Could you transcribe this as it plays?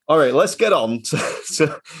All right, let's get on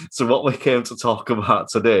to what we came to talk about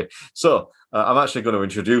today. So I'm actually going to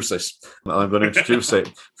introduce this. I'm going to introduce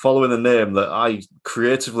it following a name that I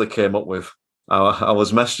creatively came up with. I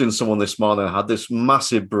was messaging someone this morning. I had this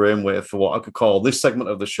massive brainwave for what I could call this segment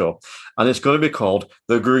of the show, and it's going to be called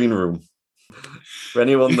The Green Room. For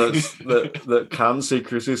anyone that can see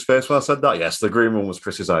Chris's face when I said that, yes, The Green Room was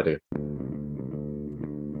Chris's idea.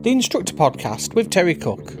 The Instructor Podcast with Terry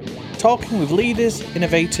Cook, talking with leaders,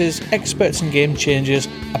 innovators, experts and game changers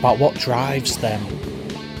about what drives them.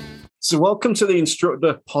 So welcome to the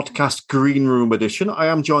Instructor Podcast Green Room edition. I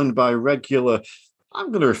am joined by regular, I'm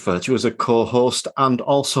going to refer to you as a co-host and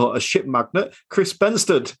also a ship magnet, Chris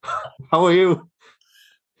Benstead. How are you?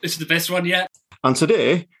 This is the best one yet. And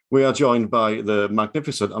today we are joined by the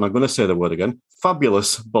magnificent, and I'm going to say the word again,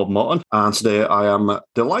 fabulous Bob Morton. And today I am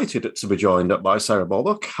delighted to be joined by Sarah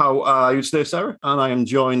Baldock. How are you today, Sarah? And I am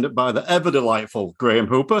joined by the ever delightful Graham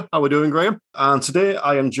Hooper. How are we doing, Graham? And today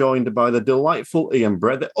I am joined by the delightful Ian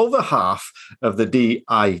Brett, the other half of the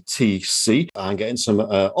DITC. I'm getting some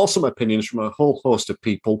awesome opinions from a whole host of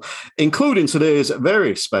people, including today's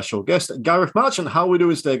very special guest, Gareth Marchant. How are we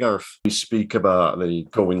doing today, Gareth? We speak about the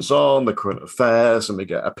goings-on, the current affairs, and we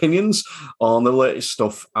get opinions on the latest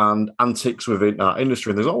stuff and antics within our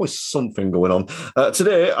industry. There's always something going on.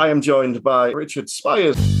 Today, I am joined by Richard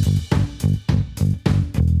Spires.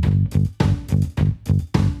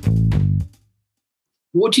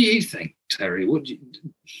 What do you think, Terry?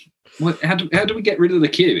 How do we get rid of the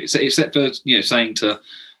queue? Except for saying to a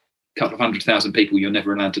couple of 100,000 people you're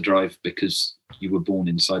never allowed to drive because you were born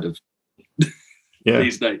inside of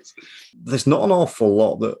these days. There's not an awful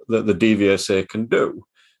lot that the DVSA can do.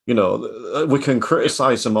 You know, we can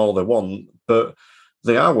criticise them all they want, but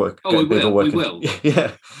they are working. Oh, we will.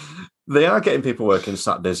 Yeah. They are getting people working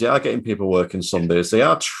Saturdays. They are getting people working Sundays. They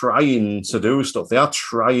are trying to do stuff. They are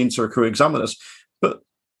trying to recruit examiners. But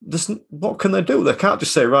what can they do? They can't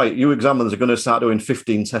just say, right, you examiners are going to start doing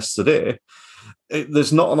 15 tests a day.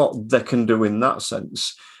 There's not a lot they can do in that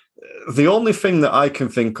sense. The only thing that I can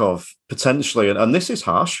think of potentially, and this is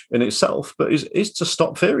harsh in itself, but is to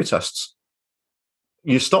stop theory tests.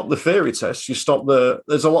 You stop the theory tests,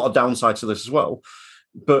 there's a lot of downside to this as well,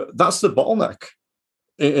 but that's the bottleneck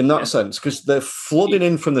in that sense, because they're flooding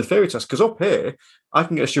in from the theory tests. Because up here, I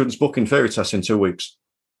can get students booking theory tests in 2 weeks.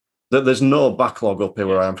 There's no backlog up here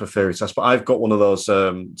where I am for theory tests, but I've got one of those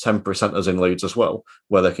temporary centres in Leeds as well,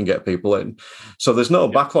 where they can get people in. So there's no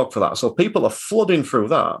backlog for that. So people are flooding through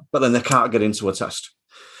that, but then they can't get into a test.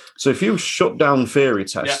 So if you shut down theory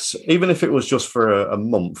tests, even if it was just for a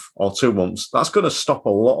month or 2 months, that's going to stop a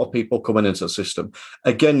lot of people coming into the system.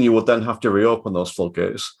 Again, you would then have to reopen those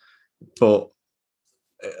floodgates. But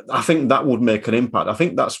I think that would make an impact. I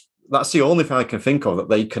think that's the only thing I can think of that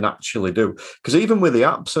they can actually do. Because even with the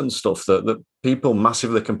apps and stuff that people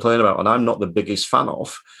massively complain about, and I'm not the biggest fan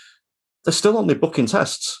of, they're still only booking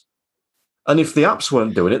tests. And if the apps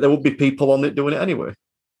weren't doing it, there would be people on it doing it anyway.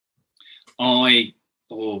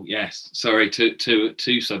 Sorry,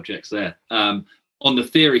 two subjects there. On the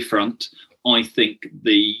theory front, I think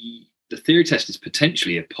the theory test is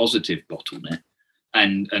potentially a positive bottleneck.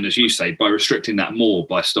 And as you say, by restricting that more,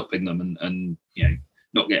 by stopping them and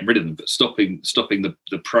not getting rid of them, but stopping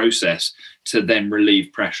the process to then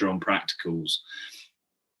relieve pressure on practicals.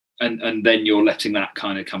 And then you're letting that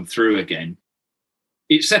kind of come through again.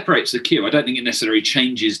 It separates the queue. I don't think it necessarily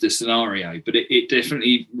changes the scenario, but it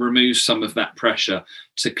definitely removes some of that pressure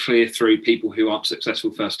to clear through people who aren't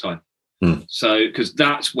successful first time. So, because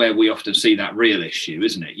that's where we often see that real issue,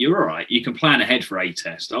 isn't it? You're all right. You can plan ahead for a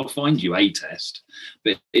test. I'll find you a test.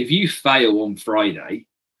 But if you fail on Friday,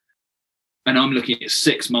 and I'm looking at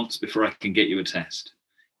 6 months before I can get you a test,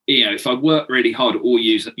 if I work really hard or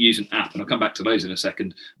use an app, and I'll come back to those in a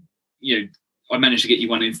second, I managed to get you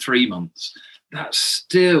one in 3 months. That's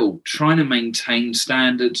still trying to maintain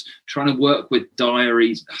standards, trying to work with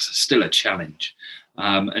diaries. That's still a challenge.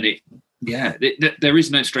 There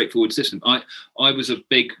is no straightforward system. I was a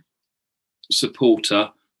big supporter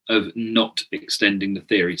of not extending the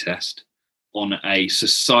theory test on a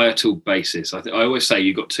societal basis. I always say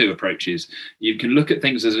you've got two approaches. You can look at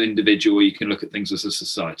things as an individual, or you can look at things as a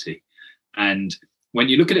society. And when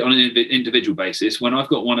you look at it on an individual basis, when I've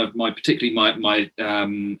got one of particularly my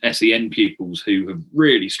SEN pupils who have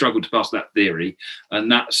really struggled to pass that theory, and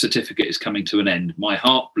that certificate is coming to an end, my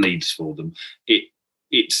heart bleeds for them.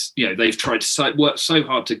 It's they've tried to work so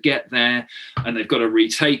hard to get there, and they've got to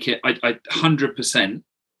retake it. I 100%,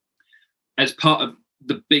 as part of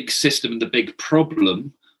the big system and the big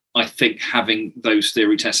problem, I think having those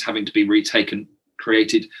theory tests having to be retaken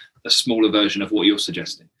created a smaller version of what you're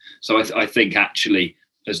suggesting. So I think actually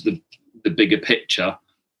as the bigger picture,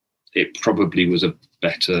 it probably was a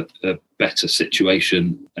better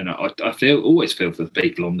situation. And I always feel for the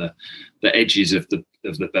people on the edges of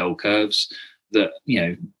the bell curves that,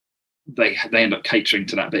 they end up catering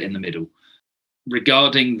to that bit in the middle.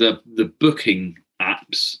 Regarding the booking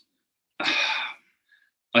apps,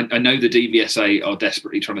 I know the DVSA are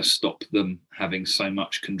desperately trying to stop them having so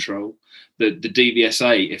much control. The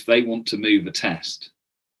DVSA, if they want to move a test,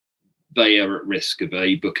 they are at risk of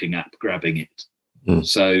a booking app grabbing it.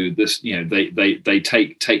 So this, they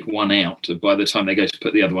take one out, and by the time they go to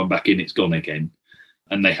put the other one back in, it's gone again.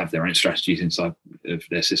 And they have their own strategies inside of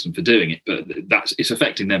their system for doing it, but it's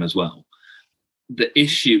affecting them as well. The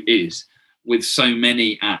issue is with so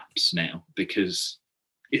many apps now, because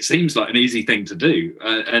it seems like an easy thing to do,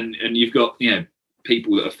 and you've got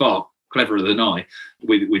people that are far cleverer than I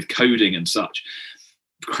with coding and such,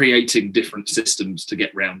 creating different systems to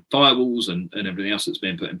get around firewalls and everything else that's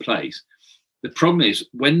being put in place. The problem is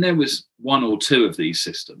when there was one or two of these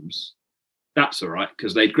systems, that's all right,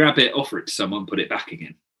 because they'd grab it, offer it to someone, put it back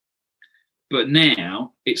again. But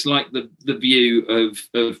now it's like the view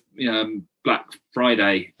of Black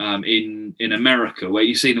Friday in America, where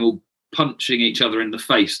you see them all punching each other in the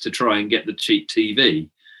face to try and get the cheap TV,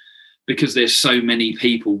 because there's so many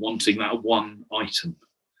people wanting that one item.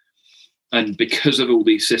 And because of all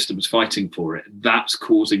these systems fighting for it, that's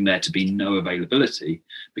causing there to be no availability,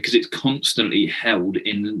 because it's constantly held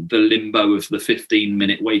in the limbo of the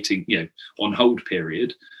 15-minute waiting, on hold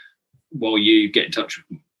period, while you get in touch,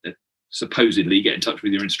 supposedly get in touch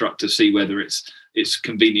with your instructor, see whether it's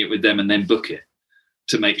convenient with them, and then book it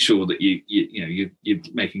to make sure that you're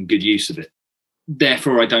making good use of it.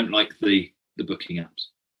 Therefore, I don't like the booking apps.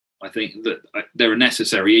 I think that they're a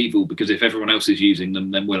necessary evil, because if everyone else is using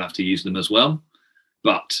them, then we'll have to use them as well.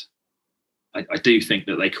 But I do think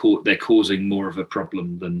that they're causing more of a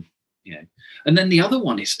problem than, And then the other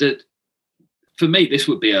one is that, for me, this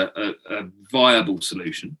would be a viable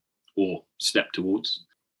solution or step towards,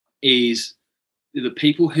 is the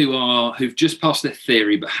people who've just passed their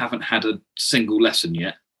theory but haven't had a single lesson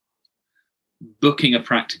yet, booking a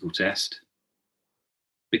practical test,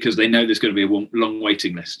 because they know there's going to be a long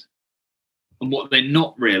waiting list. And what they're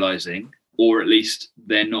not realizing, or at least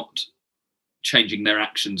they're not changing their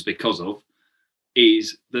actions because of,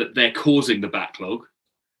 is that they're causing the backlog,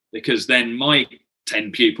 because then my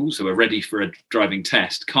 10 pupils who are ready for a driving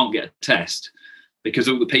test can't get a test because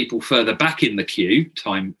all the people further back in the queue,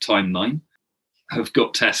 timeline, have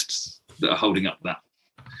got tests that are holding up that.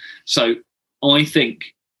 So I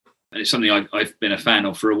think, and it's something I've been a fan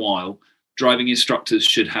of for a while, driving instructors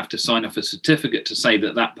should have to sign off a certificate to say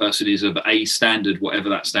that person is of a standard, whatever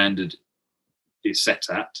that standard is set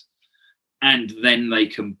at, and then they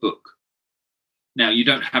can book. Now, you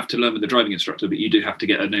don't have to learn with the driving instructor, but you do have to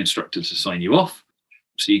get an instructor to sign you off.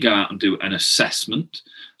 So you go out and do an assessment.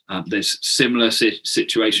 There's similar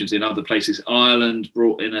situations in other places. Ireland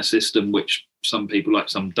brought in a system which some people like,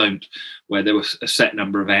 some don't, where there was a set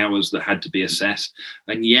number of hours that had to be assessed.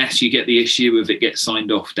 And yes, you get the issue of it gets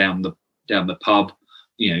signed off down the pub.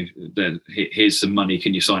 Here's some money.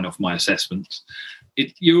 Can you sign off my assessments?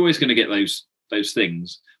 You're always going to get those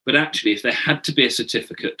things. But actually, if there had to be a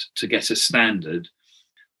certificate to get a standard,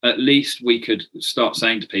 at least we could start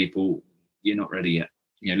saying to people, you're not ready yet.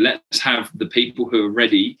 Let's have the people who are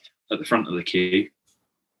ready at the front of the queue,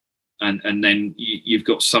 and then you've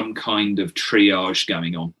got some kind of triage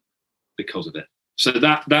going on because of it. So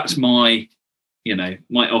that's my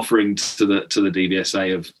offering to the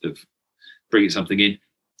DVSA of bringing something in.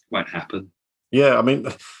 Won't happen. Yeah, I mean,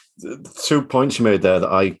 2 points you made there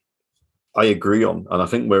that I agree on, and I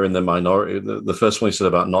think we're in the minority. The first one you said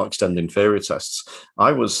about not extending theory tests.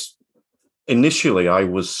 I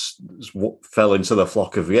fell into the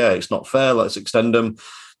flock of, it's not fair, let's extend them.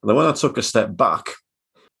 And then when I took a step back,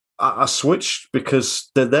 I switched,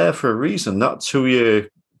 because they're there for a reason. That 2-year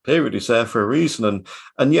period is there for a reason.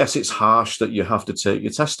 And yes, it's harsh that you have to take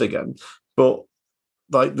your test again. But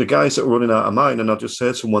like the guys that are running out of mine, and I just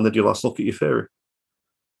said to them, when did you last look at your theory?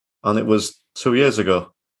 And it was 2 years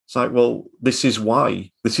ago. It's like, well, this is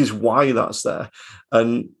why that's there.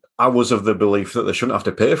 And I was of the belief that they shouldn't have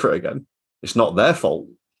to pay for it again. It's not their fault,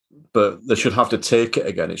 but they should have to take it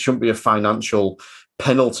again. It shouldn't be a financial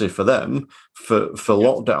penalty for them for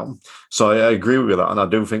lockdown. So I agree with that, and I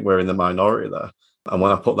do think we're in the minority there. And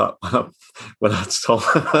when I put that, when I told,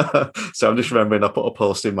 so I'm just remembering I put a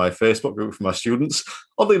post in my Facebook group for my students.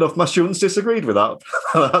 Oddly enough, my students disagreed with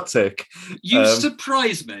that take. You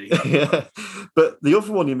surprise me. Yeah, but the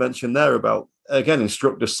other one you mentioned there about, again,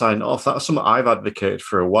 instructors sign off. That's something I've advocated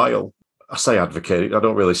for a while. I say advocate, I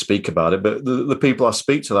don't really speak about it, but the people I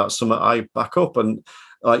speak to, that's something I back up. And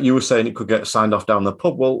like you were saying, it could get signed off down the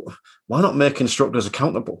pub. Well, why not make instructors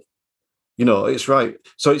accountable? It's right.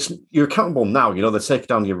 So you're accountable now. They take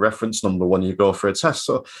down your reference number when you go for a test.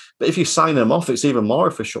 So, but if you sign them off, it's even more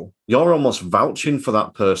official. You're almost vouching for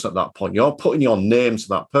that person at that point. You're putting your name to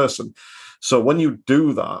that person. So when you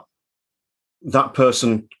do that, that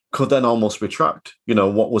person could then almost retract,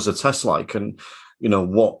 what was the test like? And,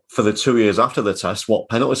 what for the 2 years after the test, what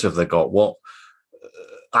penalties have they got? What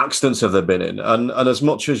accidents have they been in? And as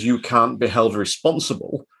much as you can't be held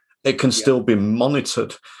responsible, it can still be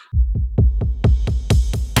monitored.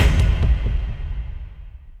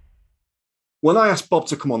 When I asked Bob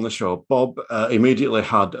to come on the show, Bob immediately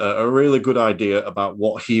had a really good idea about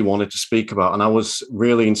what he wanted to speak about, and I was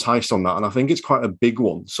really enticed on that, and I think it's quite a big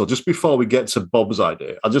one. So just before we get to Bob's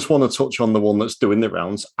idea, I just want to touch on the one that's doing the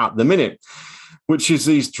rounds at the minute, which is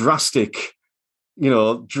these drastic,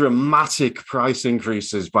 dramatic price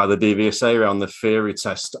increases by the DVSA around the theory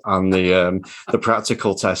test and the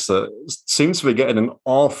practical test that seems to be getting an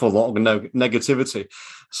awful lot of negativity.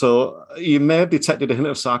 So you may have detected a hint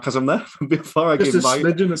of sarcasm there. Before I give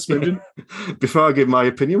my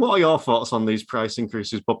opinion, what are your thoughts on these price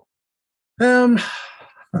increases, Bob? Well,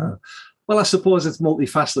 I suppose it's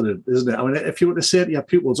multifaceted, isn't it? I mean, if you were to say to your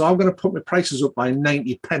pupils, I'm going to put my prices up by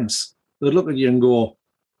 90 pence, they'd look at you and go,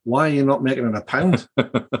 why are you not making it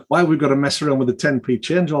 £1? Why have we got to mess around with the 10p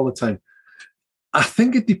change all the time? I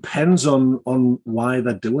think it depends on why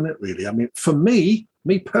they're doing it, really. I mean, for me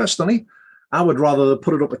personally, I would rather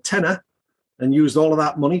put it up a tenner and use all of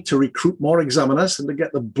that money to recruit more examiners and to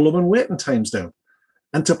get the blooming waiting times down,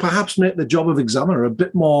 and to perhaps make the job of examiner a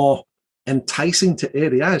bit more enticing to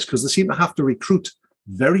ADIs, because they seem to have to recruit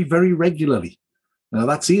very, very regularly. Now,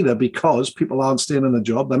 that's either because people aren't staying in the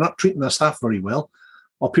job, they're not treating their staff very well,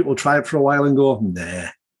 or people try it for a while and go, nah.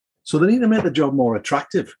 So they need to make the job more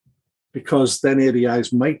attractive, because then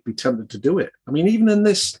ADIs might be tempted to do it. I mean, even in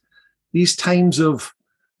these times of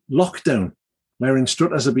lockdown, where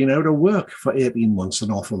instructors have been out of work for 18 months, an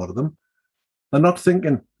awful lot of them, they're not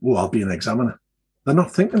thinking, oh, I'll be an examiner. They're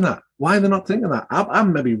not thinking that. Why are they not thinking that? I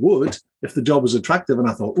maybe would if the job was attractive and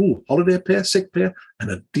I thought, oh, holiday pay, sick pay, and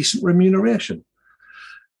a decent remuneration.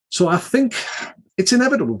 So I think it's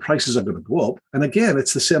inevitable prices are going to go up. And again,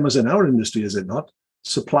 it's the same as in our industry, is it not?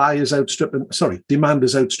 Demand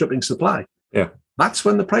is outstripping supply. Yeah. That's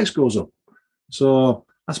when the price goes up. So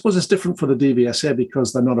I suppose it's different for the DVSA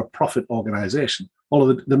because they're not a profit organisation.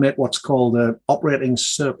 Although they make what's called an operating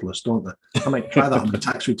surplus, don't they? I might try that on the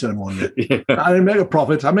tax return one day. Yeah. I didn't make a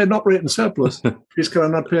profit. I made an operating surplus. Please can I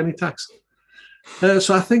not pay any tax?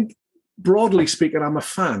 So I think, broadly speaking, I'm a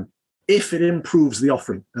fan if it improves the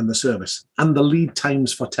offering and the service and the lead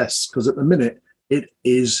times for tests, because at the minute it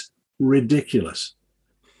is ridiculous.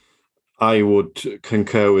 I would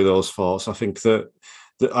concur with those thoughts. I think that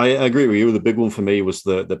I agree with you. The big one for me was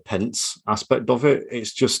the pence aspect of it.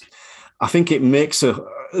 It's just, I think it makes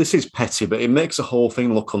this is petty, but it makes the whole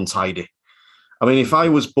thing look untidy. I mean, if I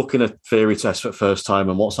was booking a theory test for the first time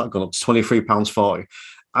and what's that gone up to £23.40,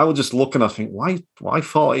 I would just look and I think, why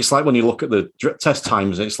 40? It's like when you look at the test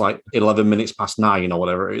times and it's like 11 minutes past 9 or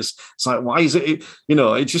whatever it is. It's like, why is it,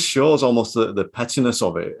 it just shows almost the pettiness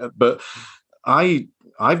of it. But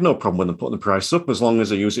I've no problem with them putting the price up as long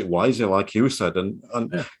as they use it wisely, like you said. And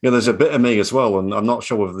there's a bit of me as well, and I'm not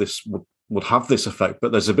sure whether this would have this effect,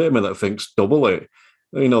 but there's a bit of me that thinks double it,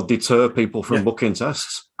 deter people from booking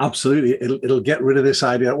tests. Absolutely. It'll get rid of this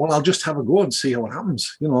idea, well, I'll just have a go and see how it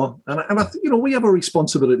happens, And I we have a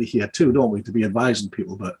responsibility here too, don't we, to be advising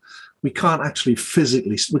people, but we can't actually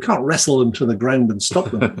we can't wrestle them to the ground and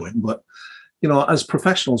stop them going. But, as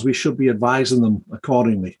professionals, we should be advising them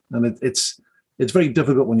accordingly. And it's very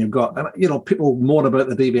difficult when you've got, and people moan about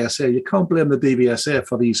the DVSA. You can't blame the DVSA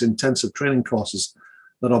for these intensive training courses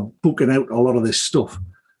that are booking out a lot of this stuff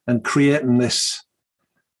and creating this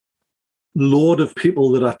load of people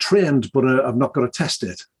that are trained but have not got to test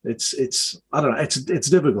it. It's I don't know. It's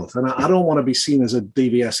difficult, and I don't want to be seen as a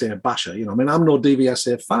DVSA basher. I mean, I'm no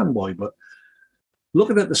DVSA fanboy, but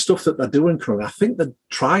looking at the stuff that they're doing currently, I think they're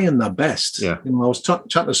trying their best. Yeah. I was chatting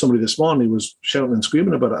to somebody this morning who was shouting and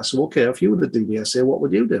screaming about it. I said, okay, if you were the DVSA, what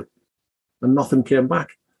would you do? And nothing came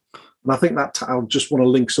back. And I think that I'll just want to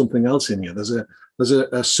link something else in here. There's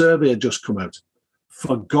a survey just come out.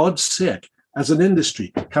 For God's sake, as an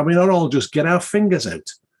industry, can we not all just get our fingers out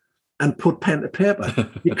and put pen to paper?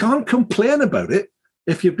 You can't complain about it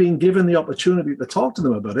if you've been given the opportunity to talk to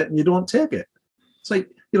them about it and you don't take it. It's like,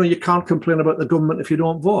 you can't complain about the government if you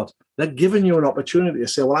don't vote. They're giving you an opportunity to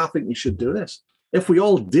say, well, I think you should do this. If we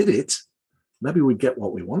all did it, maybe we'd get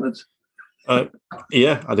what we wanted.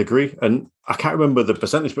 Yeah, I'd agree. And I can't remember the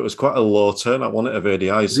percentage, but it was quite a low turnout, wasn't it, of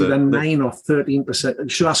ADIs? Is it 9 or 13%? You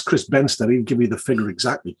should ask Chris Benster. He'll give you the figure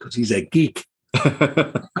exactly because he's a geek.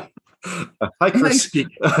 Hi, Chris. Nice geek.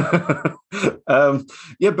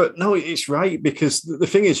 Yeah, but no, it's right, because the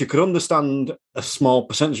thing is, you could understand a small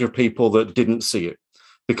percentage of people that didn't see it,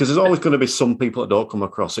 because there's always going to be some people that don't come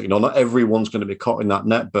across it. Not everyone's going to be caught in that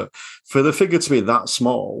net, but for the figure to be that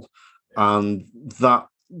small and that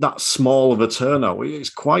small of a turnout, it's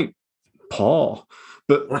quite poor.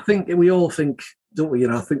 But I think we all think, don't we?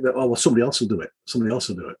 I think that, oh, well, somebody else will do it. Somebody else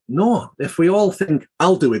will do it. No, if we all think,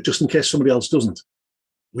 I'll do it just in case somebody else doesn't,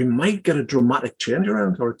 we might get a dramatic change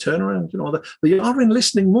around or a turnaround. They are in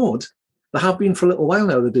listening mode. They have been for a little while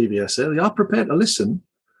now, the DVSA. They are prepared to listen,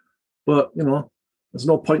 but, there's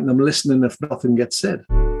no point in them listening if nothing gets said.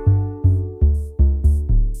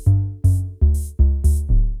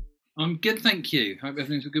 I'm good, thank you. Hope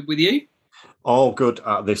everything's good with you. All good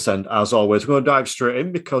at this end, as always. We're going to dive straight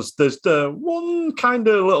in, because there's the one kind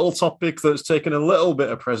of little topic that's taken a little bit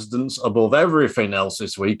of precedence above everything else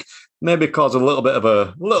this week. Maybe caused a little bit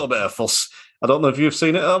of fuss. I don't know if you've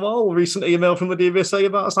seen it at all. Recent email from the DVSA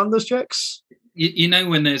about standards checks. You know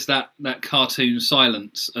when there's that cartoon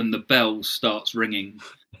silence and the bell starts ringing,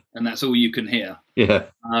 and that's all you can hear. Yeah.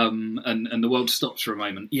 And the world stops for a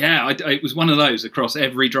moment. Yeah, it was one of those across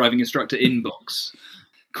every driving instructor inbox.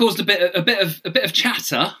 Caused a bit of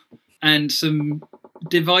chatter and some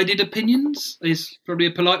divided opinions is probably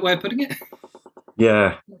a polite way of putting it.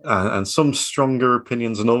 Yeah, and some stronger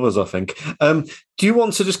opinions than others, I think. Do you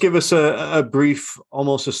want to just give us a brief,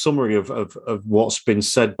 almost a summary of what's been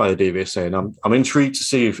said by the DVSA? And I'm intrigued to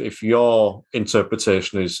see if your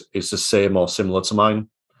interpretation is the same or similar to mine.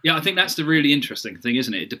 Yeah, I think that's the really interesting thing,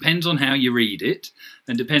 isn't it? It depends on how you read it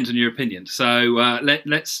and depends on your opinion. So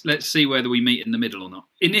let's see whether we meet in the middle or not.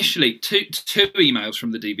 Initially, two emails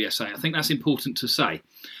from the DVSA. I think that's important to say.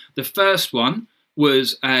 The first one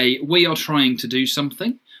was we are trying to do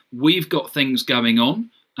something. We've got things going on,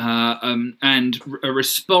 and a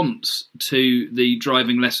response to the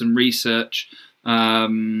driving lesson research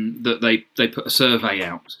that they put a survey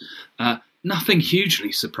out. Nothing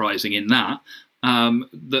hugely surprising in that.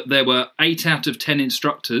 That there were 8 out of 10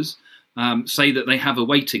 instructors say that they have a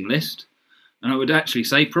waiting list, and I would actually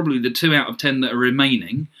say probably the 2 out of 10 that are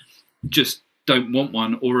remaining just don't want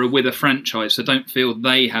one, or are with a franchise, so don't feel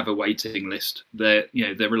they have a waiting list. They're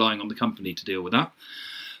relying on the company to deal with that.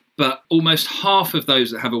 But almost half of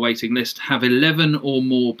those that have a waiting list have 11 or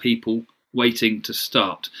more people waiting to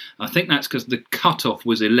start. I think that's because the cutoff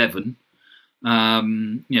was 11. I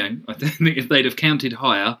think if they'd have counted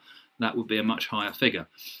higher, that would be a much higher figure.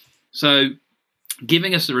 So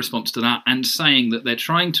giving us a response to that and saying that they're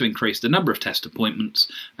trying to increase the number of test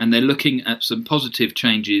appointments and they're looking at some positive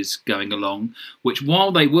changes going along, which,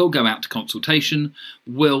 while they will go out to consultation,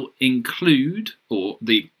 will include, or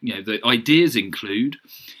the ideas include,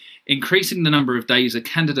 increasing the number of days a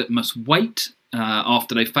candidate must wait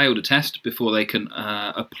after they failed a test before they can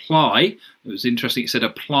apply. It was interesting, it said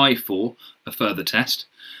apply for a further test.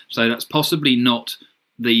 So that's possibly not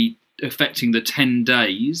affecting the 10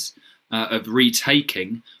 days of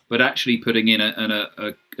retaking, but actually putting in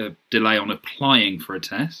a delay on applying for a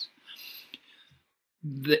test.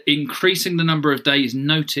 Increasing the number of days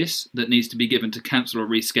notice that needs to be given to cancel or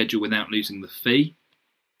reschedule without losing the fee.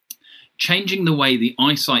 Changing the way the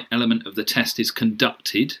eyesight element of the test is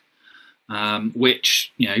conducted,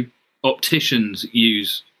 which, opticians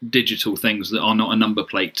use digital things that are not a number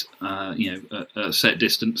plate, a set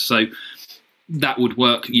distance. So that would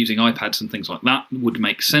work using iPads and things like that. Would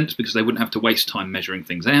make sense because they wouldn't have to waste time measuring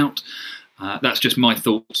things out. That's just my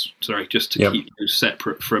thoughts. Sorry, just to keep those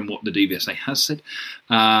separate from what the DVSA has said,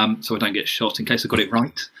 so I don't get shot in case I got it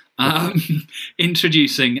right.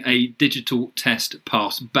 Introducing a digital test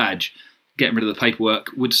pass badge, getting rid of the paperwork,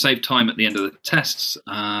 would save time at the end of the tests.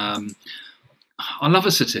 I love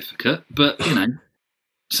a certificate, but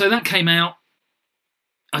so that came out.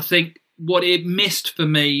 I think what it missed for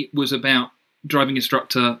me was about driving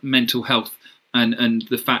instructor mental health and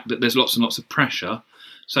the fact that there's lots and lots of pressure.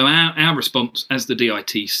 So our response as the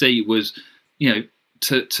DITC was,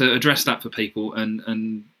 to address that for people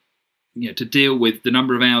and to deal with the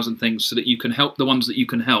number of hours and things so that you can help the ones that you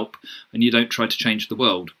can help and you don't try to change the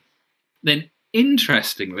world. Then,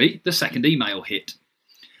 interestingly, the second email hit.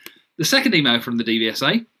 The second email from the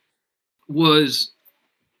DVSA was,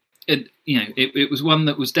 it was one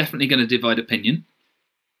that was definitely going to divide opinion.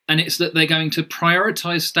 And it's that they're going to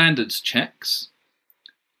prioritise standards checks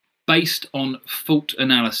based on fault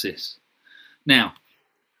analysis. Now,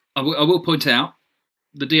 I will point out,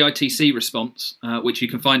 the DITC response, which you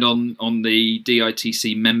can find on the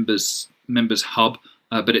DITC members hub,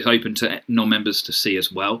 but it's open to non-members to see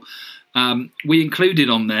as well. We included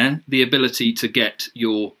on there the ability to get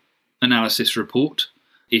your analysis report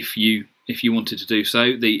if you wanted to do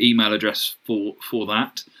so, the email address for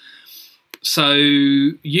that. So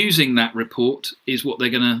using that report is what they're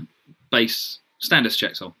going to base standards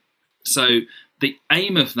checks on. So the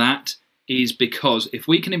aim of that is because if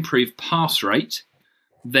we can improve pass rate,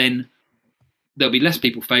 then there'll be less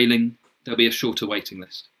people failing, there'll be a shorter waiting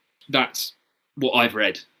list. That's what I've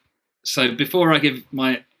read. So before I give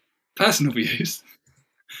my personal views,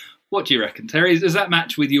 what do you reckon, Terry? Does that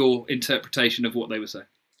match with your interpretation of what they were saying?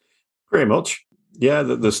 Pretty much. Yeah,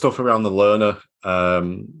 the stuff around the learner,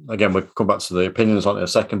 again, we'll come back to the opinions on it in a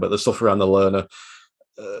second, but the stuff around the learner,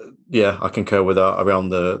 yeah, I concur with that. Around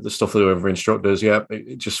the stuff they're doing for instructors, yeah,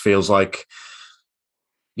 it just feels like,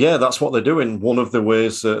 yeah, that's what they're doing. One of the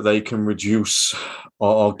ways that they can reduce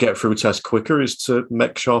or get through tests quicker is to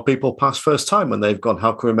make sure people pass first time. And they've gone,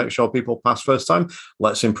 how can we make sure people pass first time?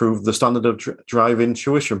 Let's improve the standard of driving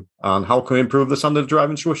tuition. And how can we improve the standard of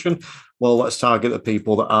driving tuition? Well, let's target the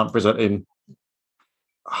people that aren't presenting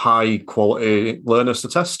high quality learners to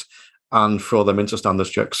test and throw them into standards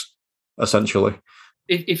checks, essentially.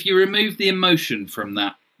 If you remove the emotion from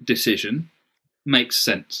that decision, makes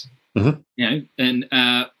sense. Mm-hmm. You know, and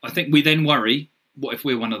I think we then worry, what if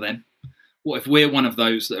we're one of them? What if we're one of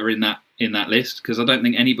those that are in that list? Because I don't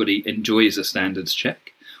think anybody enjoys a standards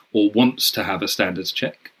check or wants to have a standards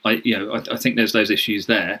check. I think there's those issues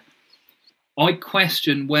there. I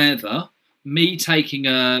question whether me taking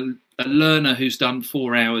a learner who's done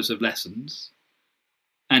 4 hours of lessons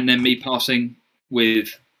and then me passing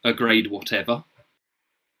with a grade whatever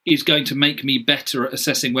is going to make me better at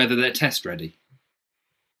assessing whether they're test ready.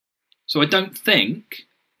 So I don't think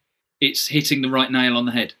it's hitting the right nail on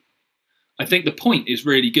the head. I think the point is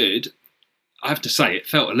really good. I have to say, it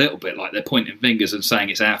felt a little bit like they're pointing fingers and saying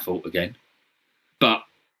it's our fault again. But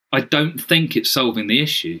I don't think it's solving the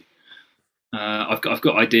issue. I've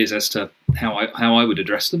got ideas as to how I would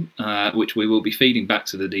address them, which we will be feeding back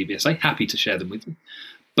to the DVSA. Happy to share them with you.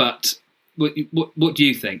 But what do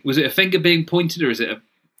you think? Was it a finger being pointed, or is it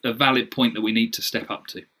a valid point that we need to step up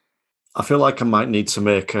to? I feel like I might need to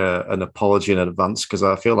make an apology in advance because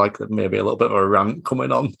I feel like there may be a little bit of a rant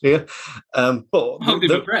coming on here. But hold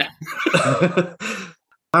your breath.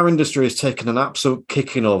 Our industry has taken an absolute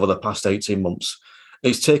kicking over the past 18 months.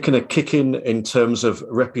 It's taken a kicking in terms of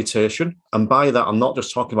reputation. And by that, I'm not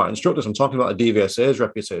just talking about instructors, I'm talking about the DVSA's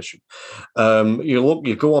reputation.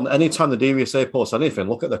 You go on, anytime the DVSA posts anything,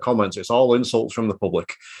 look at the comments, it's all insults from the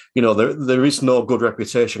public. You know, there is no good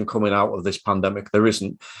reputation coming out of this pandemic. There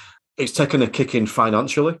isn't. It's taken a kick in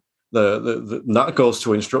financially. That goes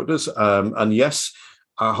to instructors. And yes,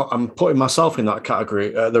 I'm putting myself in that category.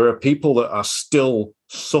 There are people that are still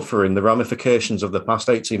suffering the ramifications of the past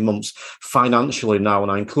 18 months financially now,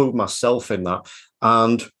 and I include myself in that.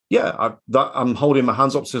 And yeah, I'm holding my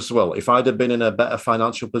hands up to this as well. If I'd have been in a better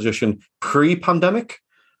financial position pre-pandemic,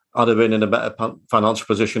 I'd have been in a better financial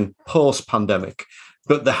position post-pandemic.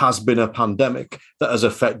 But there has been a pandemic that has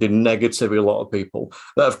affected negatively a lot of people,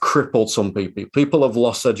 that have crippled some people. People have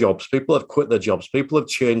lost their jobs. People have quit their jobs. People have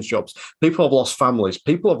changed jobs. People have lost families.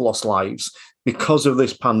 People have lost lives because of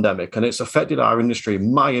this pandemic. And it's affected our industry,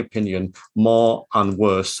 in my opinion, more and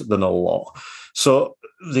worse than a lot. So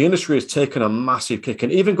the industry has taken a massive kick.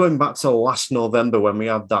 And even going back to last November when we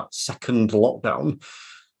had that second lockdown,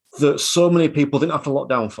 that so many people didn't have to lock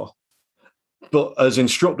down for. But as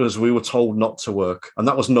instructors, we were told not to work. And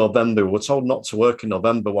that was November. We were told not to work in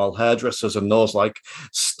November while hairdressers and those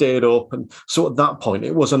stayed open. So at that point,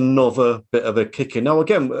 it was another bit of a kick in. Now,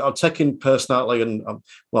 again, I'm taking personality and,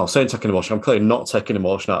 saying taking emotion, I'm clearly not taking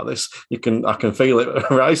emotion out of this. I can feel it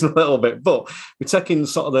rising a little bit. But we're taking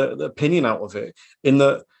sort of the opinion out of it in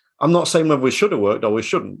that I'm not saying whether we should have worked or we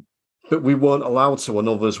shouldn't, but we weren't allowed to and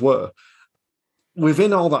others were.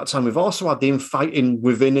 Within all that time, we've also had the infighting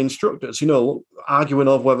within instructors, arguing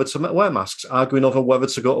over whether to wear masks, arguing over whether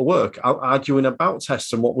to go to work, arguing about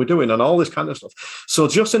tests and what we're doing and all this kind of stuff. So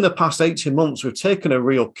just in the past 18 months, we've taken a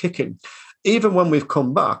real kicking. Even when we've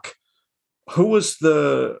come back, who was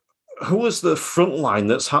the front line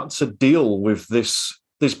that's had to deal with this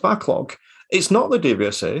backlog? It's not the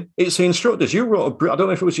DVSA, it's the instructors. You wrote, I don't know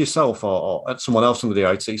if it was yourself or someone else from the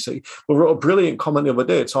DITC, but wrote a brilliant comment the other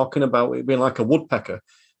day talking about it being like a woodpecker,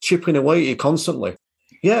 chipping away at you constantly.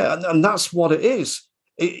 Yeah, and that's what it is.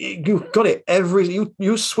 You've got it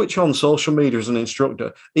you switch on social media as an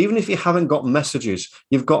instructor, even if you haven't got messages,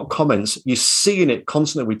 you've got comments, you're seeing it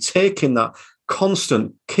constantly. We're taking that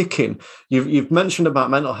constant kicking. You've mentioned about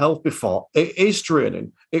mental health before. It is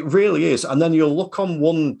draining. It really is. And then you'll look on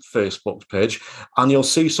one Facebook page and you'll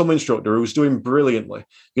see some instructor who's doing brilliantly.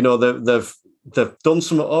 You know, they've done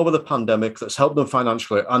something over the pandemic that's helped them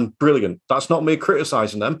financially, and brilliant. That's not me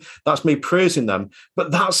criticizing them. That's me praising them.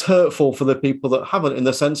 But that's hurtful for the people that haven't, in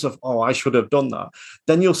the sense of, oh, I should have done that.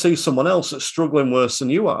 Then you'll see someone else that's struggling worse than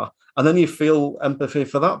you are. And then you feel empathy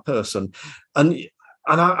for that person. And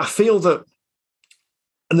I feel that,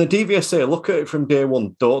 and the DVSA look at it from day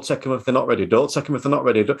one. Don't take them if they're not ready. Don't take them if they're not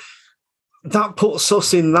ready. That puts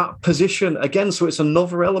us in that position again. So it's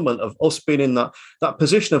another element of us being in that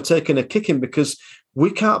position of taking a kicking, because we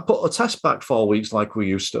can't put a test back 4 weeks like we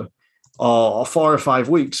used to, or 4 or 5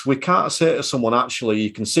 weeks. We can't say to someone, actually,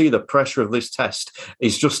 you can see the pressure of this test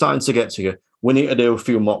is just starting to get to you. We need to do a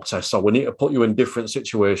few mock tests, or we need to put you in different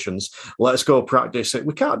situations. Let's go practice it.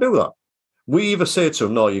 We can't do that. We either say to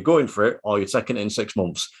them, no, you're going for it, or you're taking it in 6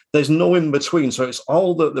 months. There's no in between. So it's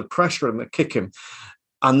all the pressure and the kicking.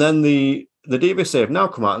 And then the DVSA have now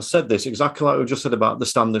come out and said this, exactly like we just said about the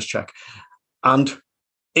standards check. And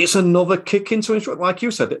it's another kick into instruction. Like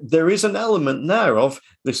you said, there is an element there of,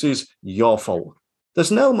 this is your fault.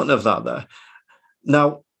 There's an element of that there.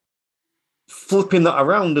 Now, flipping that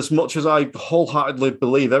around, as much as I wholeheartedly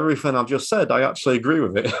believe everything I've just said, I actually agree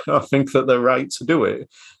with it. I think that they're right to do it.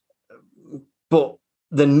 But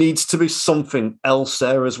there needs to be something else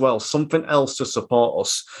there as well, something else to support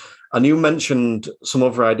us. And you mentioned some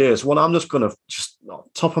other ideas. One, I'm just going to, just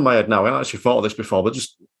top of my head now, I haven't actually thought of this before, but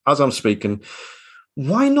just as I'm speaking,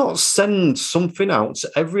 why not send something out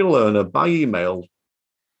to every learner by email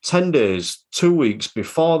 10 days, 2 weeks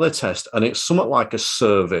before their test? And it's somewhat like a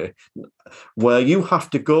survey where you have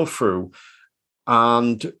to go through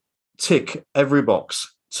and tick every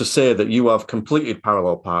box to say that you have completed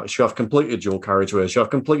parallel parts, you have completed dual carriageways, you have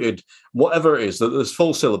completed whatever it is, that there's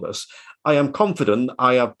full syllabus. I am confident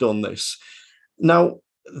I have done this. Now,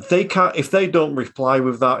 they can't, if they don't reply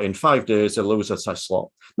with that in 5 days, they lose a test slot.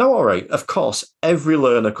 Now, all right, of course, every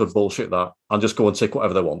learner could bullshit that and just go and take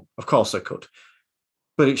whatever they want. Of course they could.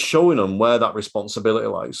 But it's showing them where that responsibility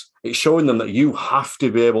lies. It's showing them that you have to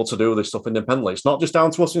be able to do this stuff independently. It's not just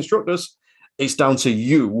down to us instructors. It's down to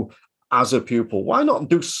you as a pupil. Why not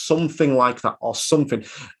do something like that, or something,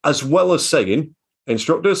 as well as saying,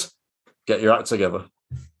 instructors, get your act together.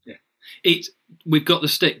 Yeah, we've got the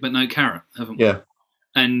stick but no carrot, haven't we? Yeah.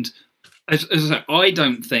 And as I say, I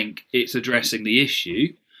don't think it's addressing the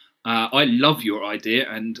issue. I love your idea,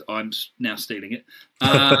 and I'm now stealing it.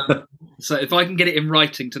 So if I can get it in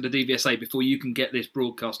writing to the DVSA before you can get this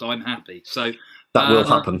broadcast, I'm happy. So that will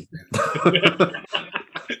happen.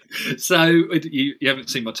 So you haven't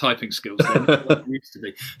seen my typing skills then, like you used to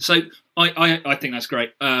be. So I think that's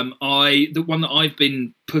great. The one that I've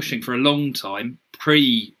been pushing for a long time,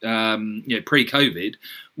 pre-COVID,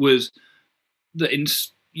 was that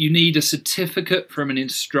you need a certificate from an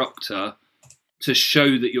instructor to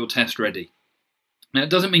show that you're test ready. Now, it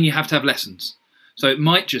doesn't mean you have to have lessons. So it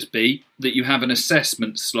might just be that you have an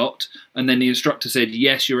assessment slot, and then the instructor said,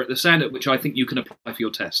 yes, you're at the standard at which I think you can apply for your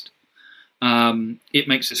test. It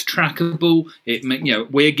makes us trackable.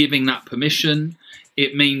 We're giving that permission.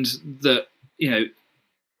 It means that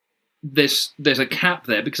there's a cap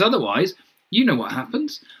there, because otherwise, you know what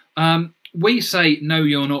happens. We say no,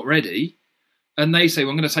 you're not ready, and they say,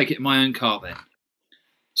 well, I'm going to take it in my own car then.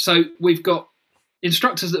 So we've got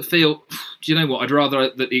instructors that feel, do you know what? I'd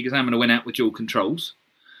rather that the examiner went out with dual controls.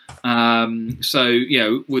 So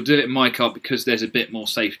we'll do it in my car because there's a bit more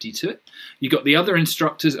safety to it. You've got the other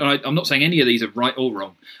instructors, and I'm not saying any of these are right or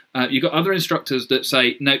wrong. You've got other instructors that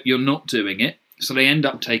say, no, you're not doing it. So they end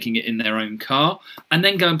up taking it in their own car and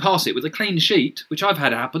then go and pass it with a clean sheet, which I've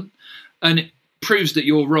had happen. And it proves that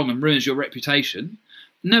you're wrong and ruins your reputation.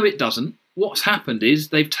 No, it doesn't. What's happened is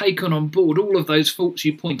they've taken on board all of those faults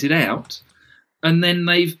you pointed out, and then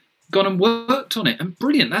they've gone and worked on it. And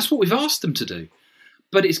brilliant, that's what we've asked them to do.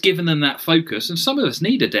 But it's given them that focus, and some of us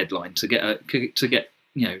need a deadline to get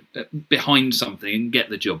behind something and get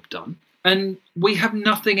the job done. And we have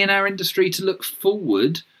nothing in our industry to look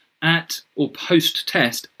forward at or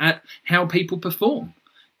post-test at how people perform.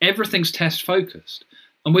 Everything's test-focused.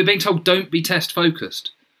 And we're being told don't be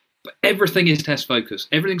test-focused. But everything is test-focused.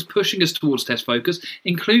 Everything's pushing us towards test-focus,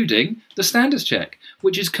 including the standards check,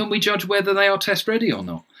 which is, can we judge whether they are test-ready or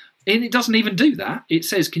not? And it doesn't even do that. It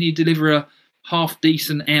says, can you deliver a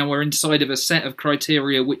half-decent hour inside of a set of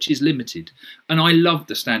criteria which is limited? And I love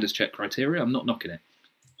the standards check criteria. I'm not knocking it.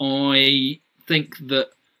 I think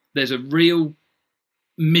that there's a real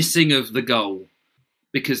missing of the goal,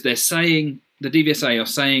 because they're saying, the DVSA are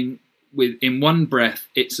saying in one breath,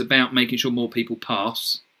 it's about making sure more people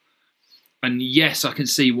pass. And yes, I can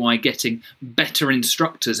see why getting better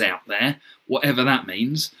instructors out there, whatever that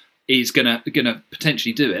means, is gonna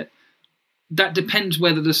potentially do it. That depends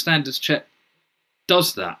whether the standards check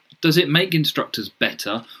does that. Does it make instructors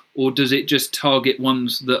better, or does it just target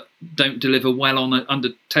ones that don't deliver well under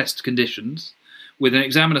test conditions, with an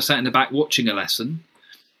examiner sat in the back watching a lesson?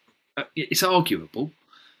 It's arguable.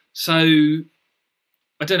 So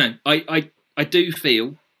I don't know. I do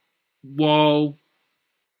feel, while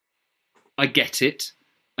I get it,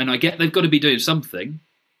 and I get they've got to be doing something,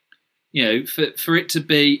 for it to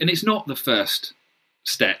be, and it's not the first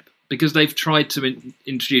step, because they've tried to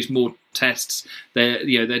introduce more tests. They're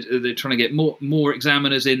trying to get more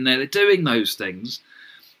examiners in there. They're doing those things,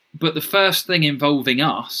 but the first thing involving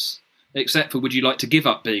us, except for would you like to give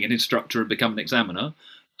up being an instructor and become an examiner,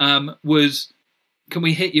 was, can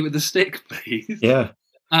we hit you with a stick, please? Yeah.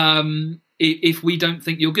 If we don't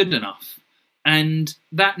think you're good enough, and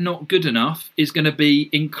that not good enough is going to be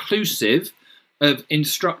inclusive of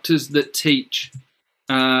instructors that teach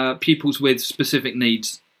pupils with specific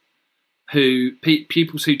needs.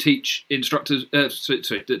 Pupils who teach instructors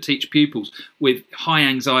that teach pupils with high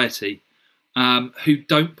anxiety, who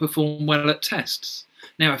don't perform well at tests.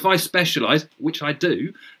 Now, if I specialise, which I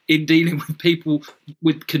do, in dealing with people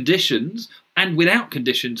with conditions and without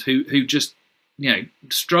conditions who just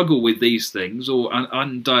struggle with these things or are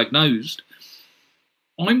undiagnosed,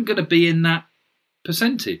 I'm going to be in that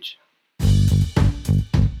percentage.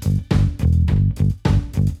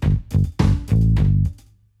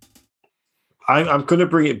 I'm going to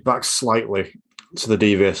bring it back slightly to the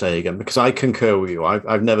DVSA again, because I concur with you.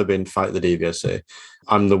 I've never been fight the DVSA.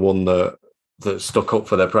 I'm the one that stuck up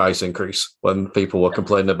for their price increase when people were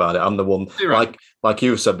complaining about it. I'm the one, like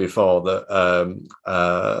you said before,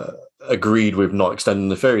 that agreed with not extending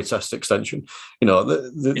the theory test extension.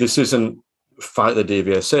 This isn't fight the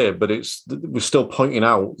DVSA, but we're still pointing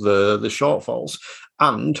out the shortfalls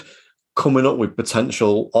and coming up with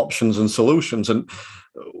potential options and solutions. And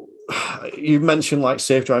you mentioned like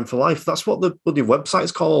Safe Driving for Life. That's what the bloody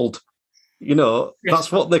website's called.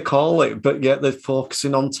 That's what they call it. But yet they're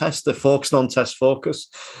focusing on test. They're focusing on test focus.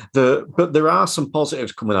 But there are some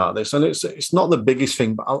positives coming out of this, and it's not the biggest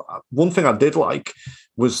thing. But one thing I did like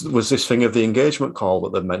was this thing of the engagement call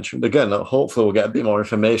that they've mentioned. Again, hopefully we'll get a bit more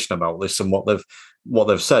information about this and what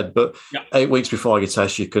they've said. But 8 weeks before your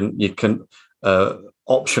test, you can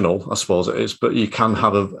optional, I suppose it is, but you can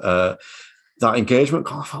have that engagement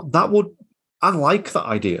call. I like that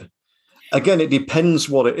idea. Again, it depends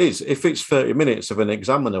what it is. If it's 30 minutes of an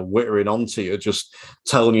examiner whittering onto you, just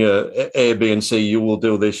telling you A, B, and C, you will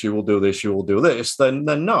do this, you will do this, you will do this, then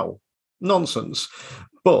no, nonsense.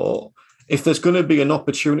 But if there's going to be an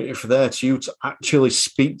opportunity for you to actually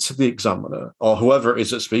speak to the examiner or whoever it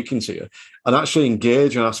is that's speaking to you and actually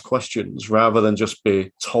engage and ask questions rather than just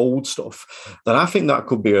be told stuff, then I think that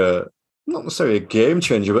could be not necessarily a game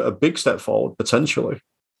changer, but a big step forward potentially.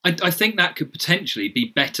 I think that could potentially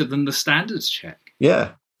be better than the standards check.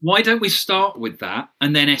 Yeah. Why don't we start with that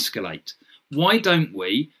and then escalate? Why don't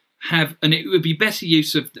we have, and it would be better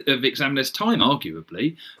use of examiners' time,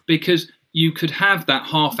 arguably, because you could have that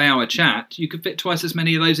half-hour chat. You could fit twice as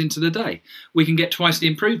many of those into the day. We can get twice the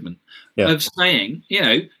improvement of saying,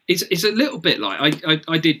 it's a little bit like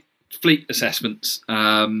I did fleet assessments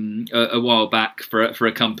a while back for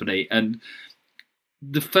a company, and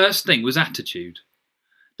the first thing was attitude.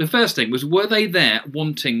 The first thing was, were they there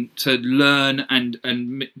wanting to learn and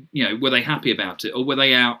were they happy about it, or were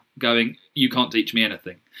they out going, you can't teach me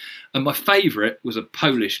anything? And my favourite was a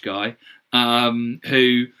Polish guy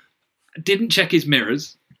who didn't check his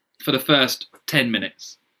mirrors for the first 10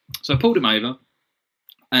 minutes. So I pulled him over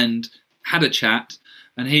and had a chat,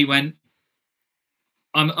 and he went,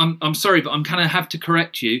 I'm sorry, but I'm going to have to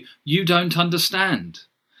correct you. You don't understand.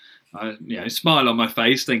 Smile on my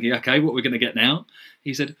face, thinking, okay, what are we going to get now?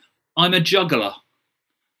 He said, I'm a juggler.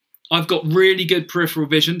 I've got really good peripheral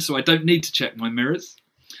vision, so I don't need to check my mirrors.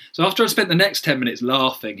 So after I spent the next 10 minutes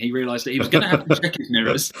laughing, he realised that he was going to have to check his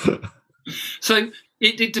mirrors. So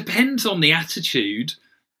it depends on the attitude.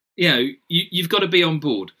 You've got to be on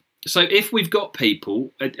board. So if we've got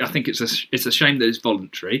people, I think it's a shame that it's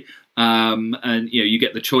voluntary, and you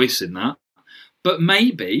get the choice in that. But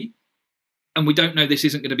maybe, and we don't know, this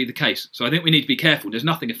isn't going to be the case. So I think we need to be careful. There's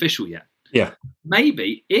nothing official yet. Yeah.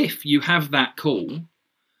 Maybe if you have that call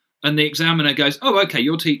and the examiner goes, oh, okay,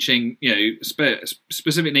 you're teaching,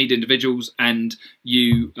 specific need individuals, and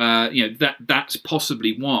that's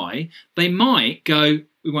possibly why, they might go,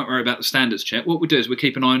 we won't worry about the standards check. What we do is we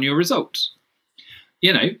keep an eye on your results.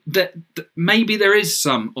 that maybe there is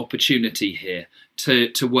some opportunity here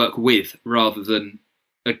to work with rather than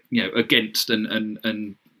against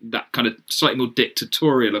and that kind of slightly more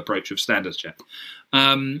dictatorial approach of standards check.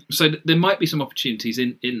 So there might be some opportunities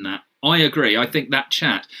in that. I agree. I think that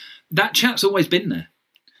chat's always been there.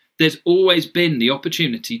 There's always been the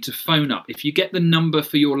opportunity to phone up. If you get the number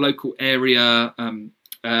for your local area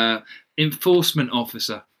enforcement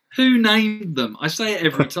officer, who named them? I say it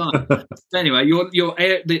every time. Anyway,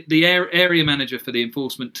 the area manager for the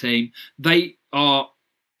enforcement team, they are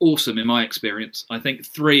awesome in my experience. I think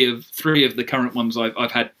three of the current ones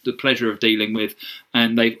I've had the pleasure of dealing with,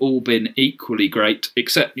 and they've all been equally great.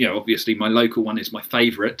 Except, obviously my local one is my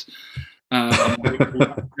favourite.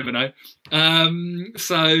 Never know. I'm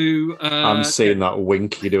seeing that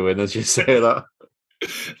wink you're doing as you say that.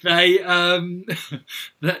 They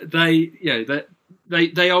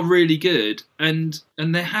are really good, and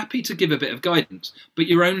they're happy to give a bit of guidance. But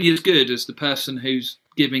you're only as good as the person who's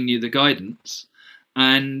giving you the guidance,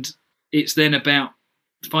 and it's then about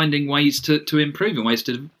finding ways to improve and ways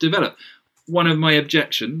to develop. One of my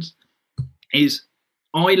objections is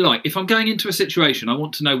if I'm going into a situation, I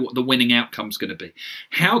want to know what the winning outcome is going to be.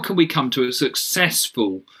 How can we come to a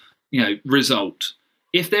successful, result?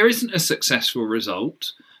 If there isn't a successful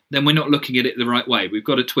result, then we're not looking at it the right way. We've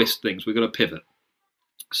got to twist things. We've got to pivot.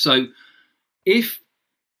 So, if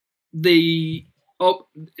the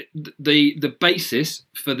basis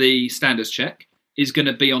for the standards check is going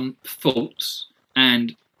to be on faults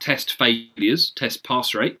and test failures, test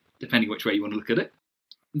pass rate, depending which way you want to look at it,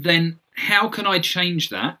 then how can I change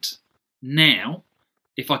that now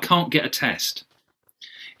if I can't get a test?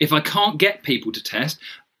 If I can't get people to test,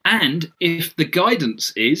 and if the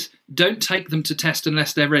guidance is don't take them to test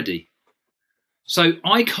unless they're ready. So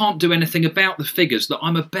I can't do anything about the figures that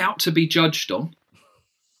I'm about to be judged on.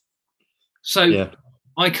 So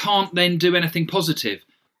I can't then do anything positive.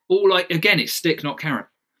 Again, it's stick, not carrot.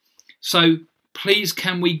 So please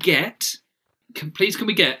can we get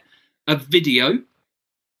a video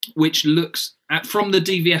which looks at from the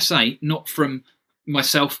DVSA, not from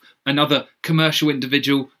myself, another commercial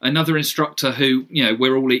individual, another instructor who,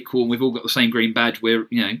 we're all equal and we've all got the same green badge. We're,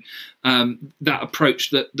 that approach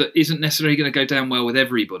that isn't necessarily going to go down well with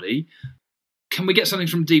everybody. Can we get something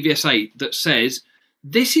from DVSA that says,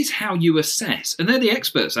 this is how you assess, and they're the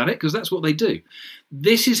experts at it because that's what they do.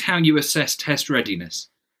 This is how you assess test readiness.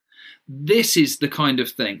 This is the kind of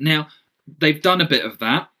thing. Now, they've done a bit of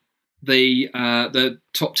that. The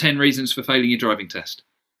top 10 reasons for failing your driving test.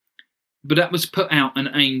 But that was put out and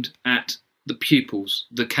aimed at the pupils,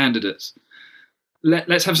 the candidates.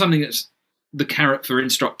 Let's have something that's the carrot for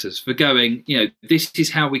instructors, for going, this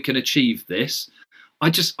is how we can achieve this.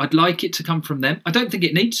 I'd like it to come from them. I don't think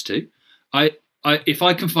it needs to. If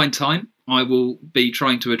I can find time, I will be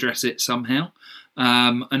trying to address it somehow.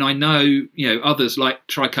 And I know, others like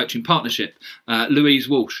Tri Coaching Partnership, Louise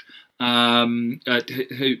Walsh, other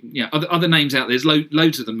names out there. There's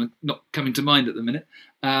loads of them not coming to mind at the minute.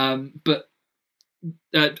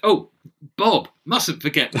 Bob, mustn't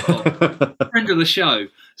forget Bob, friend of the show.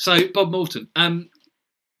 So Bob Morton.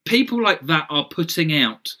 People like that are putting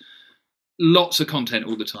out lots of content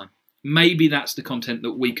all the time. Maybe that's the content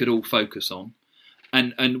that we could all focus on.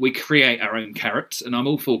 And we create our own carrots, and I'm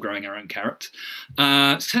all for growing our own carrots.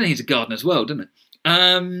 It's turning into gardener's world, isn't it?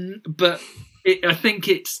 But I think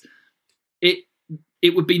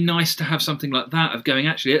it would be nice to have something like that of going,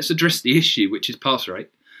 actually, let's address the issue, which is pass rate,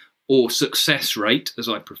 or success rate, as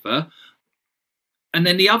I prefer. And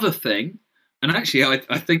then the other thing, and actually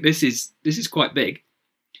I think this is quite big,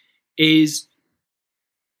 is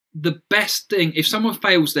the best thing, if someone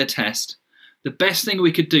fails their test, the best thing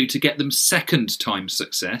we could do to get them second time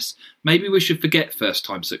success, maybe we should forget first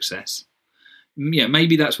time success.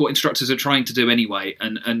 Maybe that's what instructors are trying to do anyway.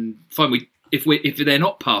 And fine, if they're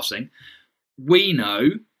not passing, we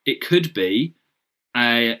know it could be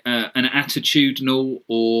an attitudinal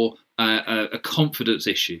or a confidence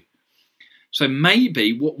issue. So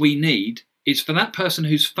maybe what we need is for that person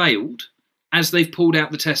who's failed, as they've pulled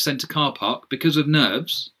out the test centre car park because of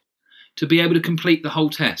nerves, to be able to complete the whole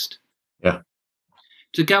test. Yeah.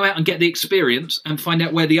 To go out and get the experience and find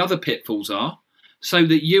out where the other pitfalls are, so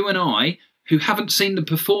that you and I, who haven't seen them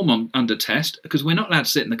perform under test, because we're not allowed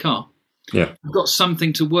to sit in the car, have got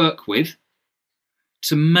something to work with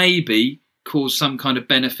to maybe cause some kind of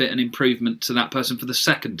benefit and improvement to that person for the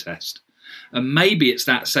second test. And maybe it's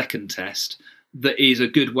that second test that is a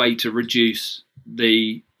good way to reduce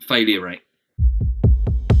the failure rate.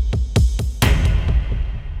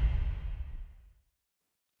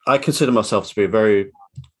 I consider myself to be a very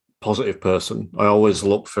positive person. I always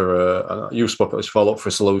look for you spoke about this before, I look for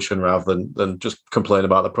a solution rather than just complain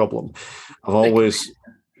about the problem. I've always,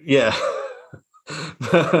 yeah.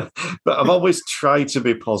 But I've always tried to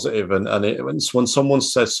be positive, and when someone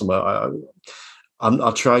says something,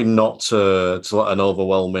 I try not to let an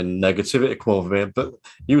overwhelming negativity come over me. But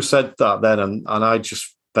you said that then, and I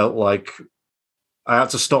just felt like I had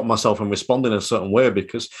to stop myself from responding in a certain way,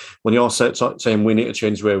 because when you're saying we need to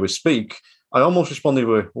change the way we speak, I almost responded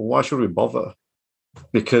with, well, why should we bother?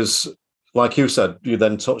 Because, like you said, you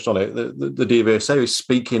then touched on it, the DVSA is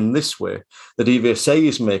speaking this way. The DVSA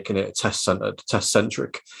is making it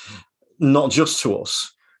test-centric, not just to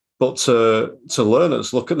us, but to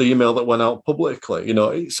learners. Look at the email that went out publicly.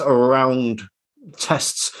 It's around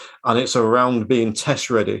tests and it's around being test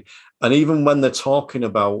ready. And even when they're talking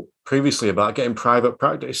previously about getting private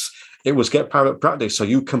practice, it was get private practice so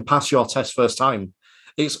you can pass your test first time.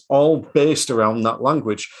 It's all based around that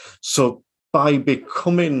language. So by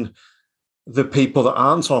becoming the people that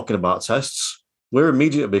aren't talking about tests, we're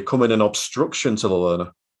immediately becoming an obstruction to the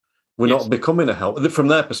learner. We're not becoming a help from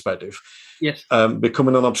their perspective. Yes.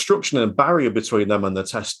 Becoming an obstruction and a barrier between them and the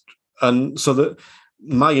test. And so that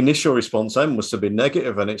my initial response then was to be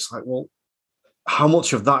negative. And it's like, well, how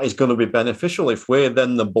much of that is going to be beneficial if we're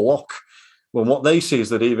then the block? When what they see is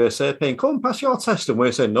the DVSA saying, come and pass your test. And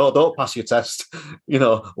we're saying, no, don't pass your test.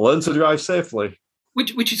 Learn to drive safely.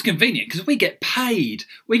 Which is convenient because we get paid.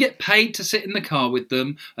 We get paid to sit in the car with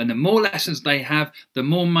them. And the more lessons they have, the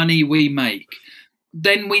more money we make.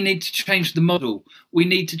 Then we need to change the model. We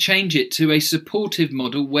need to change it to a supportive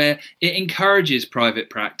model where it encourages private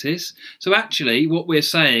practice. So actually what we're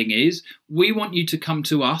saying is we want you to come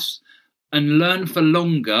to us and learn for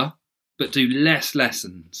longer, but do less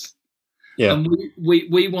lessons. Yeah. And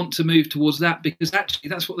we want to move towards that because actually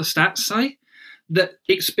that's what the stats say, that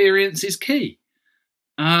experience is key.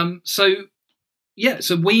 So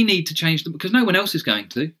we need to change them because no one else is going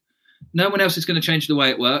to. No one else is going to change the way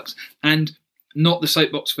it works. And not the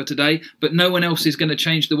soapbox for today, but no one else is going to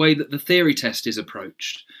change the way that the theory test is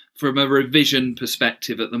approached from a revision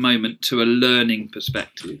perspective at the moment to a learning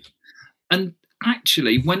perspective. And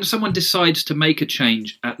actually, when someone decides to make a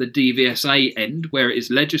change at the DVSA end, where it is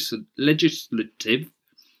legislative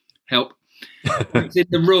help, it's in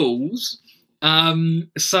the rules.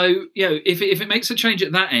 If it makes a change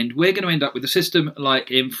at that end, we're going to end up with a system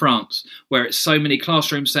like in France, where it's so many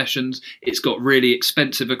classroom sessions, it's got really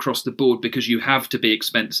expensive across the board because you have to be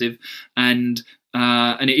expensive, and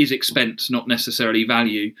it is expense, not necessarily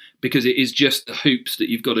value, because it is just the hoops that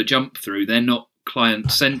you've got to jump through. They're not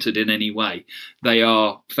client-centered in any way. They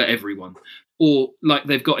are for everyone. Or like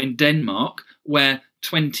they've got in Denmark, where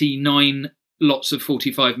 29 lots of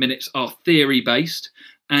 45 minutes are theory-based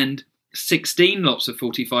and 16 lots of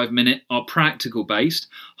 45-minute are practical-based,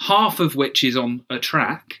 half of which is on a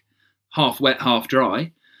track, half wet, half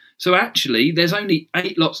dry. So actually, there's only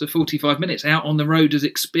 8 lots of 45 minutes out on the road as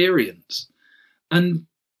experience. And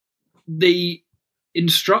the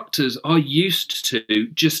instructors are used to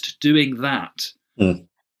just doing that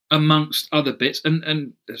amongst other bits.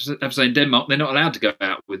 And as I say, in Denmark, they're not allowed to go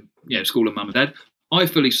out with school and mum and dad. I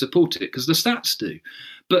fully support it because the stats do.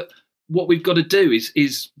 But what we've got to do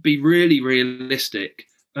is be really realistic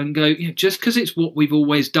and go, just because it's what we've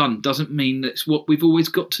always done doesn't mean that it's what we've always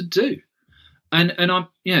got to do. And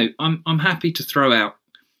I'm happy to throw out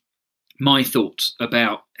my thoughts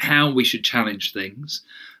about how we should challenge things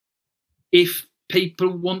if people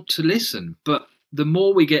want to listen. But the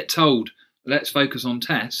more we get told, let's focus on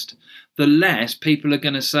test, the less people are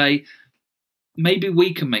going to say, maybe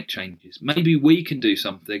we can make changes. Maybe we can do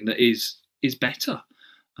something that is better.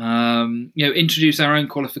 Introduce our own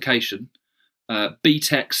qualification,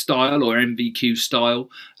 BTEC style or MVQ style,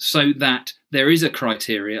 so that there is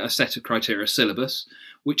a set of criteria, syllabus,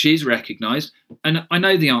 which is recognised. And I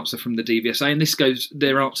know the answer from the DVSA, and this goes,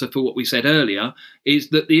 their answer for what we said earlier, is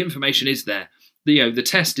that the information is there. The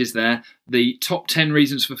test is there. The top 10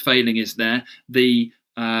 reasons for failing is there. The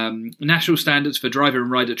national standards for driver and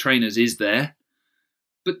rider trainers is there.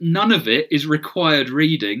 But none of it is required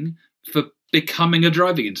reading for becoming a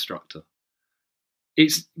driving instructor.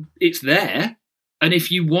 It's there, and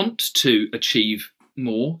if you want to achieve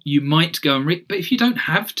more, you might go and read. But if you don't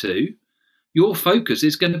have to, your focus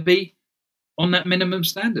is going to be on that minimum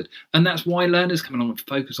standard, and that's why learners come along and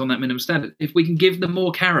focus on that minimum standard. If we can give them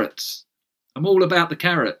more carrots, I'm all about the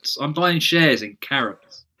carrots. I'm buying shares in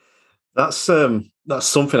carrots. That's something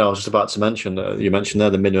I was just about to mention. You mentioned there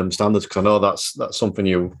the minimum standards, because I know that's something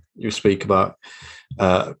you speak about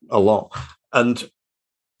a lot. And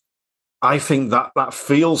I think that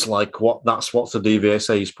feels like that's what the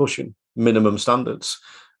DVSA is pushing, minimum standards.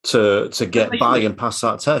 to get by and pass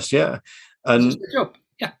that test. Yeah, and That's the job.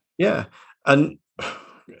 Yeah, and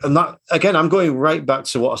that again, I'm going right back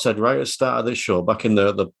to what I said right at the start of this show, back in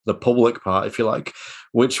the public part, if you like,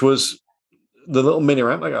 which was the little mini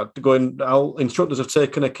rant I got going. Our instructors have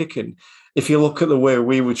taken a kicking. If you look at the way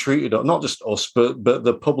we were treated, not just us, but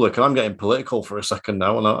the public, and I'm getting political for a second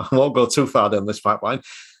now, and I won't go too far down this pipeline,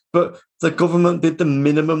 but the government did the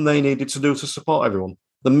minimum they needed to do to support everyone.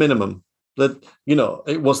 The minimum. That, you know,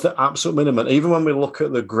 it was the absolute minimum. Even when we look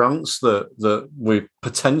at the grants that we're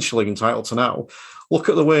potentially entitled to now, look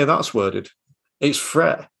at the way that's worded. It's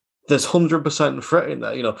fret. There's 100% fret in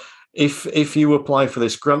there. You know, if you apply for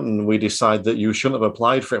this grant and we decide that you shouldn't have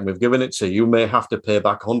applied for it and we've given it to you, you may have to pay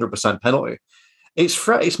back 100% penalty. It's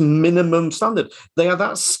fret. It's minimum standard. They are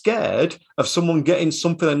that scared of someone getting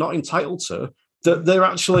something they're not entitled to that they're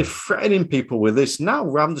actually threatening people with this now,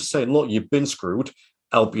 rather than saying, look, you've been screwed.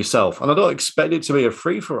 Help yourself. And I don't expect it to be a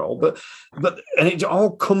free-for-all, but and it all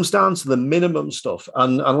comes down to the minimum stuff.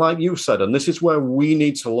 And like you said, and this is where we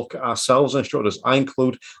need to look at ourselves as instructors. I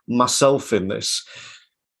include myself in this.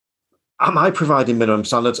 Am I providing minimum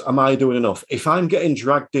standards? Am I doing enough? If I'm getting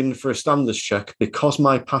dragged in for a standards check because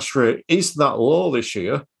my pass rate is that low this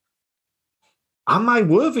year, am I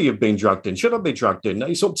worthy of being dragged in? Should I be dragged in?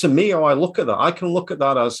 It's up to me how I look at that. I can look at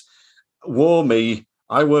that as, woe me,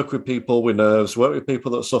 I work with people with nerves, work with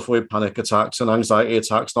people that suffer with panic attacks and anxiety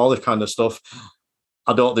attacks and all this kind of stuff.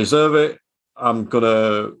 I don't deserve it. I'm going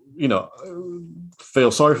to, you know,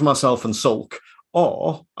 feel sorry for myself and sulk.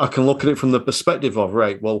 Or I can look at it from the perspective of,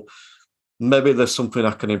 right, well, maybe there's something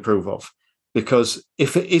I can improve of. Because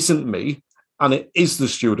if it isn't me and it is the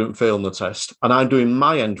student failing the test and I'm doing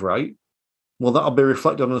my end right, well, that'll be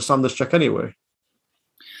reflected on the standards check anyway.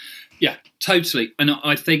 Yeah, totally. And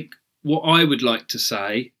I think what I would like to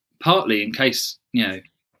say, partly in case, you know,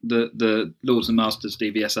 the Lords and Masters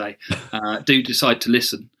DVSA do decide to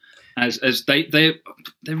listen, as they're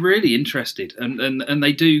really interested and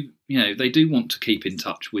they do, you know, they do want to keep in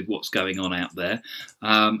touch with what's going on out there.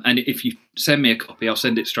 And if you send me a copy, I'll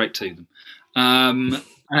send it straight to them.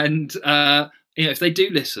 And you know, if they do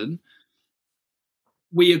listen,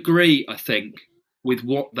 we agree, I think, with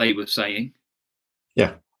what they were saying.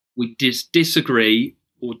 Yeah, we disagree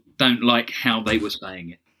or don't like how they were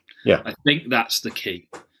saying it. Yeah, I think that's the key,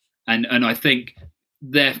 and I think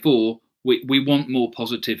therefore we want more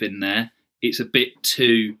positive in there. It's a bit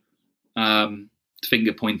too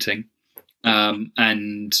finger pointing,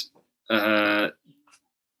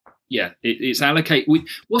 it's allocate.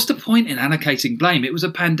 What's the point in allocating blame? It was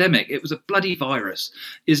a pandemic. It was a bloody virus.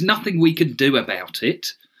 There's nothing we can do about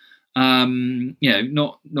it. You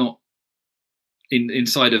know, not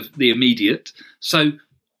inside of the immediate. So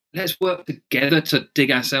let's work together to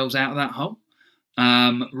dig ourselves out of that hole,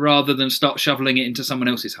 rather than start shoveling it into someone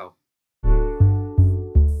else's hole.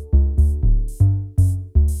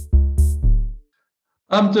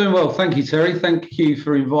 I'm doing well. Thank you, Terry. Thank you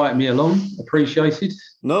for inviting me along. Appreciated.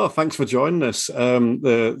 No, thanks for joining us.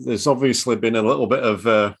 There's obviously been a little bit of,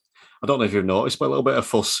 I don't know if you've noticed, but a little bit of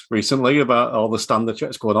fuss recently about all the standard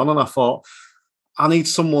checks going on. And I thought, I need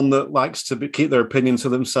someone that likes to keep their opinion to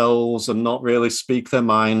themselves and not really speak their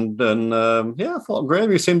mind. And I thought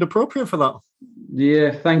Gravy seemed appropriate for that.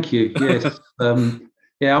 Yeah, thank you. Yes. I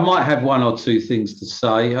might have one or two things to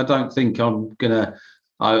say. I don't think I'm going to...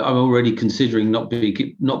 I'm already considering not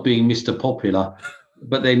being Mr. Popular,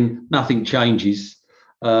 but then nothing changes.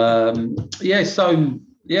 I'm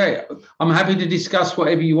happy to discuss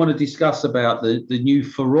whatever you want to discuss about the new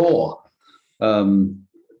furore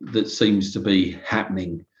that seems to be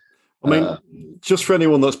happening. I mean, just for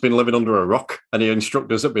anyone that's been living under a rock, any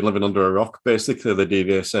instructors that have been living under a rock, basically the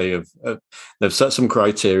DVSA they've set some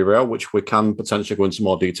criteria out, which we can potentially go into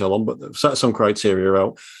more detail on, but they've set some criteria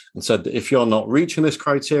out and said that if you're not reaching this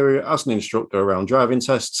criteria as an instructor around driving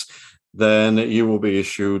tests, then you will be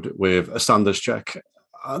issued with a standards check.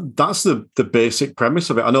 That's the basic premise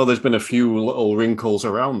of it. I know there's been a few little wrinkles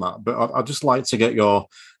around that, but I'd just like to get your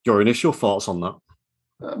initial thoughts on that.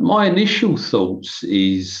 My initial thoughts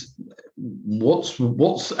is what's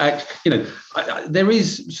there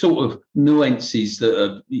is sort of nuances that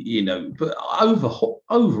are, but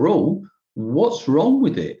overall, what's wrong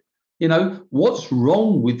with it? What's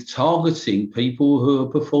wrong with targeting people who are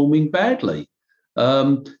performing badly?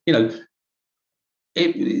 I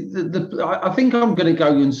think I'm going to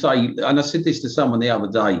go and say, and I said this to someone the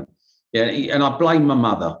other day, and I blame my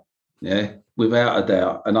mother, without a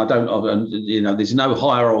doubt. And I don't, there's no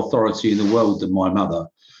higher authority in the world than my mother,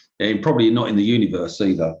 and probably not in the universe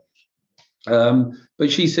either.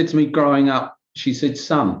 But she said to me growing up, she said,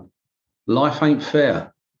 son, life ain't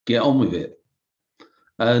fair. Get on with it.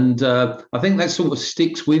 And I think that sort of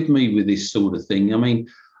sticks with me with this sort of thing. I mean,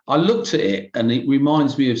 I looked at it and it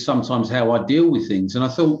reminds me of sometimes how I deal with things. And I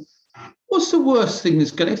thought, what's the worst thing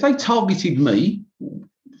that's going to, if they targeted me,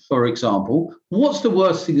 for example, what's the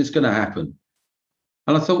worst thing that's going to happen?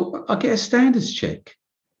 And I thought, I get a standards check.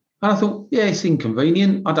 And I thought, yeah, it's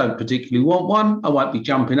inconvenient. I don't particularly want one. I won't be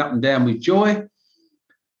jumping up and down with joy.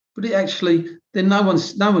 But it actually, then no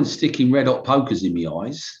one's sticking red hot pokers in my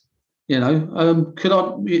eyes. You know,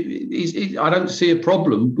 I don't see a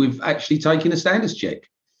problem with actually taking a standards check.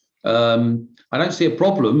 I don't see a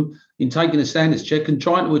problem in taking a standards check and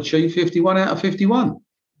trying to achieve 51 out of 51.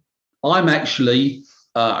 I'm actually,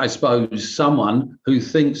 I suppose, someone who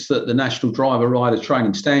thinks that the National Driver Rider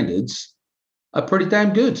Training Standards are pretty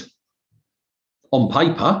damn good on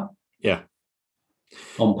paper. Yeah.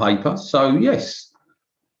 On paper. So, yes.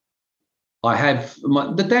 I have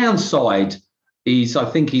the downside is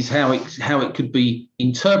how it could be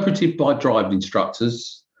interpreted by driving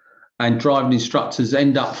instructors, and driving instructors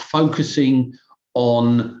end up focusing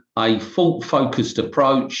on a fault-focused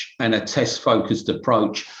approach and a test-focused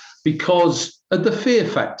approach because of the fear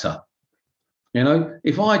factor. You know,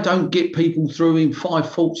 if I don't get people through in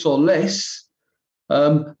 5 faults or less,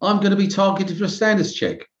 I'm going to be targeted for a standards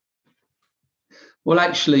check. Well,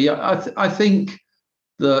 actually, I think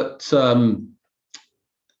that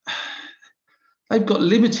they've got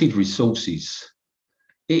limited resources.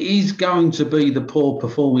 It is going to be the poor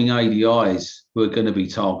performing ADIs who are going to be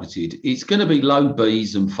targeted. It's going to be low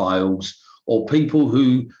Bs and fails, or people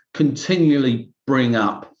who continually bring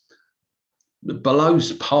up below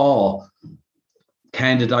par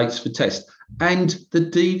candidates for test. And the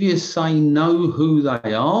DVSA know who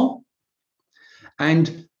they are.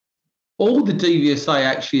 And all the DVSA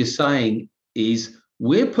actually is saying is,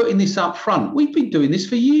 we're putting this up front. We've been doing this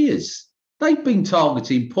for years. They've been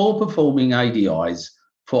targeting poor performing ADIs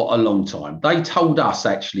for a long time. They told us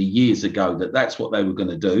actually years ago that that's what they were going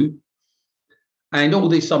to do. And all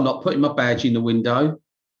this, I'm not putting my badge in the window.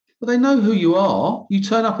 But they know who you are. You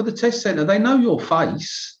turn up at the test centre. They know your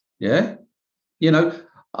face. Yeah. You know,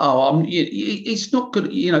 it's not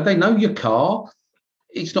good. You know, they know your car.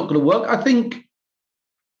 It's not going to work. I think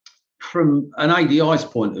from an ADI's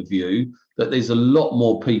point of view, that there's a lot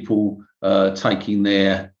more people taking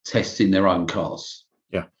their tests in their own cars.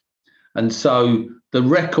 Yeah. And so the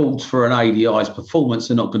records for an ADI's performance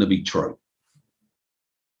are not going to be true.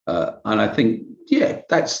 And I think, yeah,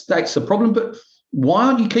 that's the problem. But why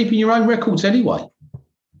aren't you keeping your own records anyway?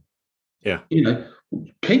 Yeah. You know,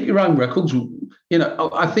 keep your own records. You know,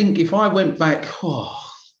 I think if I went back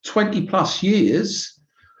 20 plus years,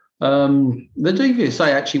 the DVSA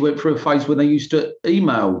actually went through a phase when they used to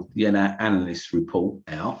email the analyst report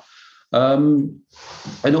out. And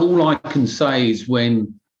all I can say is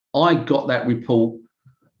when I got that report,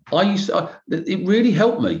 it really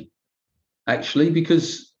helped me, actually,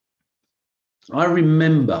 because I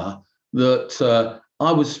remember that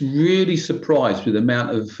I was really surprised with the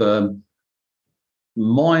amount of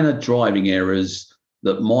minor driving errors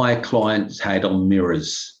that my clients had on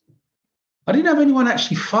mirrors. I didn't have anyone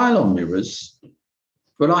actually fail on mirrors,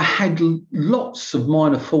 but I had lots of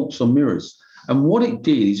minor faults on mirrors. And what it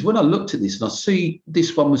did is when I looked at this and I see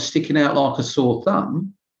this one was sticking out like a sore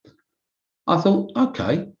thumb, I thought,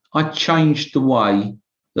 okay, I changed the way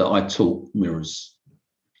that I taught mirrors.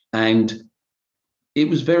 And it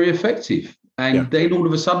was very effective. And then all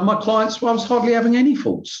of a sudden my clients, I was hardly having any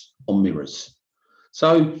faults on mirrors.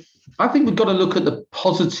 So I think we've got to look at the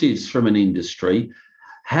positives from an industry.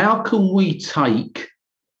 How can we take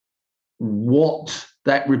what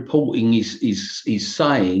that reporting is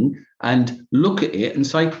saying and look at it and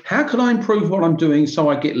say, how can I improve what I'm doing so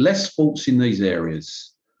I get less faults in these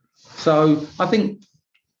areas? So I think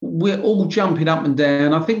we're all jumping up and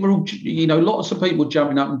down. I think we're all, lots of people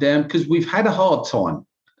jumping up and down because we've had a hard time.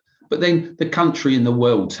 But then the country and the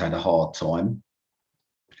world's had a hard time.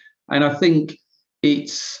 And I think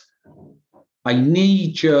it's a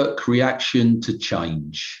knee-jerk reaction to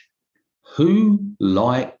change. Who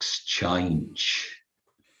likes change?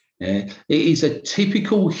 Yeah. It is a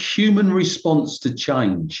typical human response to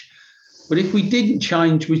change. But if we didn't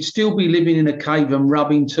change, we'd still be living in a cave and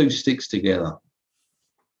rubbing 2 sticks together.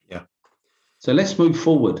 Yeah. So let's move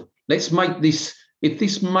forward. Let's make this, if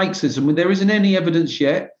this makes us, and there isn't any evidence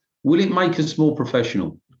yet, will it make us more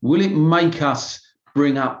professional? Will it make us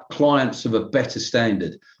bring up clients of a better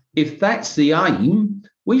standard? If that's the aim,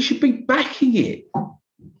 we should be backing it.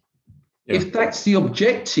 Yeah. If that's the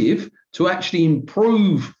objective, to actually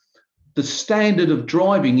improve the standard of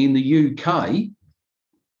driving in the UK,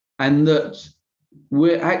 and that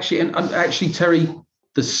we're actually, and actually, Terry,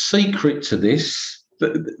 the secret to this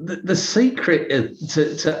the secret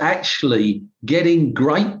to actually getting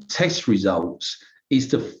great test results is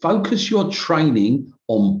to focus your training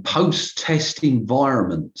on post-test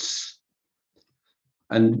environments.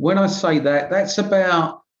 And when I say that, that's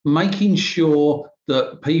about making sure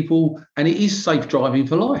that people, and it is safe driving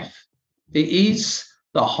for life. It is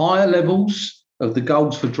the higher levels of the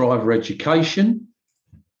goals for driver education,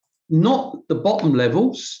 not the bottom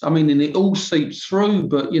levels. I mean, and it all seeps through,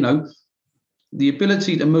 but, the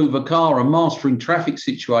ability to move a car and mastering traffic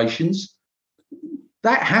situations,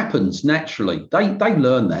 that happens naturally. They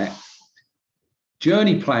learn that.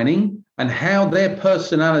 Journey planning and how their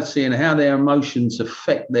personality and how their emotions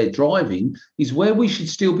affect their driving is where we should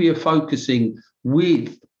still be focusing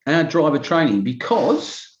with our driver training,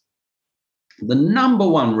 because the number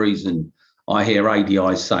one reason I hear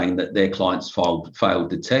ADI saying that their clients failed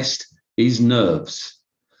the test is nerves.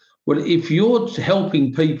 Well, if you're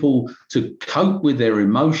helping people to cope with their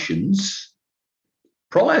emotions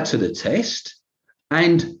prior to the test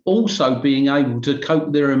and also being able to cope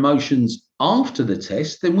with their emotions after the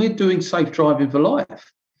test, then we're doing safe driving for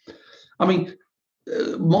life. I mean,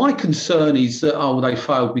 my concern is that, they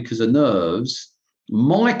failed because of nerves.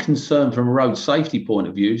 My concern from a road safety point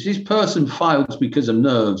of view is this person fails because of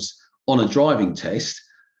nerves on a driving test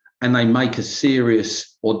and they make a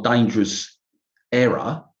serious or dangerous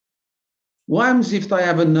error. What happens if they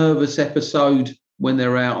have a nervous episode when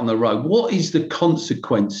they're out on the road? What is the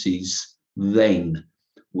consequences then?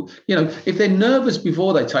 If they're nervous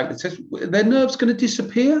before they take the test, their nerves going to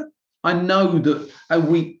disappear? I know that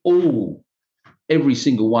we all, every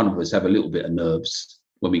single one of us, have a little bit of nerves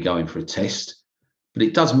when we go in for a test, but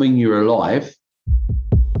it does mean you're alive.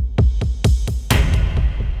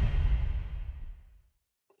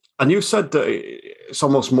 And you said that it's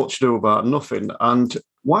almost much ado about nothing. And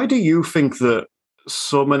why do you think that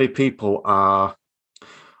so many people are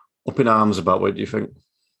up in arms about it, do you think?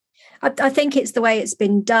 I think it's the way it's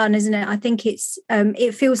been done, isn't it? I think it's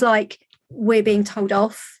it feels like we're being told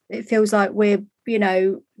off. It feels like we're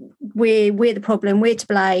the problem, we're to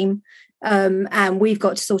blame, and we've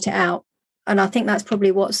got to sort it out. And I think that's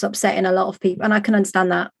probably what's upsetting a lot of people. And I can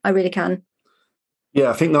understand that. I really can. Yeah,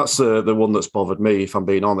 I think that's the one that's bothered me, if I'm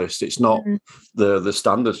being honest. It's not the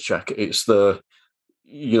standards check. It's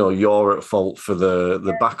you're at fault for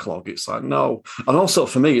the backlog. It's like, no. And also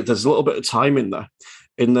for me, there's a little bit of time in there,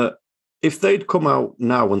 in that if they'd come out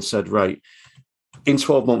now and said, right, in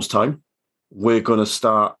 12 months' time, we're going to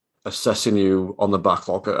start assessing you on the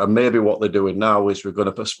backlog. And maybe what they're doing now is we're going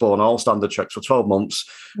to postpone all standard checks for 12 months.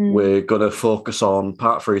 We're going to focus on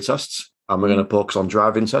Part 3 tests and we're going to focus on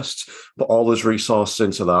driving tests, put all those resources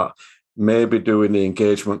into that, maybe doing the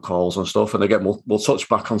engagement calls and stuff. And again, we'll touch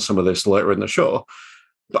back on some of this later in the show.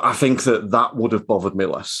 But I think that would have bothered me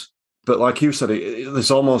less. But like you said,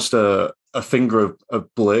 there's almost a finger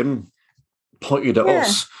of blame pointed at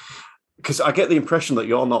us, because I get the impression that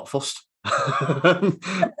you're not fussed. No,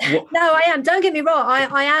 I am. Don't get me wrong.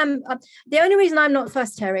 I am. The only reason I'm not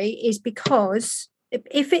fussed, Terry, is because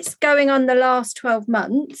if it's going on the last 12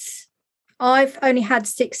 months, I've only had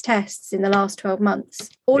 6 tests in the last 12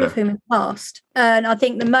 months, all of whom have passed. And I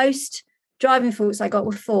think the most driving faults I got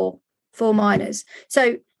were 4 minors.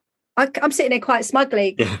 So I'm sitting there quite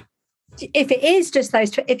smugly. Yeah. If it is just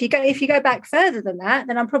those, if you go back further than that,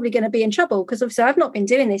 then I'm probably going to be in trouble, because obviously I've not been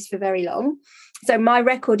doing this for very long, so my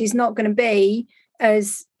record is not going to be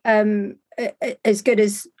as good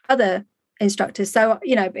as other instructors. So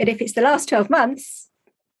but if it's the last 12 months,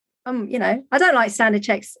 I don't like standard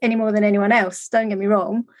checks any more than anyone else. Don't get me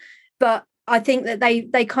wrong, but I think that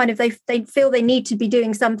they feel they need to be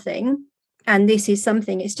doing something. And this is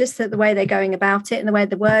something. It's just that the way they're going about it and the way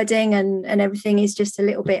the wording and everything is just a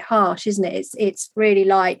little bit harsh, isn't it? It's really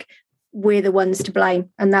like we're the ones to blame,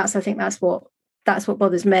 and I think that's what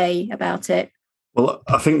bothers me about it. Well,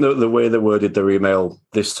 I think the way they worded their email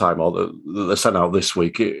this time, or that they sent out this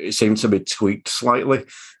week, it seemed to be tweaked slightly,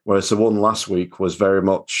 whereas the one last week was very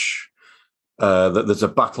much that there's a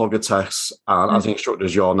backlog of tests, and as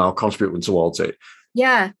instructors, you're now contributing towards it.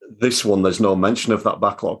 Yeah. This one, there's no mention of that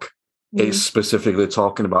backlog. It's specifically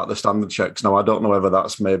talking about the standard checks. Now, I don't know whether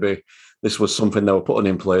that's maybe this was something they were putting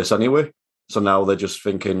in place anyway. So now they're just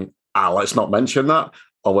thinking, let's not mention that.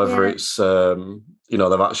 Or whether it's, they've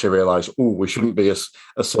actually realised, we shouldn't be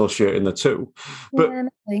associating the two. But,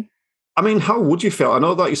 I mean, how would you feel? I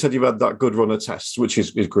know that you said you've had that good run of tests, which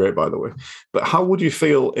is great, by the way. But how would you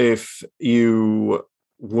feel if you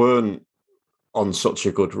weren't on such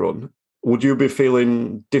a good run? Would you be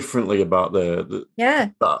feeling differently about the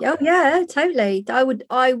that? Oh, yeah, totally. I would.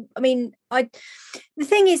 The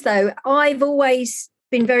thing is, though, I've always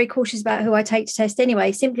been very cautious about who I take to test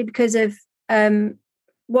anyway, simply because of when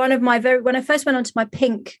I first went onto my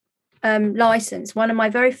pink license, one of my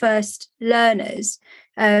very first learners,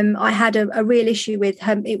 I had a real issue with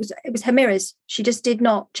her. It was her mirrors. She just did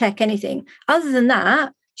not check anything. Other than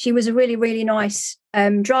that, she was a really, really nice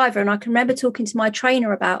driver. And I can remember talking to my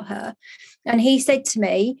trainer about her. And he said to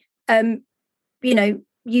me,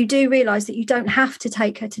 you do realise that you don't have to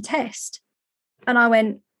take her to test. And I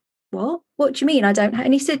went, what? What do you mean I don't have?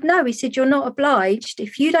 And he said, no. He said, you're not obliged.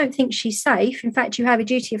 If you don't think she's safe, in fact, you have a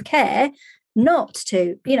duty of care not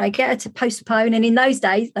to, get her to postpone. And in those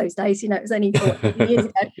days, it was only 4 years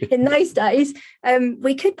ago. In those days,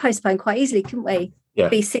 we could postpone quite easily, couldn't we? Yeah.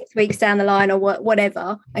 Be 6 weeks down the line or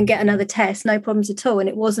whatever and get another test, no problems at all. And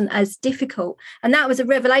it wasn't as difficult. And that was a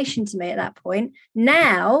revelation to me at that point.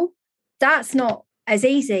 Now, that's not as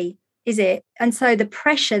easy, is it? And so the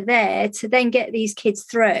pressure there to then get these kids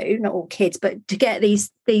through, not all kids, but to get these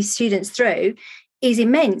students through is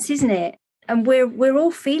immense, isn't it? And we're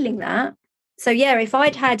all feeling that. So yeah, if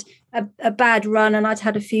I'd had a bad run and I'd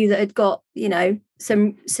had a few that had got,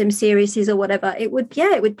 some seriouses or whatever, it would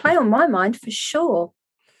play on my mind for sure.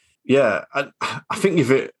 Yeah, I think you've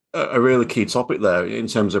hit a really key topic there in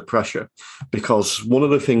terms of pressure, because one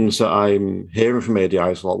of the things that I'm hearing from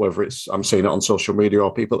ADIs a lot, whether it's I'm seeing it on social media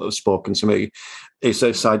or people that have spoken to me, is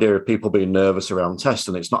this idea of people being nervous around tests,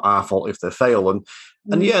 and it's not our fault if they fail. And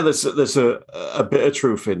yeah, there's a bit of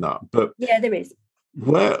truth in that, but yeah, there is.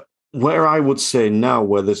 Where I would say now,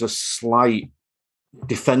 where there's a slight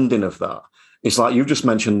defending of that, it's like you just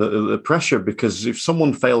mentioned the pressure, because if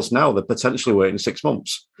someone fails now, they're potentially waiting 6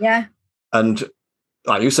 months. Yeah. And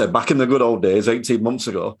like you said, back in the good old days, 18 months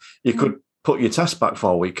ago, you could put your test back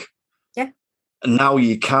for a week. Yeah. And now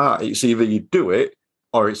you can't. It's either you do it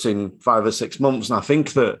or it's in 5 or 6 months. And I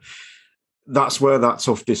think that's where that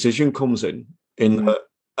tough decision comes in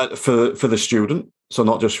for the student. So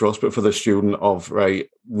not just for us, but for the student of, right,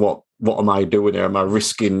 what am I doing here? Am I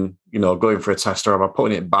risking, going for a test, or am I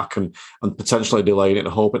putting it back and potentially delaying it and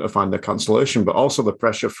hoping to find the cancellation? But also the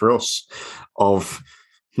pressure for us of,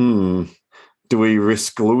 do we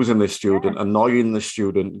risk losing this student, annoying the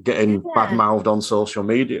student, getting bad-mouthed on social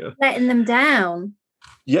media? Letting them down.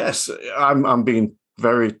 Yes, I'm being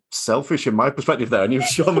very selfish in my perspective there, and you've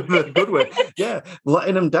shown me in a good way. Yeah,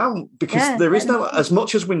 letting them down, because there is no, as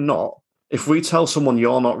much as we're not, if we tell someone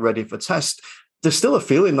you're not ready for test, there's still a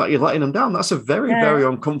feeling that you're letting them down. That's a very, very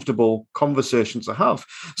uncomfortable conversation to have.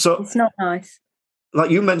 So it's not nice. Like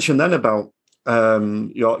you mentioned then about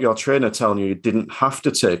your trainer telling you didn't have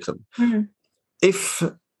to take them. Mm-hmm.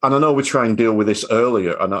 And I know we try and deal with this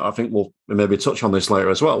earlier, and I think we'll maybe touch on this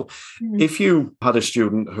later as well. Mm-hmm. If you had a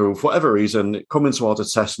student who, for whatever reason, coming towards a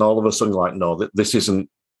test and all of a sudden like, no, this isn't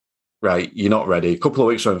right, you're not ready. A couple of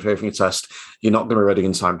weeks on for your test, you're not going to be ready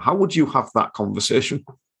in time. How would you have that conversation?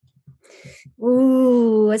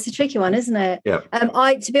 Ooh, it's a tricky one, isn't it? Yeah.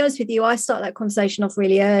 To be honest with you, I start that conversation off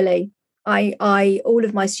really early. All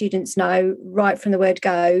of my students know right from the word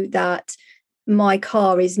go that my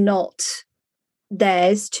car is not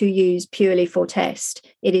theirs to use purely for test.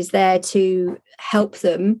 It is there to help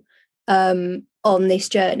them on this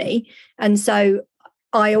journey. And so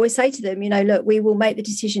I always say to them, look, we will make the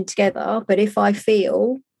decision together, but if I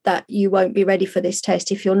feel that you won't be ready for this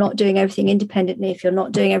test, if you're not doing everything independently, if you're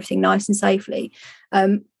not doing everything nice and safely,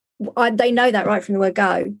 they know that right from the word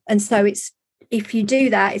go. And so if you do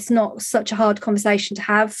that, it's not such a hard conversation to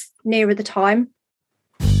have nearer the time.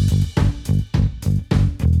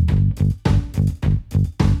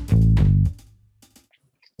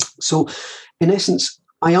 So in essence,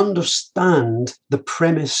 I understand the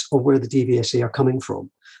premise of where the DVSA are coming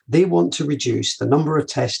from. They want to reduce the number of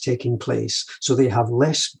tests taking place so they have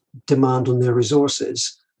less demand on their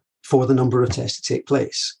resources for the number of tests to take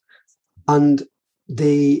place. And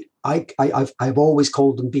I've always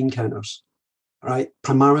called them bean counters, right?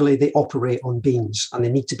 Primarily, they operate on beans, and they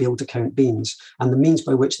need to be able to count beans. And the means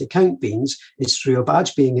by which they count beans is through a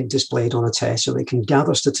badge being displayed on a test, so they can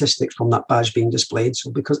gather statistics from that badge being displayed.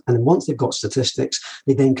 And then once they've got statistics,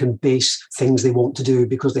 they then can base things they want to do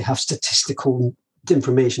because they have statistical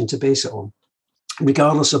information to base it on,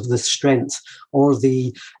 regardless of the strength or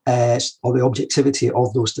the objectivity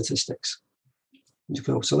of those statistics.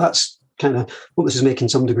 So that's kind of what this is making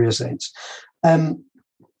some degree of sense.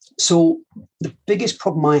 So the biggest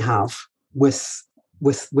problem I have with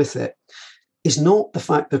it is not the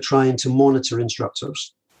fact they're trying to monitor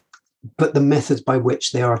instructors, but the methods by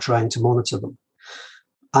which they are trying to monitor them.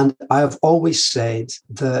 And I have always said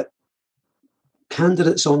that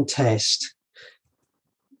candidates on test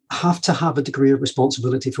have to have a degree of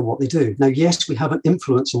responsibility for what they do. Now, yes, we have an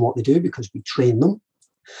influence on what they do because we train them,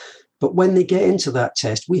 But when they get into that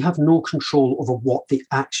test, we have no control over what they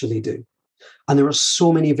actually do. And there are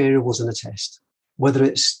so many variables in a test, whether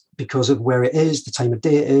it's because of where it is, the time of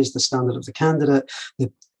day it is, the standard of the candidate,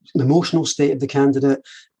 the emotional state of the candidate,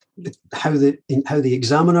 how the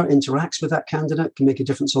examiner interacts with that candidate can make a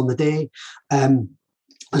difference on the day.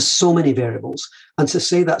 There's so many variables. And to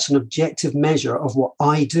say that's an objective measure of what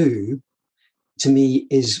I do, to me,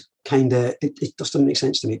 is kind of, it just doesn't make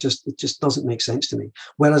sense to me. It just doesn't make sense to me.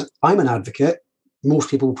 Whereas I'm an advocate,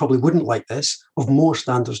 most people probably wouldn't like this, of more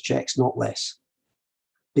standards checks, not less.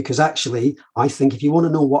 Because actually, I think if you want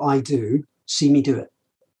to know what I do, see me do it.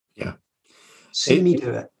 Yeah. See me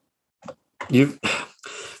do it. You've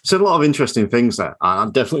said a lot of interesting things there. I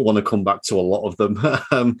definitely want to come back to a lot of them.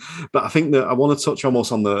 But I think that I want to touch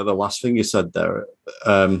almost on the last thing you said there,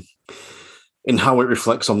 in how it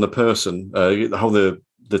reflects on the person, how the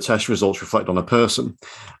test results reflect on a person.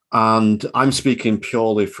 And I'm speaking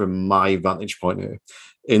purely from my vantage point here,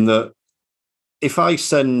 in that if I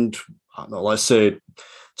send, I don't know, let's say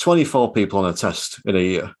 24 people on a test in a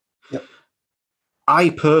year, yep. I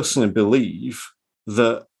personally believe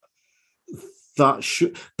that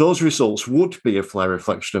those results would be a fair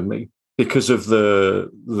reflection of me because of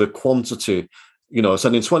the quantity. You know,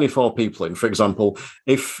 sending 24 people in, for example,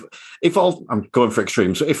 if all, I'm going for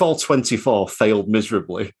extremes, so if all 24 failed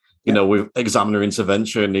miserably, you know, with examiner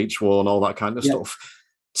intervention, each one, all that kind of stuff,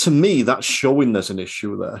 to me, that's showing there's an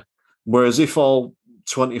issue there. Whereas if all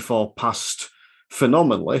 24 passed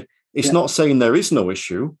phenomenally, it's not saying there is no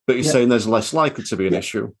issue, but it's saying there's less likely to be an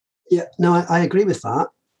issue. Yeah, no, I agree with that.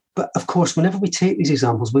 But of course, whenever we take these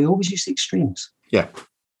examples, we always use the extremes. Yeah.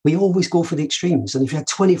 We always go for the extremes. And if you had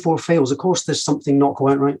 24 fails, of course, there's something not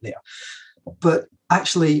quite right there. But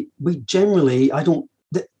actually, we generally, the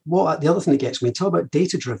other thing that gets me, talk about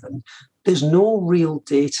data-driven, there's no real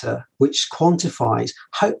data which quantifies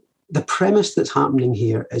how the premise that's happening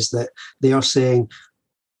here is that they are saying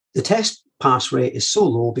the test pass rate is so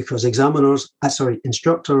low because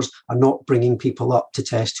instructors are not bringing people up to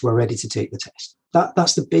test who are ready to take the test.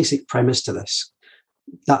 That's the basic premise to this.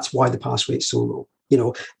 That's why the pass rate is so low. You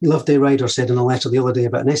know, Loveday Ryder said in a letter the other day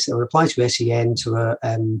about a reply to SEN to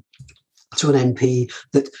an MP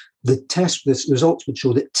that the results would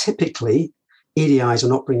show that typically ADIs are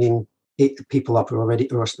not bringing people up who are ready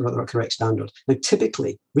or are correct standard. Now,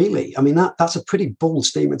 typically, really, I mean, that's a pretty bold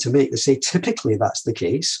statement to make, to say typically that's the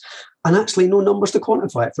case, and actually no numbers to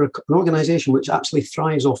quantify it. For an organisation which actually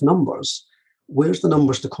thrives off numbers, where's the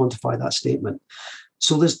numbers to quantify that statement?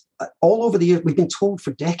 So there's all over the years, we've been told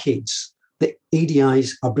for decades that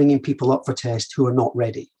ADIs are bringing people up for test who are not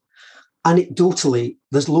ready. Anecdotally,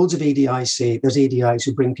 there's loads of ADIs say there's ADIs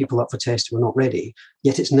who bring people up for test who are not ready,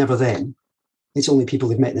 yet it's never them. It's only people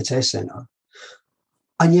they've met in the test centre.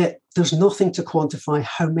 And yet there's nothing to quantify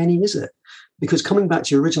how many is it? Because coming back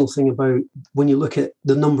to your original thing about when you look at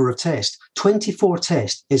the number of tests, 24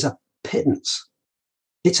 tests is a pittance.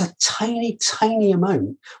 It's a tiny, tiny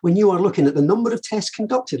amount when you are looking at the number of tests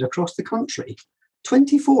conducted across the country.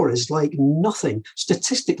 24 is like nothing.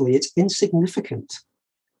 Statistically, it's insignificant,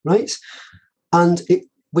 right? And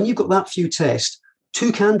when you've got that few tests,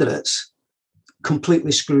 2 candidates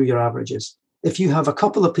completely screw your averages. If you have a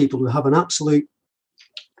couple of people who have an absolute,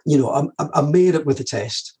 a made it with the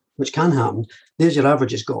test, which can happen, there's your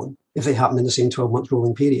averages gone if they happen in the same 12-month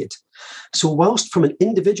rolling period. So whilst from an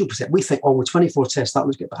individual perspective, we think, with 24 tests, that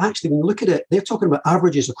was good. But actually, when you look at it, they're talking about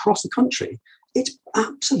averages across the country. It's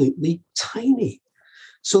absolutely tiny.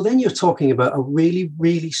 So then you're talking about a really,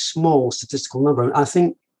 really small statistical number. And I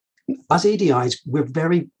think as ADIs,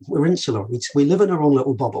 we're insular. We live in our own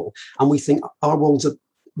little bubble, and we think our world's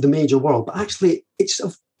the major world. But actually, it's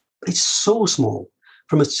so small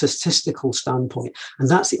from a statistical standpoint. And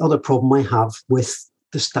that's the other problem I have with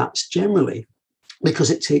the stats generally, because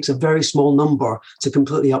it takes a very small number to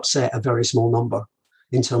completely upset a very small number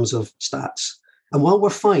in terms of stats. And while we're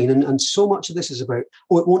fine, and so much of this is about, it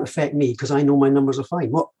won't affect me because I know my numbers are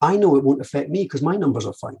fine. Well, I know it won't affect me because my numbers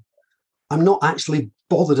are fine. I'm not actually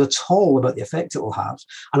bothered at all about the effect it will have.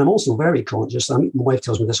 And I'm also very conscious, my wife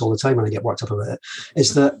tells me this all the time when I get worked up about it,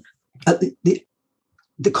 is that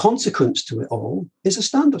the consequence to it all is a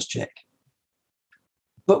standards check.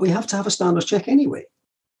 But we have to have a standards check anyway.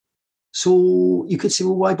 So you could say,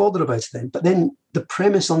 well, why bother about it then? But then the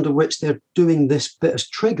premise under which they're doing this bit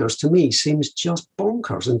of triggers, to me, seems just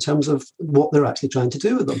bonkers in terms of what they're actually trying to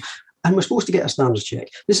do with them. And we're supposed to get a standards check.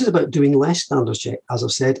 This is about doing less standards check. As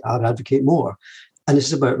I've said, I'd advocate more. And this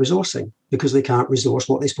is about resourcing, because they can't resource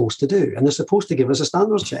what they're supposed to do. And they're supposed to give us a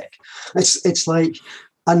standards check. It's like,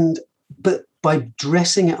 but by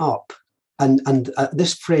dressing it up and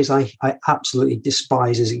this phrase I absolutely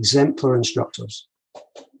despise is exemplar instructors.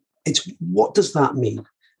 It's what does that mean?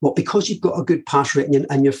 Well, because you've got a good pass rate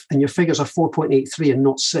and your figures are 4.83 and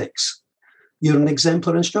not 6, you're an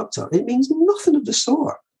exemplar instructor. It means nothing of the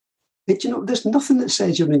sort. There's nothing that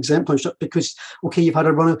says you're an exemplar instructor because, okay, you've had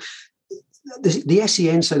a run of the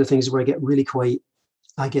SEN side of things is where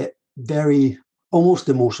I get very almost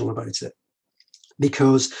emotional about it,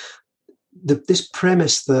 because this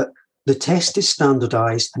premise that the test is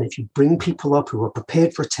standardized, and if you bring people up who are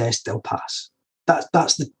prepared for a test, they'll pass.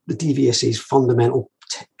 That's the DVSA's fundamental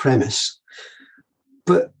premise.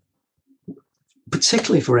 But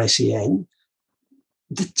particularly for SEN,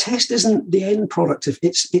 the test isn't the end product.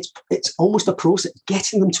 It's almost a process.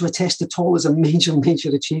 Getting them to a test at all is a major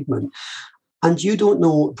achievement. And you don't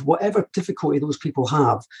know, whatever difficulty those people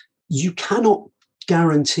have, you cannot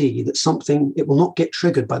guarantee that it will not get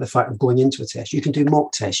triggered by the fact of going into a test. You can do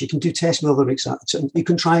mock tests, you can do tests with other exams, you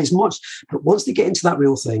can try as much, but once they get into that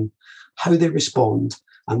real thing, how they respond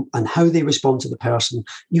and how they respond to the person,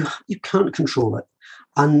 you can't control it.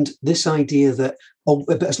 And this idea that,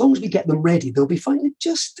 but as long as we get them ready, they'll be fine.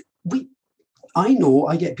 I know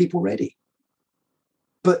I get people ready.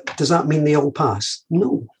 But does that mean they all pass?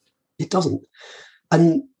 No, it doesn't.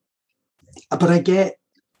 But I get,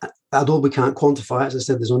 although we can't quantify it, as I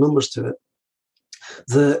said, there's no numbers to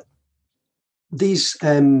it, these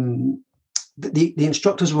the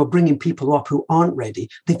instructors who are bringing people up who aren't ready,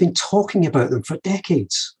 they've been talking about them for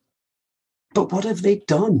decades. But what have they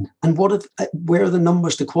done? And where are the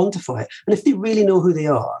numbers to quantify it? And if they really know who they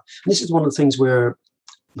are, and this is one of the things where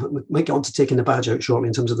we might get on to taking the badge out shortly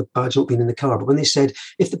in terms of the badge not being in the car, but when they said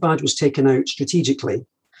if the badge was taken out strategically,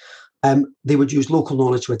 they would use local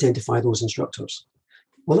knowledge to identify those instructors.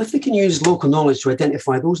 Well, if they can use local knowledge to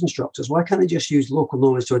identify those instructors, why can't they just use local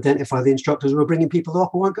knowledge to identify the instructors who are bringing people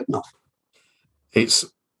up who aren't good enough?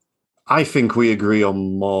 I think we agree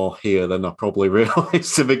on more here than I probably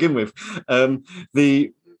realised to begin with.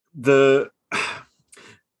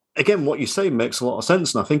 Again, what you say makes a lot of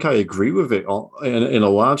sense, and I think I agree with it in a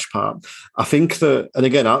large part. I think that, and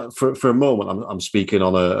again, for a moment, I'm speaking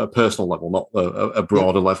on a personal level, not a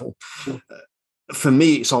broader level. Sure. For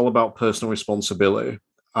me, it's all about personal responsibility.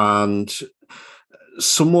 And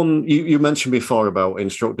you mentioned before about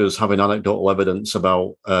instructors having anecdotal evidence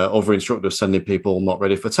about other instructors sending people not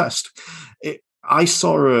ready for test. I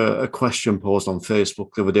saw a question posed on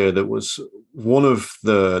Facebook the other day that was one of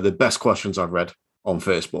the best questions I've read on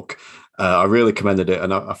Facebook. I really commended it,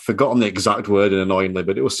 and I've forgotten the exact wording annoyingly,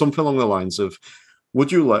 but it was something along the lines of,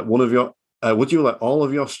 would you let all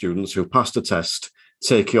of your students who passed the test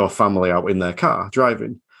take your family out in their car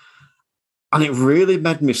driving? And it really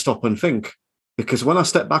made me stop and think, because when I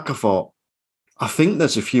stepped back, I thought, I think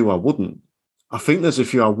there's a few I wouldn't. I think there's a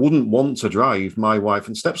few I wouldn't want to drive my wife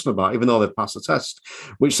and stepson about, even though they've passed the test,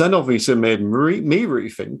 which then obviously made me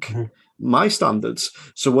rethink my standards.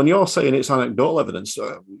 So when you're saying it's anecdotal evidence,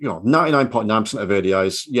 99.9% of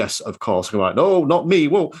ADIs, yes, of course, you're like, no, not me.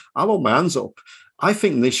 Well, I'll hold my hands up. I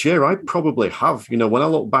think this year I probably have, when I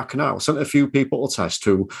look back now, sent a few people to test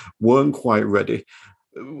who weren't quite ready.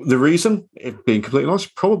 The reason, if being completely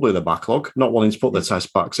honest, probably the backlog, not wanting to put the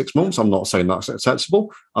test back 6 months. I'm not saying that's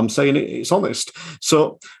acceptable. I'm saying it's honest.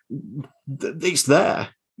 So it's there.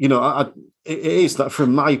 It is that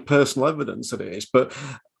from my personal evidence that it is. But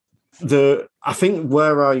I think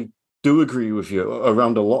where I do agree with you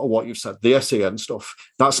around a lot of what you've said, the SEN stuff,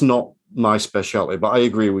 that's not my specialty. But I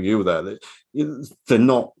agree with you there that they're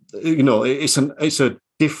not. It's a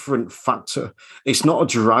different factor. It's not a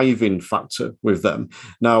driving factor with them.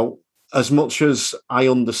 Now, as much as I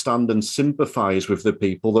understand and sympathise with the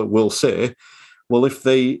people that will say, well, if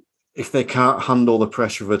they can't handle the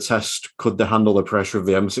pressure of a test, could they handle the pressure of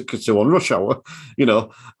the M62 on rush hour?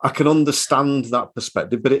 I can understand that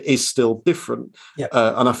perspective, but it is still different. Yep.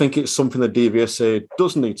 And I think it's something the DVSA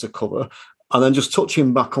does need to cover. And then just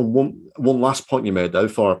touching back on one last point you made there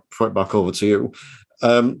before I throw it back over to you.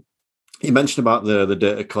 You mentioned about the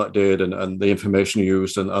data collected and the information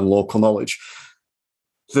used and local knowledge.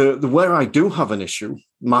 The where I do have an issue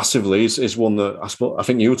massively is one that I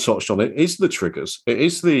think you touched on. It is the triggers. It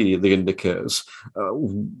is the indicators.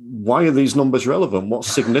 Why are these numbers relevant? What's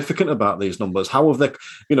significant about these numbers? How have they,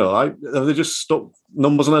 have they just stuck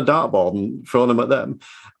numbers on a dartboard and thrown them at them?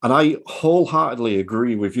 And I wholeheartedly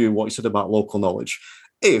agree with you what you said about local knowledge.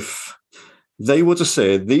 If they were to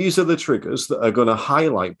say these are the triggers that are going to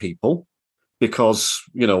highlight people, because,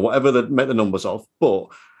 whatever they make the numbers of, but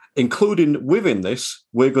including within this,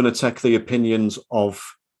 we're going to take the opinions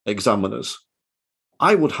of examiners.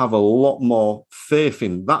 I would have a lot more faith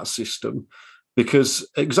in that system because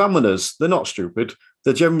examiners, they're not stupid.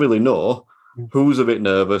 They generally know who's a bit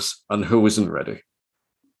nervous and who isn't ready.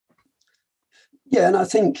 Yeah, and I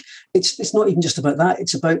think it's not even just about that.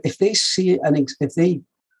 It's about if they see it, and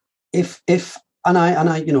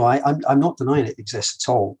I'm not denying it exists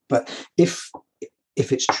at all. But if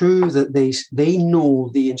it's true that they know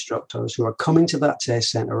the instructors who are coming to that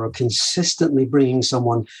test centre are consistently bringing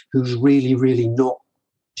someone who's really, really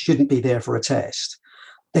shouldn't be there for a test,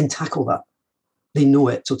 then tackle that. They know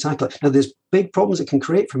it, so tackle it. Now, there's big problems it can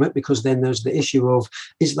create from it, because then there's the issue of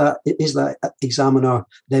is that examiner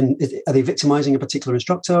then, are they victimizing a particular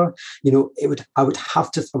instructor? I would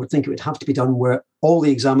think it would have to be done where all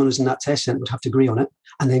the examiners in that test centre would have to agree on it,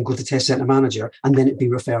 and then go to the test centre manager, and then it'd be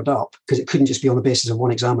referred up, because it couldn't just be on the basis of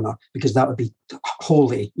one examiner, because that would be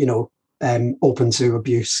wholly, open to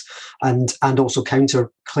abuse and also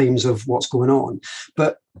counter claims of what's going on.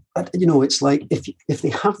 But it's like if they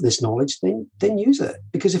have this knowledge, then use it,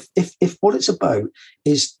 because if what it's about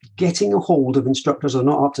is getting a hold of instructors who are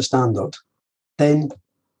not up to standard, then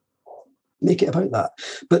make it about that.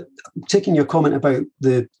 But taking your comment about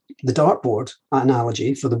the dartboard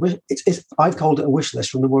analogy for I've called it a wish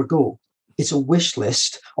list from the word go. It's a wish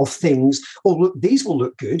list of things. Oh, look, these will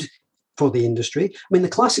look good for the industry. I mean, the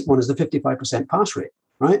classic one is the 55% pass rate,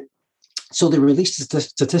 right? So they released a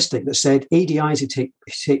statistic that said ADIs who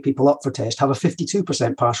take people up for test have a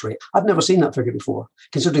 52% pass rate. I've never seen that figure before,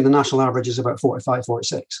 considering the national average is about 45,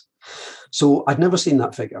 46. So I'd never seen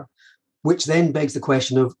that figure, which then begs the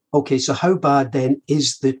question of, okay, so how bad then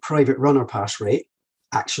is the private runner pass rate,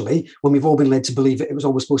 actually, when we've all been led to believe it was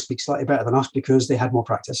always supposed to be slightly better than us because they had more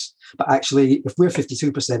practice. But actually, if we're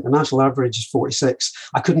 52%, the national average is 46.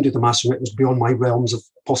 I couldn't do the maths, it was beyond my realms of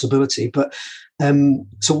possibility. But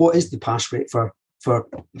so what is the pass rate for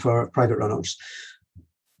private runners?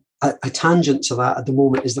 A tangent to that at the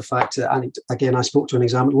moment is the fact that, and again, I spoke to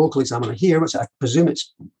an local examiner here, which I presume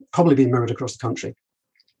it's probably been mirrored across the country,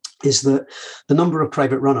 is that the number of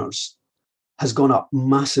private runners has gone up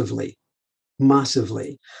massively.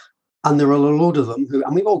 And there are a load of them who,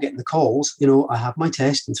 and we've all getting the calls, I have my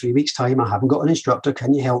test in 3 weeks' time, I haven't got an instructor,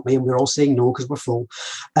 can you help me? And we're all saying no because we're full.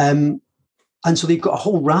 And so they've got a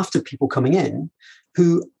whole raft of people coming in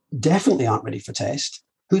who definitely aren't ready for test,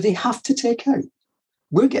 who they have to take out.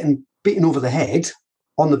 We're getting beaten over the head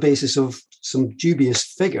on the basis of some dubious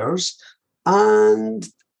figures. And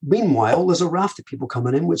meanwhile, there's a raft of people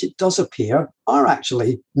coming in, which it does appear are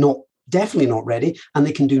actually definitely not ready, and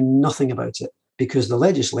they can do nothing about it, because the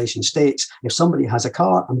legislation states if somebody has a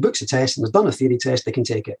car and books a test and has done a theory test, they can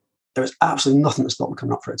take it. There is absolutely nothing to stop them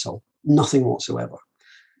coming up for it at all. Nothing whatsoever.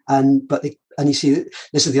 And you see,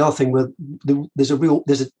 this is the other thing where there's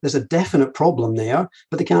a definite problem there,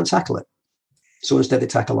 but they can't tackle it. So instead they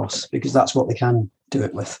tackle us, because that's what they can do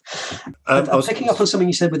it with. I'm picking up on something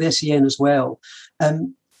you said with SEN as well.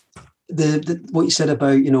 What you said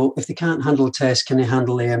about, if they can't handle a test, can they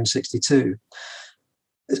handle AM62?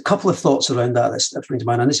 There's a couple of thoughts around that that spring to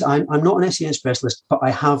mind. And I'm not an SEN specialist, but I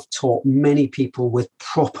have taught many people with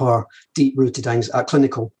proper deep-rooted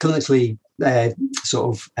clinically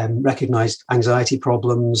recognised anxiety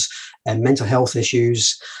problems and mental health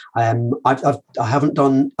issues. I haven't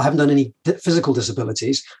done any physical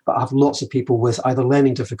disabilities, but I have lots of people with either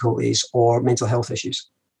learning difficulties or mental health issues.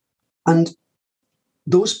 And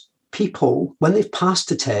those people, when they've passed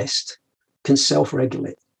a test, can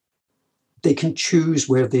self-regulate. They can choose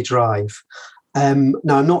where they drive.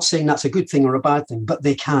 Now, I'm not saying that's a good thing or a bad thing, but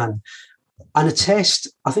they can. And a test,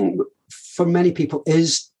 I think, for many people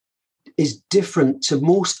is different to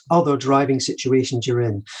most other driving situations you're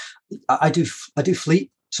in. I do fleet.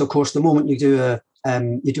 So, of course, the moment you do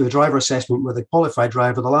a driver assessment with a qualified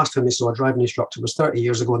driver, the last time they saw a driving instructor was 30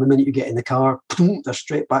 years ago. And the minute you get in the car, boom, they're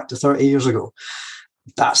straight back to 30 years ago.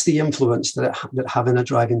 That's the influence that having a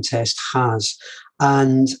driving test has.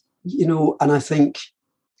 And, and I think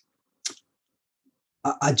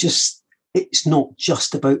it's not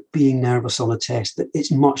just about being nervous on a test.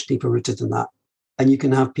 It's much deeper rooted than that. And you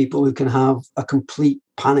can have people who can have a complete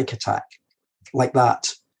panic attack like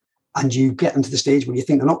that. And you get them to the stage where you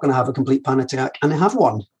think they're not going to have a complete panic attack, and they have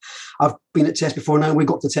one. I've been at tests before now. We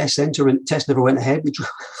got to the test centre and the test never went ahead. We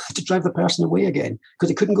had to drive the person away again because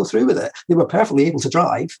they couldn't go through with it. They were perfectly able to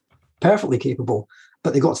drive, perfectly capable,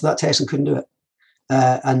 but they got to that test and couldn't do it.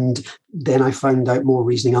 And then I found out more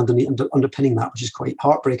reasoning underpinning that, which is quite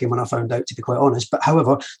heartbreaking when I found out, to be quite honest. But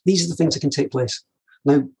however, these are the things that can take place.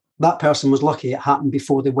 Now, that person was lucky it happened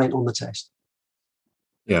before they went on the test.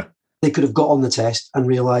 Yeah. They could have got on the test and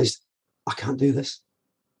realised, I can't do this.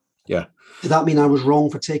 Yeah. Did that mean I was wrong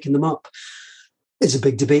for taking them up? It's a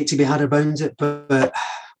big debate to be had about it, but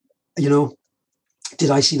Did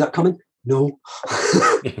I see that coming? No.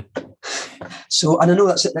 So, and I know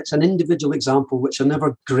that's an individual example, which are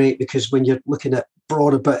never great, because when you're looking at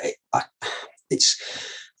broader, but it's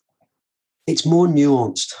more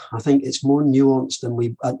nuanced. I think it's more nuanced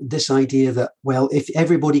than this idea that, well, if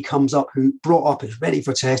everybody comes up who brought up is ready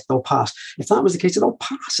for test, they'll pass. If that was the case, they'll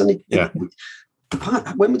pass. And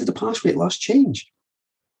when did the pass rate last change?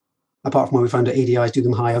 Apart from when we found out ADIs do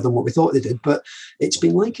them higher than what we thought they did. But it's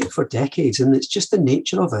been like it for decades, and it's just the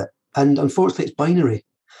nature of it. And unfortunately, it's binary.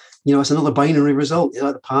 It's another binary result. You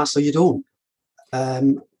either pass or you don't.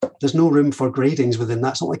 There's no room for gradings within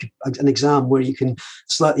that. It's not like an exam where you can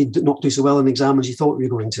slightly not do so well in an exam as you thought you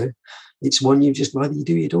were going to. It's one you just, either you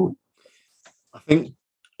do or you don't. I think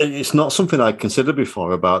it's not something I'd considered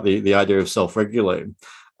before about the idea of self-regulating,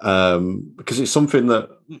 because it's something that,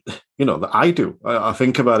 that I do. I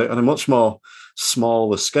think about it on a much more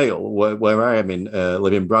smaller scale. Where I am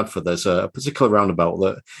live in Bradford, there's a particular roundabout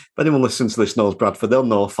that, if anyone listens to this knows Bradford, they'll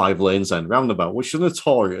know 5 lanes end roundabout, which is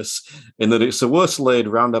notorious in that it's the worst laid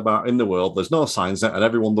roundabout in the world. There's no signs there, and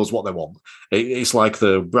everyone does what they want. It's like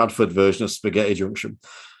the Bradford version of Spaghetti Junction.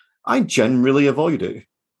 I generally avoid it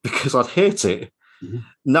because I'd hate it. Mm-hmm.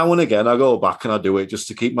 Now and again, I go back and I do it just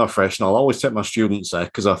to keep my fresh, and I'll always take my students there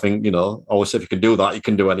because I think, always if you can do that, you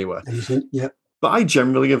can do anywhere. Yeah. But I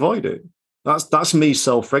generally avoid it. That's me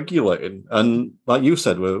self-regulating. And like you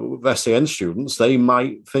said, with SAN students, they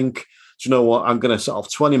might think, do you know what, I'm going to set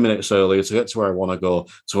off 20 minutes earlier to get to where I want to go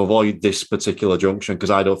to avoid this particular junction because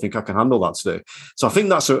I don't think I can handle that today. So I think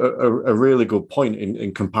that's a really good point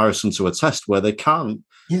in comparison to a test where they can't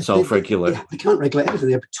self-regulate. They can't regulate everything.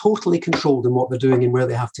 They're totally controlled in what they're doing and where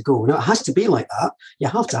they have to go. Now, it has to be like that. You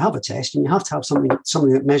have to have a test, and you have to have something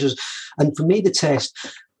that measures. And for me, the test,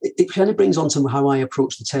 it kind of brings on to how I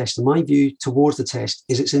approach the test. And my view towards the test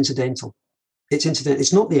is it's incidental. It's incidental.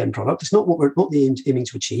 It's not the end product. It's not what we're not aiming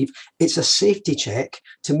to achieve. It's a safety check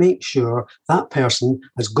to make sure that person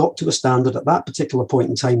has got to a standard at that particular point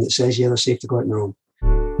in time that says, yeah, they're safe to go out on their own.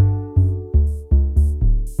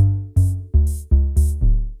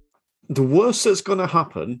 The worst that's going to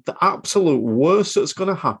happen, the absolute worst that's going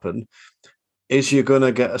to happen, is you're going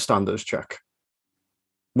to get a standards check,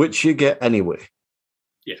 which you get anyway.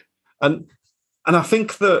 Yeah. And I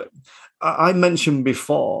think that I mentioned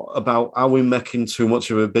before about, are we making too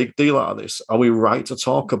much of a big deal out of this? Are we right to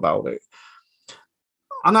talk about it?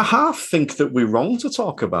 And I half think that we're wrong to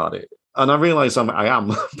talk about it. And I realise I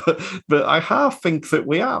am, but I half think that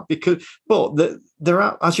we are but there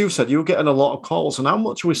are, as you said, you're getting a lot of calls, and how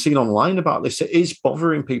much we've seen online about this, it is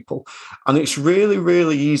bothering people. And it's really,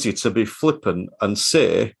 really easy to be flippant and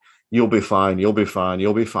say, you'll be fine, you'll be fine,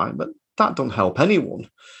 you'll be fine. But that don't help anyone.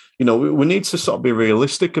 We need to sort of be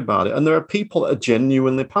realistic about it. And there are people that are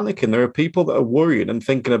genuinely panicking. There are people that are worried and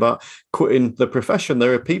thinking about quitting the profession.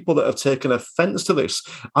 There are people that have taken offence to this.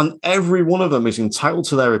 And every one of them is entitled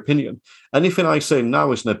to their opinion. Anything I say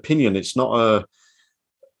now is an opinion. It's not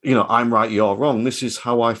I'm right, you're wrong. This is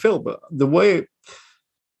how I feel. But the way...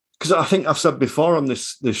 Because I think I've said before on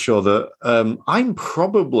this show that I'm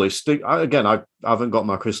probably I haven't got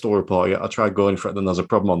my crystal report yet. I tried going for it, then there's a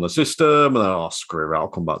problem on the system, and then screw it, I'll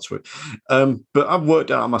come back to it. But I've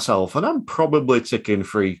worked out myself, and I'm probably ticking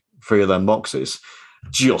three of them boxes,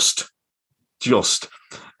 just.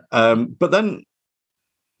 But then,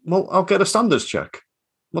 well, I'll get a standards check.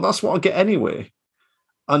 Well, that's what I get anyway.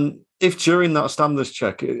 And if during that standards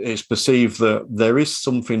check it's perceived that there is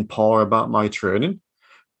something poor about my training,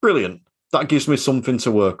 brilliant. That gives me something to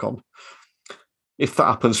work on. If that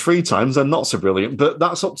happens 3 times, then not so brilliant. But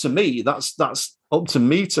that's up to me. That's up to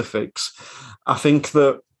me to fix. I think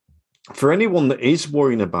that for anyone that is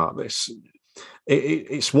worrying about this,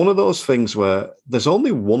 it's one of those things where there's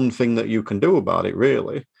only one thing that you can do about it,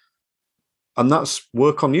 really, and that's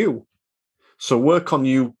work on you. So work on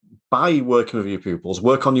you by working with your pupils.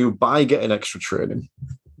 Work on you by getting extra training.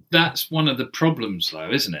 That's one of the problems, though,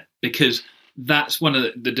 isn't it? Because that's one of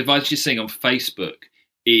the divides you're seeing on Facebook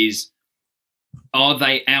is, are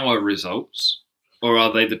they our results or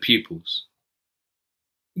are they the pupils?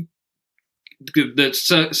 The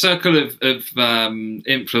circle of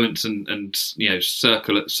influence and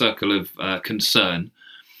circle of concern.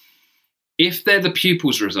 If they're the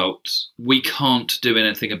pupils' results, we can't do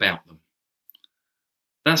anything about them.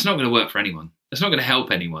 That's not going to work for anyone. It's not going to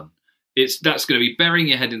help anyone. That's going to be burying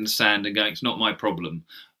your head in the sand and going, it's not my problem,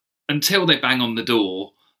 until they bang on the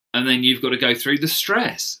door, and then you've got to go through the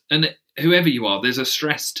stress. And whoever you are, there's a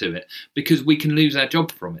stress to it because we can lose our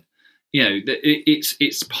job from it.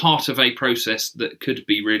 It's part of a process that could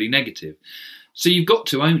be really negative. So you've got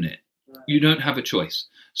to own it. You don't have a choice.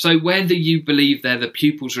 So whether you believe they're the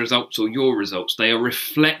pupil's results or your results, they are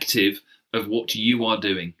reflective of what you are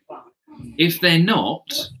doing. If they're not,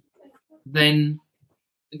 then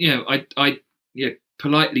I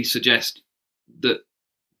politely suggest that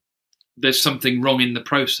there's something wrong in the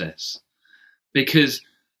process, because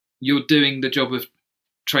you're doing the job of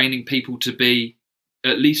training people to be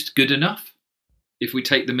at least good enough. If we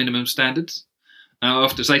take the minimum standards, I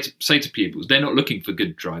often say to pupils, they're not looking for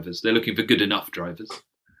good drivers; they're looking for good enough drivers.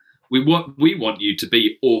 We want you to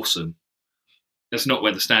be awesome. That's not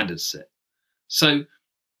where the standards sit. So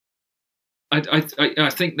I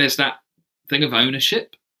think there's that thing of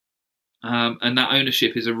ownership, and that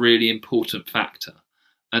ownership is a really important factor,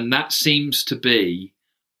 and that seems to be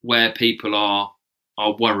where people are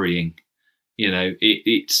worrying.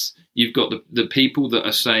 It's you've got the people that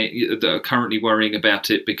are currently worrying about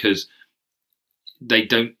it because they're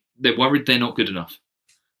worried they're not good enough,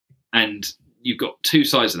 and you've got two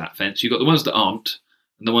sides of that fence. You've got the ones that aren't,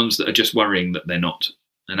 and the ones that are just worrying that they're not,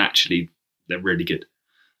 and actually they're really good.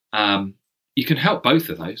 You can help both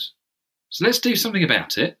of those. So let's do something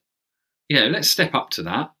about it. Let's step up to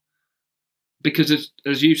that, because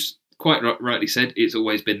as you quite rightly said, it's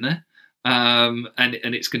always been there, and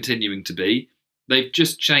it's continuing to be. They've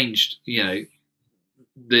just changed, the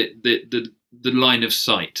line of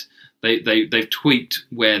sight. They've tweaked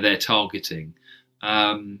where they're targeting,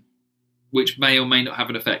 which may or may not have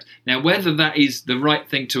an effect. Now, whether that is the right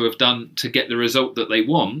thing to have done to get the result that they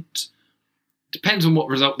want depends on what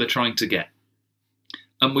result they're trying to get.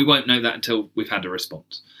 And we won't know that until we've had a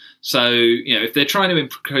response. So, if they're trying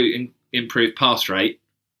to improve pass rate,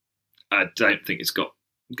 I don't think it's going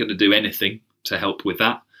to do anything to help with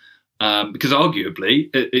that. Because arguably,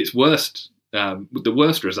 its worst, the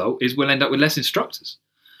worst result is we'll end up with less instructors.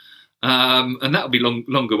 And that will be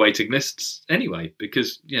longer waiting lists anyway,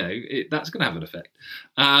 because that's going to have an effect.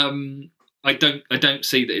 I don't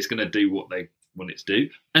see that it's going to do what they want it to do,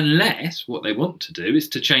 unless what they want to do is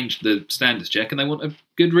to change the standards check, and they want a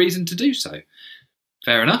good reason to do so.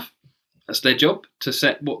 Fair enough. That's their job, to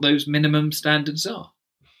set what those minimum standards are.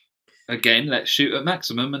 Again, let's shoot at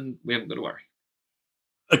maximum, and we haven't got to worry.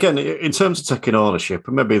 Again, in terms of taking ownership,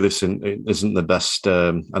 and maybe this isn't the best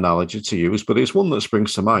analogy to use, but it's one that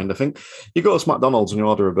springs to mind. I think you go to McDonald's and you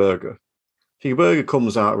order a burger. If your burger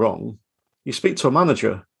comes out wrong, you speak to a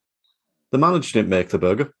manager. The manager didn't make the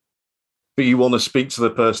burger, but you want to speak to the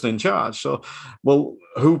person in charge. So, well,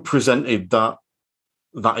 who presented that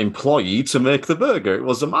employee to make the burger? It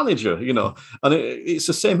was the manager, And it's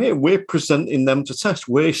the same here. We're presenting them to test.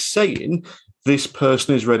 We're saying this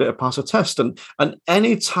person is ready to pass a test. And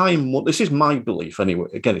any time, this is my belief anyway,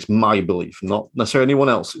 again, it's my belief, not necessarily anyone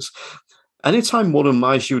else's. Anytime one of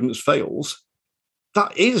my students fails,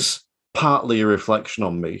 that is partly a reflection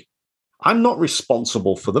on me. I'm not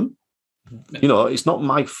responsible for them. It's not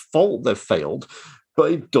my fault they've failed,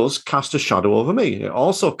 but it does cast a shadow over me. It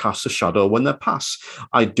also casts a shadow when they pass.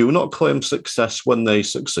 I do not claim success when they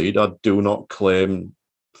succeed. I do not claim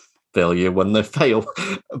failure when they fail.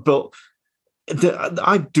 But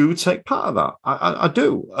I do take part of that. I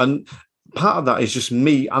do. And part of that is just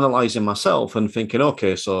me analysing myself and thinking,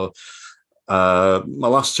 okay, so my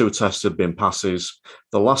last two tests have been passes.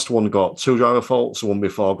 The last one got 2 driver faults. The one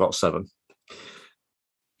before got 7.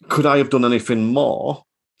 Could I have done anything more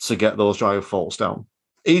to get those driver faults down?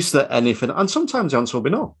 Is there anything? And sometimes the answer will be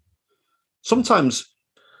no. Sometimes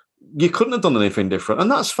you couldn't have done anything different, and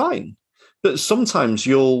that's fine. But sometimes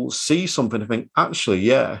you'll see something and think, actually,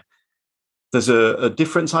 yeah, there's a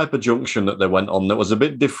different type of junction that they went on that was a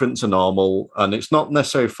bit different to normal, and it's not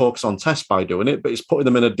necessarily focused on test by doing it, but it's putting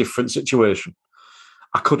them in a different situation.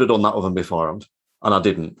 I could have done that with them beforehand, and I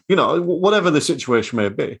didn't. Whatever the situation may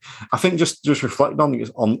be, I think just reflect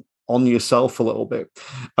on yourself a little bit,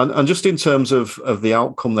 and just in terms of the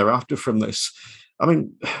outcome thereafter from this. I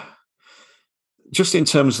mean, just in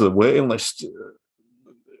terms of the waiting list,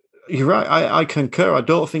 you're right. I concur. I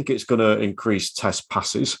don't think it's going to increase test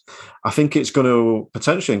passes. I think it's going to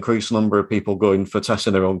potentially increase the number of people going for tests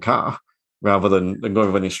in their own car rather than going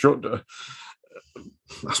with an instructor.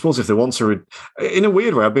 I suppose if they want to, in a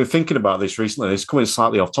weird way, I've been thinking about this recently. It's coming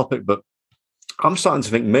slightly off topic, but I'm starting to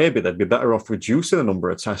think maybe they'd be better off reducing the number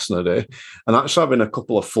of tests in a day and actually having a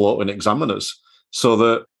couple of floating examiners, so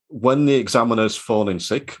that when the examiner's phoning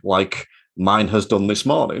sick, like mine has done this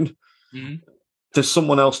morning, there's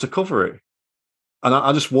someone else to cover it. And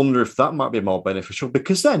I just wonder if that might be more beneficial,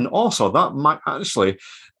 because then also that might actually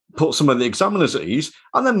put some of the examiners at ease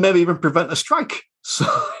and then maybe even prevent a strike. So,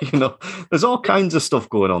 there's all kinds of stuff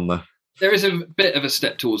going on there. There is a bit of a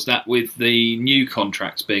step towards that with the new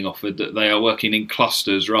contracts being offered, that they are working in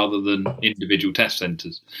clusters rather than individual test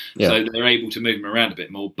centres. Yeah. So they're able to move them around a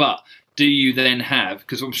bit more. But do you then have,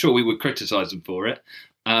 because I'm sure we would criticise them for it,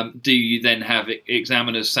 do you then have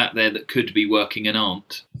examiners sat there that could be working and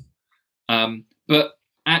aren't? But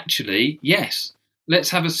actually, yes,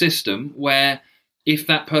 let's have a system where if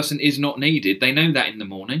that person is not needed, they know that in the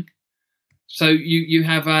morning. So you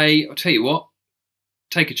have I'll tell you what,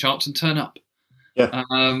 take a chance and turn up. Yeah.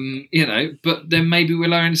 But then maybe we're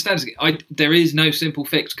lowering the standards. There is no simple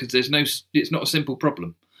fix because it's not a simple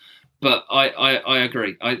problem. But I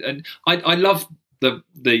agree. I love the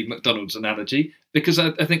McDonald's analogy because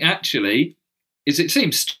I think actually it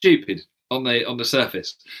seems stupid on the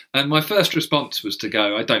surface. And my first response was to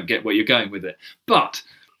go, I don't get where you're going with it. But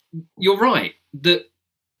you're right that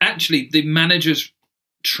actually the managers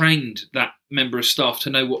trained that member of staff to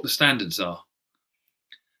know what the standards are.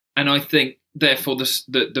 And I think, therefore,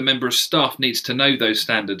 the member of staff needs to know those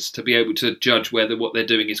standards to be able to judge whether what they're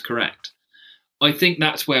doing is correct. I think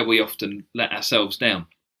that's where we often let ourselves down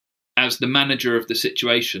as the manager of the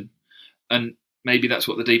situation. And maybe that's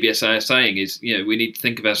what the DVSA are saying is, we need to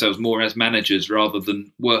think of ourselves more as managers rather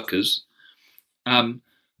than workers,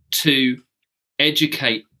 to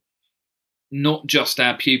educate not just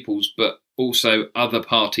our pupils, but also other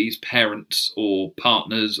parties, parents or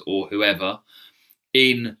partners or whoever,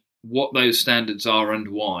 in what those standards are and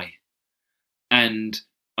why. And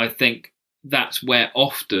I think that's where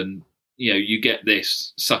often, you get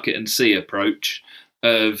this suck it and see approach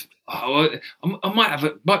of, I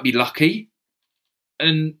might be lucky.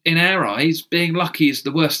 And in our eyes, being lucky is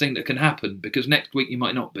the worst thing that can happen because next week you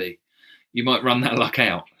might not be. You might run that luck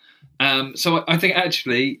out. So I think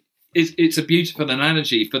actually it's a beautiful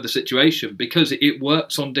analogy for the situation because it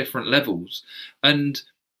works on different levels. And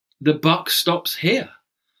the buck stops here.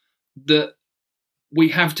 That we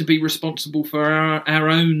have to be responsible for our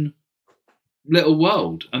own little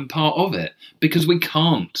world and part of it because we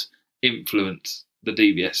can't influence the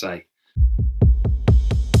DVSA.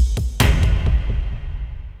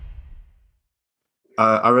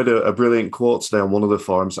 I read a brilliant quote today on one of the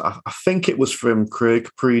forums. I think it was from Craig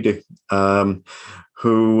Preedy,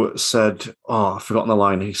 who said, I've forgotten the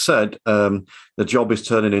line. He said, the job is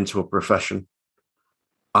turning into a profession.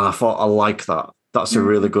 And I thought, I like that. That's a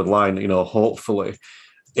really good line. Hopefully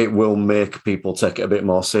it will make people take it a bit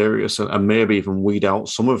more serious and maybe even weed out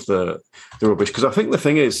some of the rubbish. Because I think the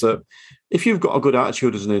thing is that if you've got a good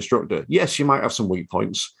attitude as an instructor, yes, you might have some weak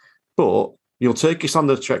points, but you'll take your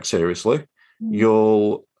standard check seriously.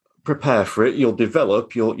 You'll prepare for it. You'll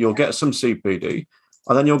develop. You'll get some CPD,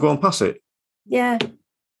 and then you'll go and pass it. Yeah.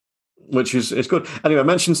 Which is good. Anyway, I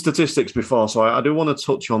mentioned statistics before, so I do want to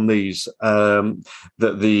touch on these. That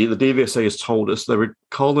the DVSA has told us they would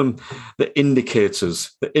call them the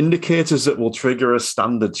indicators that will trigger a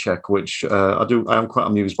standard check. Which I am quite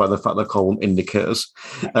amused by the fact they call them indicators.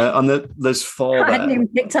 And there's 4. I hadn't even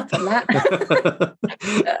picked up on that.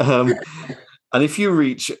 And if you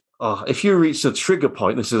reach a trigger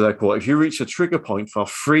point, this is their quote. If you reach a trigger point for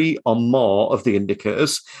 3 or more of the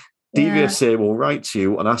indicators, DVSA will write to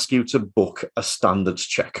you and ask you to book a standards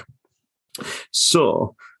check.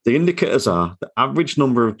 So the indicators are the average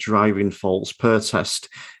number of driving faults per test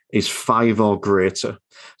is 5 or greater.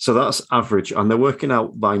 So that's average, and they're working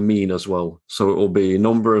out by mean as well. So it will be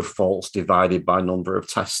number of faults divided by number of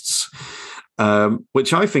tests,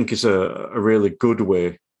 which I think is a really good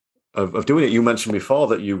way of doing it. You mentioned before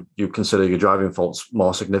that you consider your driving faults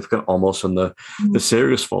more significant almost than the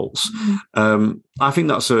serious faults. I think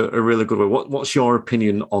that's a really good way. What's your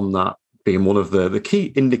opinion on that being one of the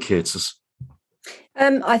key indicators?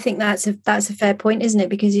 I think that's a fair point, isn't it?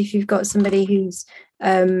 Because if you've got somebody who's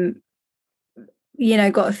got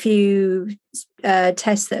a few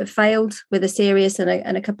tests that have failed with a serious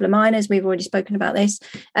and a couple of minors, we've already spoken about this,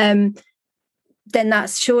 then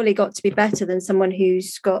that's surely got to be better than someone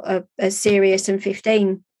who's got a serious and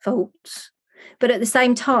 15 faults. But at the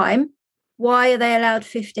same time, why are they allowed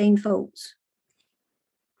 15 faults?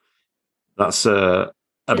 That's a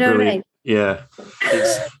brilliant... What I mean? Yeah.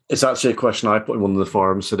 It's actually a question I put in one of the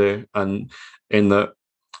forums today, and in that,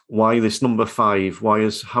 why this number 5?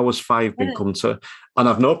 How has 5 been come to? And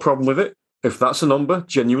I've no problem with it. If that's a number,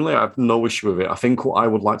 genuinely, I have no issue with it. I think what I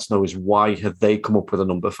would like to know is why have they come up with a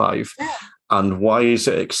number 5? Yeah. And why is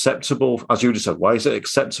it acceptable, as you just said, why is it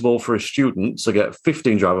acceptable for a student to get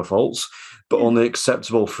 15 driver faults, but only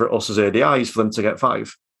acceptable for us as ADIs for them to get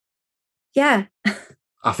 5? Yeah.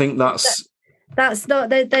 I think that's not,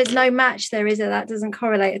 there's no match there, is it? That doesn't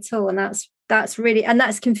correlate at all. And that's really, and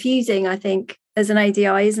that's confusing, I think, as an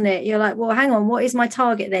ADI, isn't it? You're like, well, hang on, what is my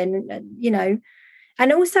target then?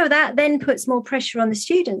 And also that then puts more pressure on the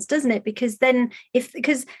students, doesn't it? Because then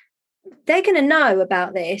because they're going to know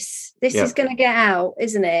about this is going to get out,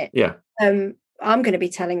 isn't it? Yeah. I'm going to be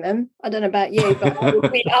telling them. I don't know about you, but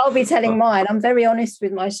I'll be telling mine. I'm very honest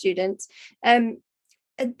with my students. They're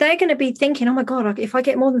going to be thinking, oh my God, if I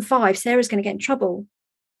get more than 5, Sarah's going to get in trouble,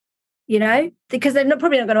 because they're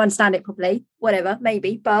probably not going to understand it properly, whatever,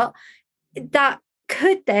 maybe. But that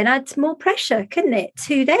could then add more pressure, couldn't it,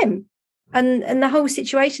 to them? And the whole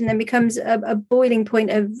situation then becomes a boiling point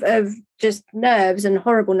of just nerves and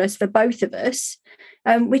horribleness for both of us,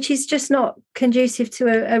 which is just not conducive to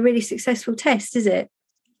a really successful test, is it?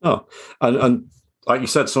 Oh, and like you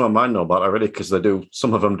said, some of mine know about it already because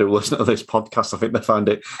some of them do listen to this podcast. I think they find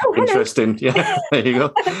it interesting. Yeah, there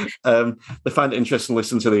you go. They find it interesting to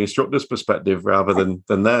listen to the instructor's perspective rather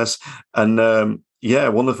than theirs. And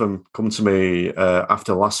one of them come to me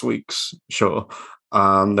after last week's show,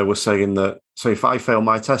 and they were saying that, so if I fail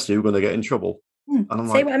my test, you're going to get in trouble. And I'm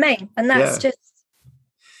like, see what I mean? And that's just,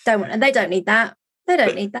 and they don't need that. They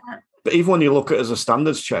don't need that. But even when you look at it as a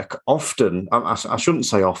standards check, often, I shouldn't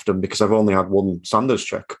say often because I've only had one standards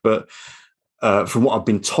check, but from what I've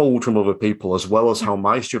been told from other people, as well as how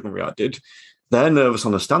my student reacted, they're nervous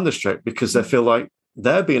on a standards check because they feel like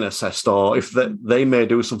they're being assessed, or if they may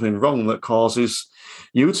do something wrong that causes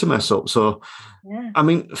you to mess up. So, I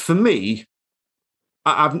mean, for me,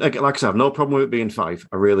 like I said, I have no problem with it being 5.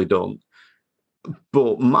 I really don't.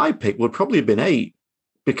 But my pick would probably have been 8,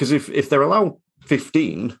 because if they're allowed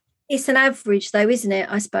 15, it's an average, though, isn't it?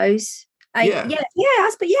 I suppose. 8,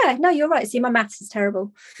 no, you're right. See, my maths is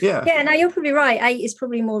terrible. Yeah, no, you're probably right. 8 is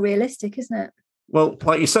probably more realistic, isn't it? Well,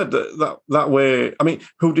 like you said, that way. I mean,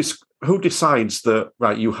 who decides that?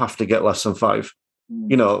 Right, you have to get less than 5.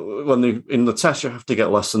 When in the test you have to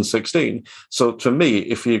get less than 16. So to me,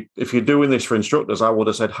 if you're doing this for instructors, I would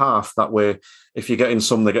have said half. That way, if you're getting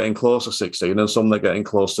some they're getting close to 16 and some they're getting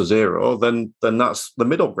close to 0, then that's the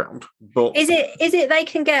middle ground. But is it they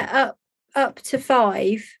can get up to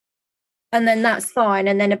 5, and then that's fine,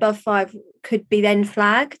 and then above 5 could be then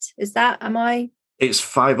flagged? It's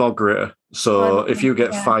 5 or greater. So if you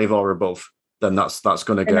get 5 or above, then that's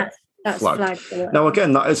going to get flagged. Now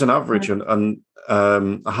again, that is an average, and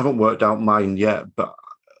I haven't worked out mine yet, but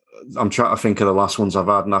I'm trying to think of the last ones I've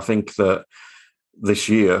had, and I think that this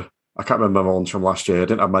year, I can't remember my ones from last year. I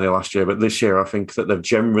didn't have many last year, but this year I think that they've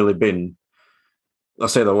generally been,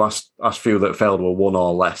 let's say the last few that failed were 1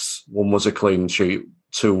 or less. 1 was a clean sheet,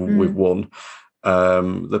 2 with 1.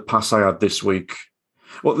 The pass I had this week,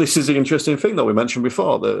 well, this is the interesting thing that we mentioned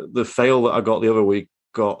before. The fail that I got the other week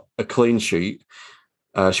got a clean sheet.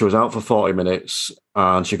 She was out for 40 minutes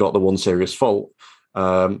and she got the 1 serious fault.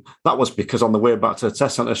 That was because on the way back to the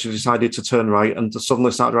test centre, she decided to turn right and to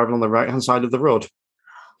suddenly start driving on the right-hand side of the road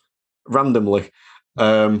randomly.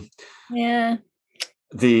 Clean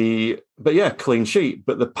sheet.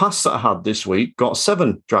 But the pass that I had this week got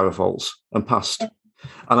 7 driver faults and passed.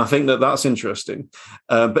 And I think that's interesting.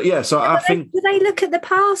 So I think... Do they look at the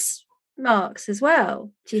pass marks as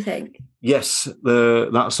well, do you think? Yes,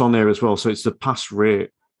 that's on there as well. So it's the pass rate.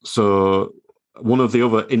 So one of the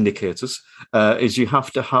other indicators is you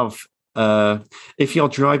have to have, if your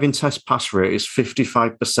driving test pass rate is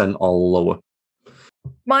 55% or lower.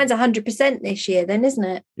 Mine's 100% this year then, isn't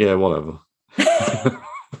it? Yeah, whatever.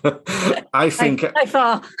 I think... So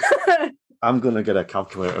far. I'm going to get a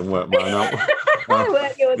calculator and work mine out.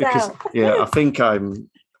 Work yours out. Yeah, I think I'm...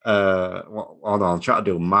 hold on, I'm trying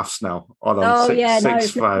to do maths now. Hold on,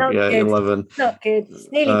 6, 5, 11. It's not good.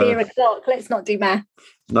 It's nearly beer o'clock. Let's not do math.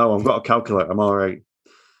 No, I've got a calculator. I'm all right.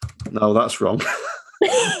 No, that's wrong.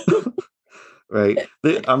 Right.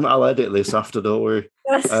 I'll edit this after, don't worry.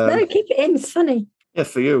 No, keep it in. It's funny. Yeah,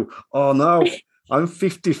 for you. Oh, no. I'm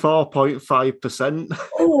 54.5%.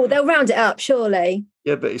 Oh, they'll round it up, surely.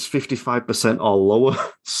 Yeah, but it's 55% or lower.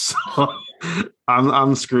 So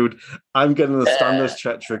I'm screwed. I'm getting the standards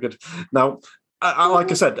check triggered. Now,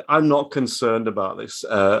 like I said, I'm not concerned about this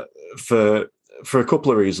for a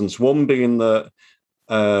couple of reasons. One being that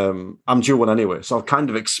I'm due one anyway, so I'm kind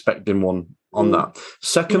of expecting one on that.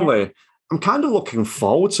 Secondly, I'm kind of looking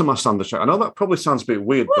forward to my standards check. I know that probably sounds a bit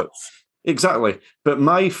weird, but exactly. But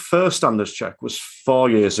my first standards check was 4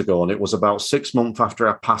 years ago, and it was about 6 months after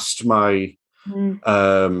I passed my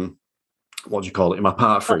what do you call it? My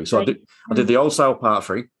part 3. So I did the old style part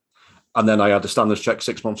 3, and then I had the standards check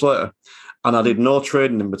 6 months later, and I did no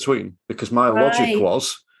training in between because my logic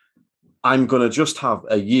was, I'm going to just have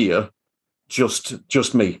a year,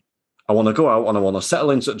 just me. I want to go out and I want to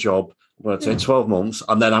settle into a job. I'm going to take 12 months,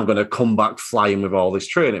 and then I'm going to come back flying with all this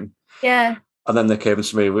training. Yeah. And then they came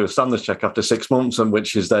to me with a standards check after 6 months, and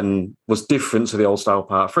which is then was different to the old style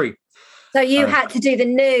Part 3. So you had to do the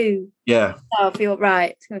new style for your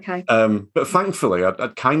right. Okay. But thankfully,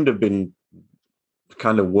 I'd kind of been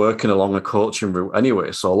working along a coaching route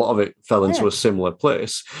anyway, so a lot of it fell into a similar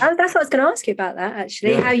place. Oh, that's what I was going to ask you about that,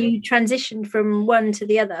 actually, how you transitioned from one to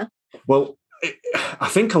the other. Well, I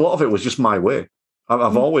think a lot of it was just my way.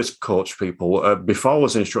 I've always coached people. Before I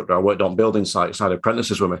was an instructor, I worked on building sites. I had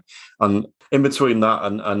apprentices with me. And in between that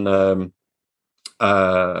and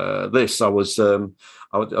this, I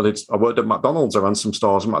worked at McDonald's. I ran some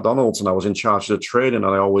stores at McDonald's, and I was in charge of the training, and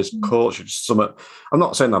I always coached some. I'm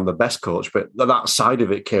not saying I'm the best coach, but that side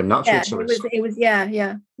of it came natural to me. It was,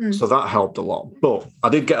 yeah. So that helped a lot. But I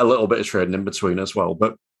did get a little bit of training in between as well.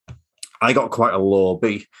 But I got quite a low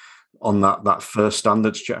B on that first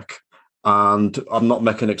standards check. And I'm not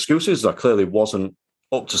making excuses. I clearly wasn't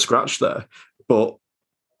up to scratch there. But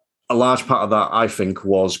a large part of that, I think,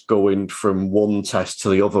 was going from one test to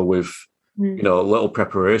the other with, a little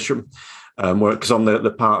preparation. Because on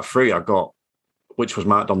the Part 3, I got, which was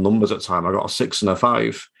marked on numbers at the time, I got a 6 and a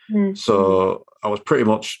 5. So I was pretty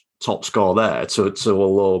much top score there to a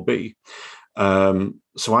low B.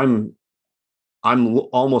 So I'm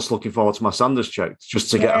almost looking forward to my standards check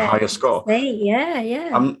just to get a higher score.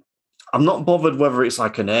 Yeah. I'm not bothered whether it's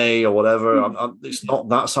like an A or whatever. It's not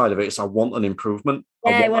that side of it. It's I want an improvement.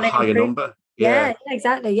 I want a higher number. Yeah,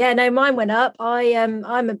 exactly. Yeah, no, mine went up. I'm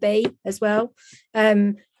a B as well.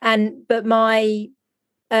 But my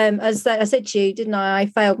as I said to you, didn't I? I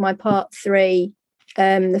failed my Part 3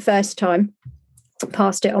 the first time,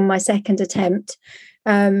 passed it on my second attempt.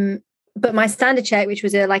 But my standard check, which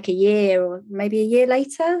was like a year or maybe a year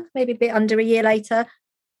later, maybe a bit under a year later,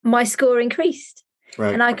 my score increased.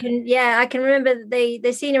 Right. And I can remember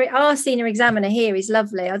our senior examiner here is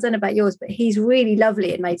lovely. I don't know about yours, but he's really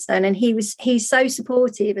lovely at Maidstone, and he's so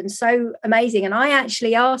supportive and so amazing. And I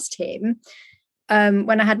actually asked him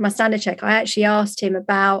when I had my standard check, I actually asked him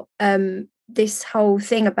about this whole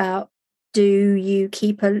thing about, do you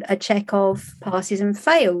keep a check of passes and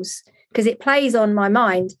fails? Because it plays on my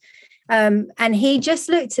mind. And he just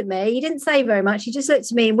looked at me. He didn't say very much. He just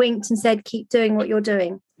looked at me and winked and said, keep doing what you're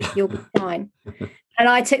doing. You'll be fine. And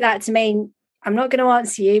I took that to mean, I'm not going to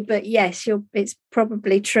answer you, but yes, it's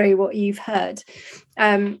probably true what you've heard.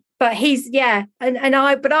 But I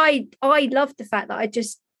loved the fact that I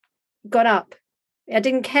just got up. I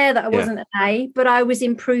didn't care that I wasn't an A, but I was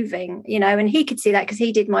improving, and he could see that because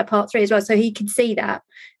he did my Part 3 as well. So he could see that,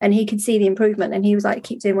 and he could see the improvement, and he was like,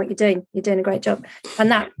 keep doing what you're doing. You're doing a great job. And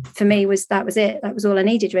that for me was it. That was all I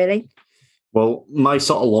needed, really. Well, my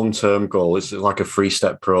sort of long-term goal is like a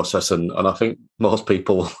 3-step process, and I think most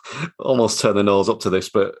people almost turn their nose up to this,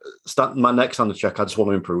 but my next standard check, I just want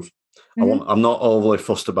to improve. I'm not overly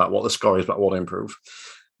fussed about what the score is, but I want to improve.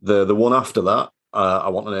 The one after that, I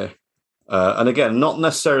want an A. And again, not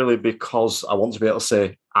necessarily because I want to be able to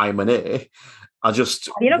say I'm an A. I just...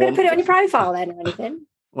 You're not going to put it on your profile then or anything?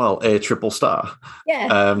 Well, A triple star.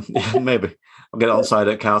 Yeah. Maybe. I'll get it on side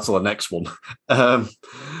at Cartel the next one.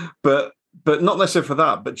 But not necessarily for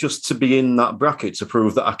that, but just to be in that bracket to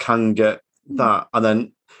prove that I can get that. And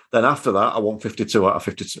then after that, I want 52 out of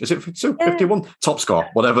 52. Is it 52? Yeah. 51? Top score,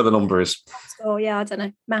 whatever the number is. Top score, I don't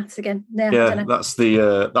know. Maths again. Yeah, that's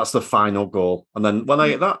the final goal. And then when I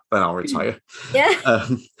hit that, then I'll retire. Yeah.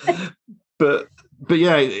 But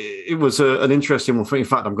yeah, it was an interesting one. In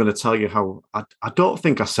fact, I'm going to tell you how. I don't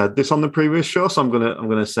think I said this on the previous show, so I'm going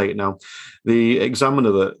to say it now. The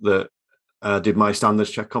examiner that did my standards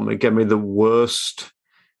check on me gave me the worst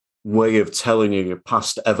way of telling you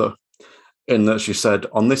passed ever. In that she said,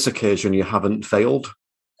 on this occasion, you haven't failed.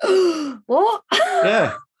 What?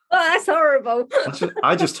 Yeah. Oh, that's horrible.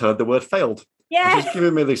 I just heard the word failed. Yeah. She's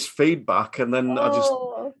giving me this feedback, and then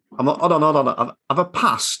I'm like, hold on. Have I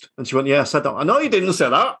passed? And she went, yeah, I said that. I know you didn't say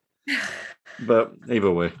that. But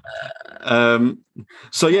either way.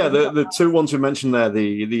 So yeah, the two ones we mentioned there,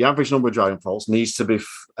 the average number of driving faults needs to be,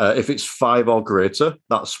 if it's 5 or greater,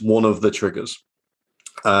 that's one of the triggers.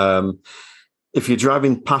 If your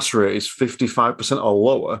driving pass rate is 55% or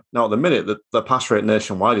lower, now at the minute, the pass rate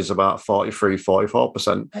nationwide is about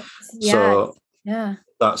 44%. So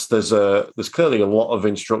there's clearly a lot of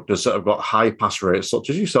instructors that have got high pass rates, such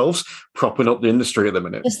as yourselves, propping up the industry at the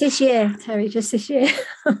minute. Just this year, Terry, just this year.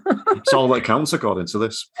 It's all that counts according to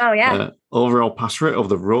this. Oh, yeah. Overall pass rate of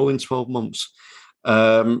the rolling 12 months.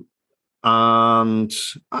 And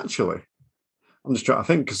actually, I'm just trying to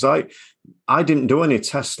think, because I didn't do any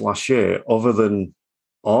tests last year other than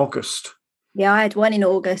August. Yeah, I had one in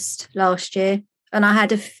August last year, and I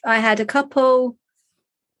had a couple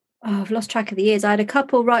I've lost track of the years. I had a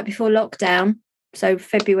couple right before lockdown, so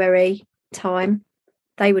February time.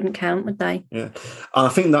 They wouldn't count, would they? Yeah. And I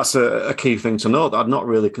think that's a key thing to note that I'd not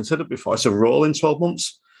really considered before. It's a rolling 12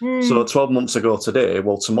 months. So 12 months ago today,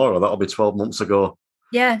 well, tomorrow, that'll be 12 months ago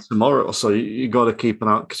tomorrow. So you got to keep an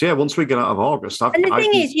eye. Because, once we get out of August... And the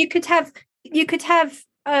thing is, you could have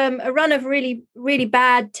a run of really, really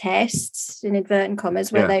bad tests, in inverted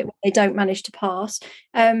commas, where they don't manage to pass.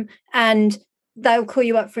 And they'll call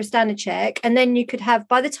you up for a standard check. And then you could have,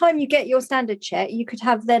 by the time you get your standard check, you could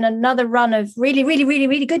have then another run of really, really, really,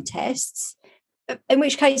 really good tests. In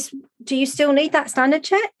which case, do you still need that standard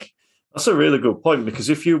check? That's a really good point, because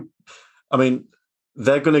they're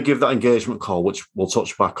going to give that engagement call, which we'll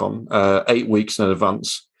touch back on, 8 weeks in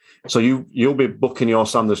advance. So you'll be booking your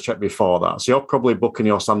standards check before that. So you're probably booking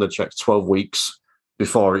your standard check 12 weeks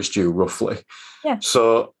before it's due, roughly. Yeah.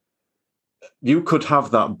 So you could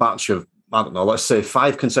have that batch of, I don't know, let's say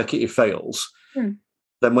 5 consecutive fails. Then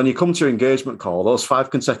when you come to your engagement call, those 5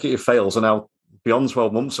 consecutive fails are now beyond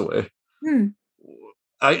 12 months away.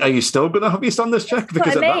 Are you still going to have your standards check?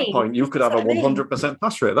 Because at that point, you could have a 100%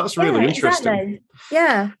 pass rate. That's really interesting.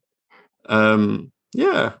 Exactly.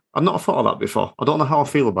 Yeah. I've not thought of that before. I don't know how I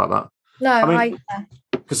feel about that. No,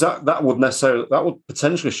 because that would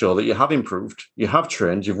potentially show that you have improved, you have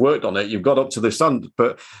trained, you've worked on it, you've got up to the standard.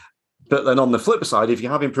 But then on the flip side, if you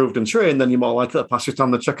have improved and trained, then you're more likely to pass your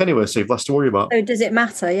standard check anyway, so you've less to worry about. So does it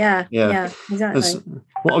matter? Yeah, exactly. There's a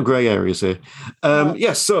lot of grey areas here.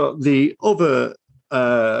 So the other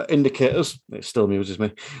indicators, it still amuses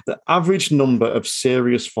me, the average number of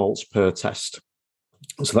serious faults per test.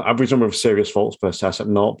 So the average number of serious faults per test at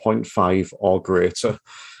 0.5 or greater.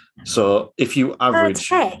 So if you average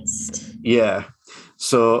test. Yeah.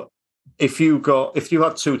 So if you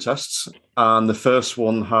had 2 tests and the first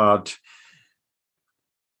one had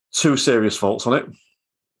 2 serious faults on it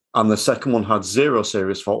and the second one had 0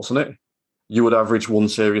 serious faults on it, you would average 1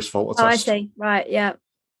 serious fault a test. I see. Right, yeah.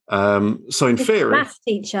 So in theory, maths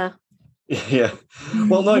teacher. Yeah.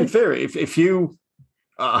 Well, no, in theory, if you,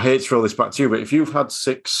 I hate to throw this back to you, but if you've had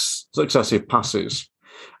 6 successive passes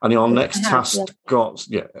and your next test got,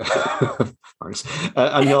 thanks,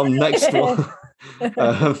 and your next one,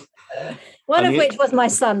 one of which was my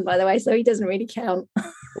son, by the way, so he doesn't really count.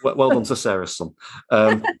 Well done to Sarah's son.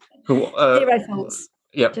 0 faults.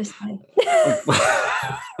 Yep. Just saying.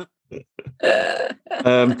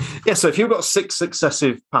 So if you've got 6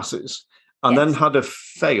 successive passes and then had a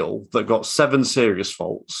fail that got 7 serious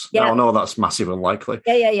faults, now I know that's massive unlikely.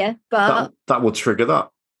 Yeah. But that would trigger that.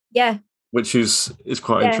 Yeah. Which is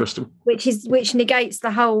quite interesting. Which negates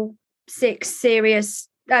the whole 6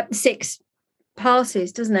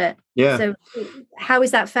 passes, doesn't it? Yeah. So how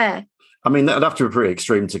is that fair? I mean, that'd have to be pretty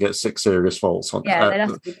extreme to get 6 serious faults on. Yeah, they'd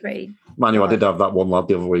have to be pretty. Manu, I did have that one lad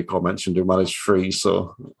the other week I mentioned who managed 3.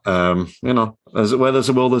 So, where there's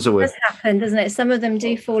a will, there's a way. It does happen, doesn't it? Some of them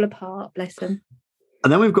do fall apart, bless them.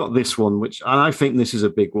 And then we've got this one, and I think this is a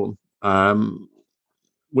big one,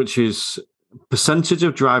 which is percentage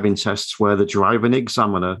of driving tests where the driving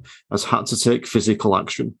examiner has had to take physical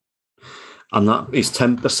action. And that is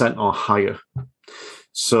 10% or higher.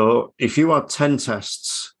 So if you had 10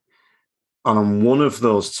 tests, and on one of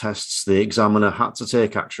those tests, the examiner had to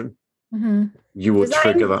take action, you would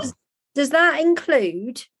trigger that. Does that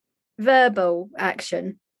include verbal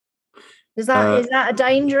action? Is that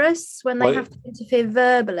dangerous when they have to interfere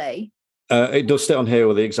verbally? It does state on here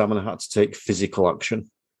where the examiner had to take physical action.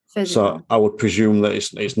 So I would presume that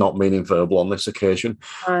it's not meaning verbal on this occasion.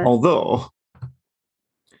 Right. Although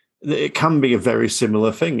it can be a very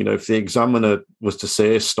similar thing. If the examiner was to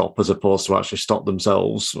say stop as opposed to actually stop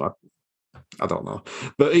themselves, I don't know.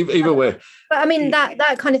 But either way. But I mean,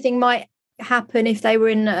 that kind of thing might happen if they were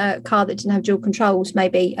in a car that didn't have dual controls,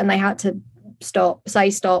 maybe, and they had to say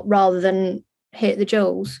stop rather than hit the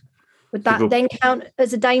duals. Would that then count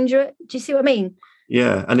as a danger? Do you see what I mean?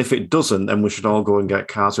 Yeah, and if it doesn't, then we should all go and get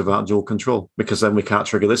cars without dual control, because then we can't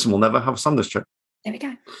trigger this and we'll never have a standards check. There we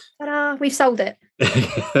go. Ta-da, we've sold it.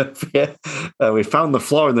 We found the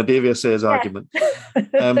flaw in the DVSA's argument.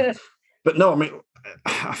 But no, I mean,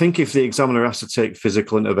 I think if the examiner has to take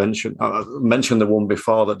physical intervention, I mentioned the one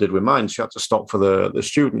before that did with mine, she had to stop for the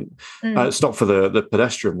student, stop for the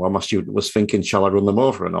pedestrian while my student was thinking, shall I run them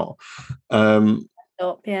over or not?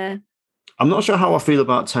 Stop, yeah. I'm not sure how I feel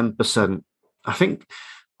about 10%. I think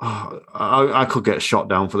I could get shot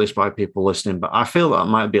down for this by people listening, but I feel that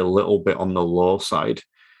might be a little bit on the low side.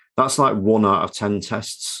 That's like 1 out of 10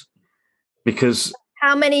 tests. Because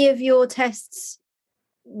how many of your tests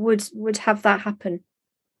would have that happen?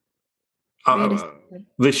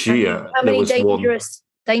 This year, how many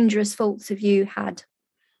dangerous faults have you had?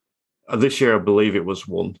 This year, I believe it was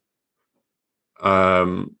 1.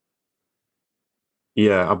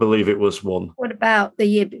 Yeah, I believe it was 1. What about the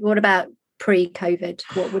year? What about pre-COVID?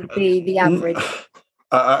 What would be the average?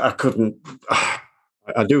 I couldn't.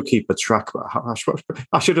 I do keep a track, but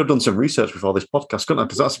I should have done some research before this podcast, couldn't I?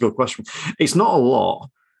 Because that's a good question. It's not a lot.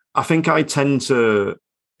 I think I tend to.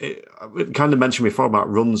 I kind of mentioned before about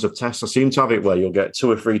runs of tests. I seem to have it where you'll get 2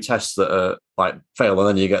 or 3 tests that are like fail, and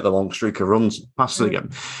then you get the long streak of runs passes again.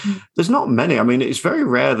 There's not many. I mean, it's very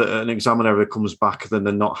rare that an examiner ever comes back then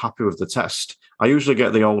they're not happy with the test. I usually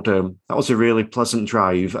get the old that was a really pleasant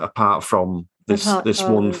drive apart from this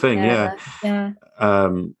one thing. Yeah.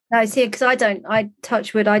 No, see, because I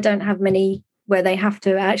touch wood, I don't have many where they have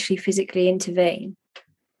to actually physically intervene.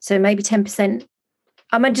 So maybe 10%.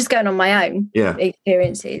 I'm just going on my own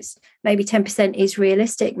experiences. Maybe 10% is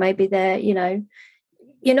realistic. Maybe they're,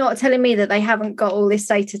 you're not telling me that they haven't got all this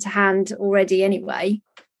data to hand already anyway,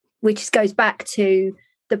 which goes back to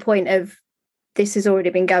the point of this has already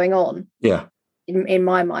been going on. Yeah. In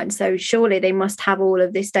my mind. So surely they must have all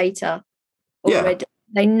of this data already.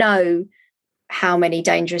 Yeah. They know how many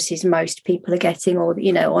dangerouses most people are getting, or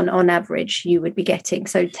on average you would be getting.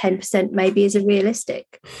 So 10% maybe is a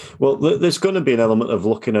realistic. Well, there's going to be an element of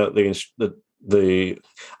looking at the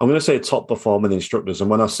I'm going to say top performing instructors, and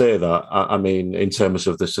when I say that, I mean in terms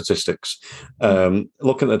of the statistics,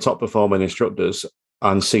 looking at the top performing instructors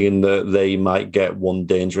and seeing that they might get 1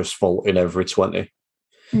 dangerous fault in every 20.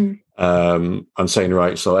 And saying,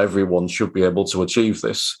 right, so everyone should be able to achieve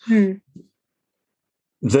this. I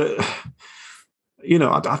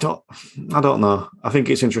don't know. I think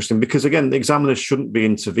it's interesting because, again, the examiners shouldn't be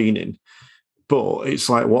intervening, but it's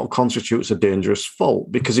like what constitutes a dangerous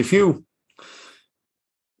fault? Because if you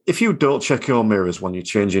don't check your mirrors when you're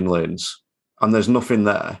changing lanes and there's nothing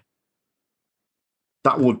there,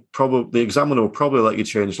 the examiner will probably let you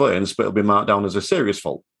change lanes, but it'll be marked down as a serious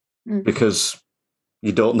fault because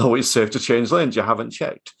you don't know it's safe to change lanes. You haven't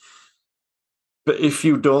checked. But if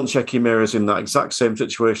you don't check your mirrors in that exact same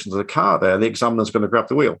situation as a car there, the examiner's going to grab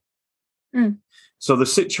the wheel. So the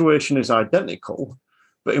situation is identical,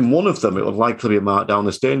 but in one of them, it would likely be marked down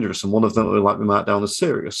as dangerous, and one of them it would likely be marked down as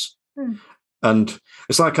serious. And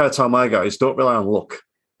it's like I tell my guys, don't rely on luck.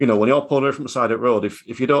 When you're pulling away from the side of the road,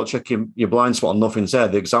 if you don't check your blind spot and nothing's there,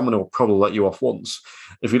 the examiner will probably let you off once.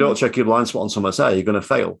 If you don't check your blind spot on something's there, you're going to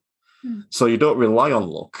fail. So you don't rely on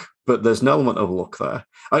luck, but there's an element of luck there.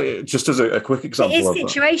 Just as a quick example. It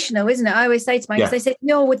is situational, isn't it? I always say to my kids, they say,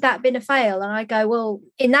 no, would that have been a fail? And I go, well,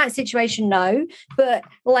 in that situation, no. But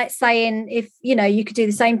let's say if you could do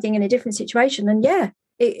the same thing in a different situation, and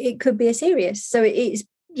it could be a serious. So it's,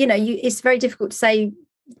 it's very difficult to say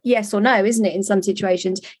yes or no, isn't it? In some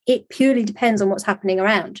situations, it purely depends on what's happening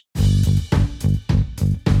around.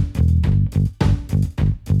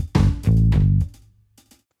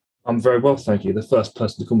 I'm very well, thank you. The first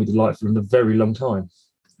person to call me delightful in a very long time.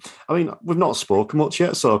 I mean, we've not spoken much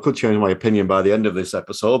yet, so I could change my opinion by the end of this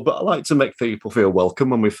episode, but I like to make people feel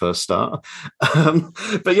welcome when we first start.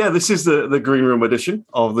 But yeah, this is the Green Room edition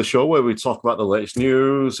of the show where we talk about the latest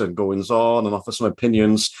news and goings-on and offer some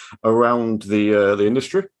opinions around the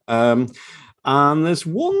industry. And there's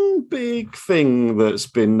one big thing that's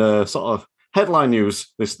been sort of headline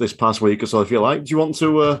news this past week or so, if you like. Do you want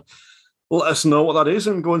to let us know what that is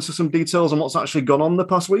and go into some details on what's actually gone on the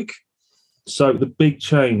past week? So the big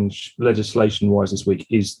change legislation-wise this week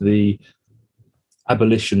is the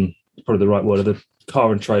abolition, probably the right word, of the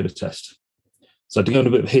car and trailer test. So to go into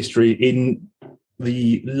a bit of history, in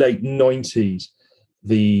the late 90s,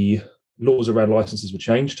 the laws around licenses were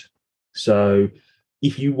changed. So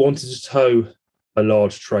if you wanted to tow a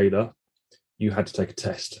large trailer, you had to take a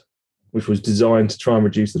test, which was designed to try and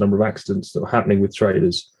reduce the number of accidents that were happening with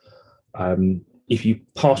trailers. If you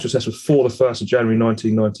passed your test before the 1st of January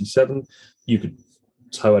 1997, you could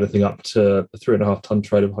tow anything up to a 3.5 ton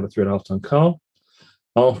trailer behind a 3.5 ton car.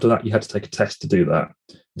 After that, you had to take a test to do that.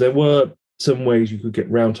 There were some ways you could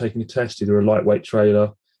get round taking a test, either a lightweight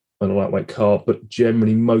trailer and a lightweight car, but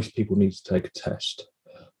generally most people need to take a test.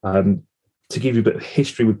 To give you a bit of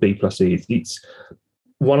history with B+E, it's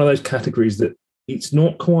one of those categories that it's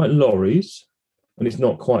not quite lorries, and it's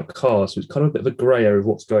not quite cars, so it's kind of a bit of a grey area of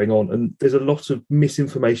what's going on. And there's a lot of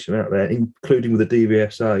misinformation out there, including with the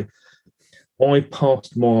DVSA. I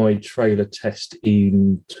passed my trailer test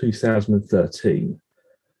in 2013,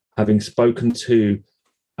 having spoken to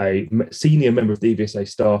a senior member of DVSA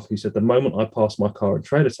staff who said, the moment I pass my car and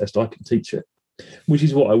trailer test, I can teach it, which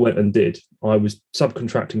is what I went and did. I was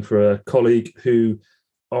subcontracting for a colleague who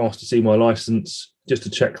asked to see my licence just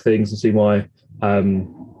to check things and see my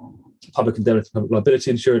public indemnity, public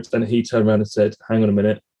liability insurance. Then he turned around and said, hang on a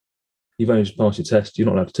minute, you've only just passed your test, you're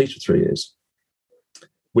not allowed to teach for 3 years.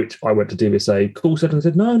 Which I went to DVSA call centre and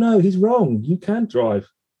said, no, he's wrong. You can drive.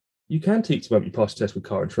 You can teach the moment you pass your test with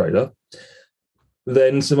car and trailer.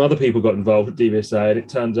 Then some other people got involved at DVSA, and it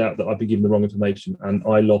turns out that I'd been given the wrong information, and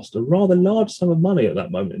I lost a rather large sum of money at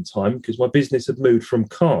that moment in time because my business had moved from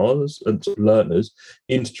cars and learners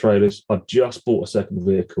into trailers. I'd just bought a second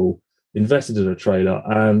vehicle, invested in a trailer,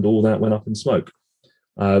 and all that went up in smoke.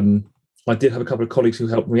 I did have a couple of colleagues who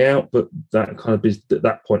helped me out, but that kind of at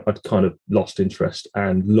that point, I'd kind of lost interest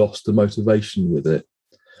and lost the motivation with it.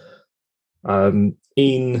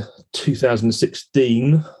 In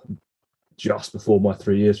 2016, just before my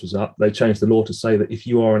 3 years was up, they changed the law to say that if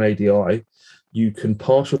you are an ADI, you can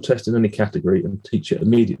pass your test in any category and teach it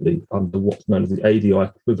immediately under what's known as the ADI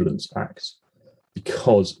Equivalence Act,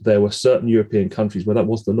 because there were certain European countries where that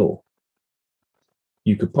was the law.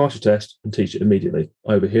 You could pass your test and teach it immediately.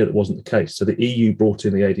 Over here, that wasn't the case. So the EU brought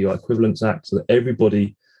in the ADI Equivalence Act so that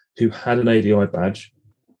everybody who had an ADI badge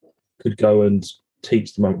could go and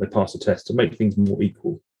teach the moment they pass the test to make things more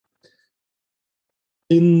equal.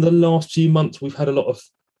 In the last few months, we've had a lot of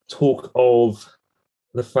talk of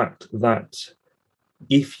the fact that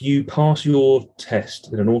if you pass your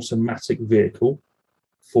test in an automatic vehicle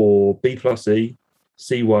for B+E,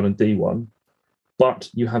 C1 and D1, but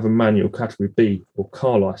you have a manual category B or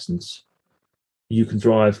car license, you can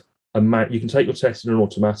drive you can take your test in an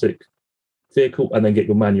automatic vehicle and then get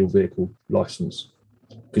your manual vehicle license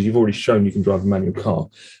because you've already shown you can drive a manual car,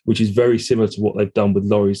 which is very similar to what they've done with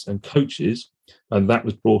lorries and coaches. And that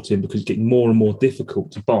was brought in because it's getting more and more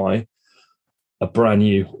difficult to buy a brand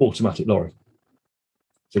new automatic lorry.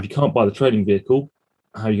 So if you can't buy the training vehicle,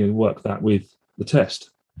 how are you going to work that with the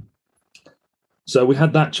test? So we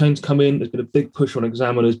had that change come in. There's been a big push on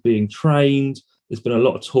examiners being trained. There's been a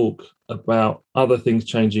lot of talk about other things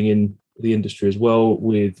changing in the industry as well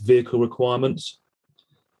with vehicle requirements.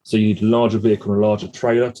 So you need a larger vehicle and a larger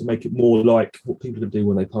trailer to make it more like what people can do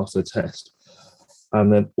when they pass their test.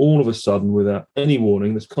 And then all of a sudden, without any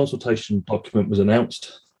warning, this consultation document was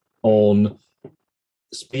announced on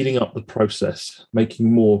speeding up the process,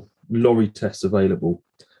 making more lorry tests available.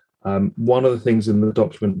 One of the things in the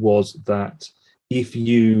document was that if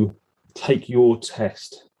you take your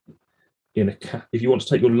test if you want to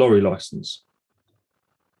take your lorry license,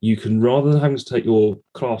 you can, rather than having to take your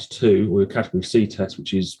Class 2 or your Category C test,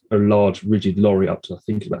 which is a large rigid lorry up to, I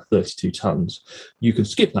think, about 32 tonnes, you can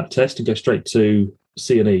skip that test and go straight to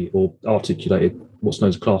C&E or articulated, what's known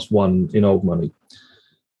as Class 1 in old money.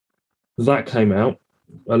 That came out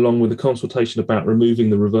along with a consultation about removing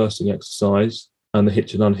the reversing exercise and the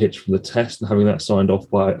hitch and unhitch from the test and having that signed off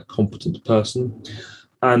by a competent person.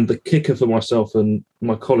 And the kicker for myself and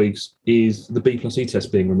my colleagues is the B+E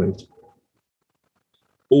test being removed.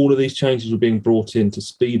 All of these changes were being brought in to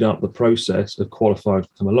speed up the process of qualifying to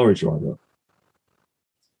become a lorry driver.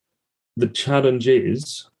 The challenge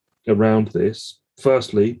is around this,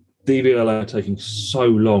 firstly, DVLA are taking so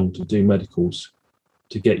long to do medicals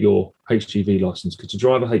to get your HGV license, because to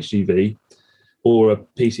drive a HGV or a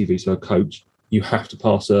PCV, so a coach, you have to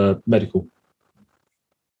pass a medical.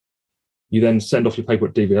 You then send off your paper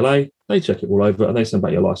at DVLA, they check it all over, and they send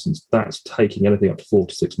back your license. That's taking anything up to 4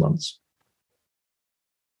 to 6 months.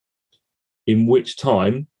 In which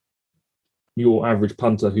time, your average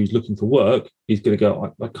punter who's looking for work is going to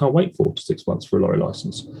go, I can't wait 4 to 6 months for a lorry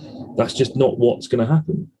license. That's just not what's going to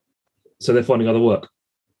happen. So they're finding other work.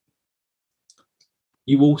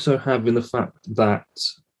 You also have in the fact that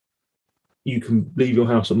you can leave your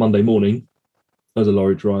house on Monday morning as a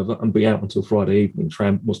lorry driver and be out until Friday evening,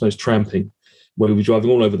 what's known as tramping, where you'll be driving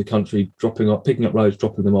all over the country, picking up loads,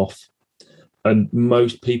 dropping them off. And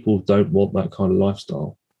most people don't want that kind of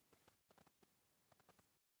lifestyle.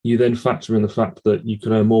 You then factor in the fact that you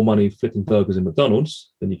can earn more money flipping burgers in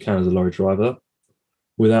McDonald's than you can as a lorry driver,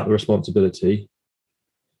 without the responsibility,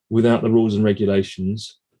 without the rules and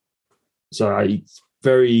regulations. So it's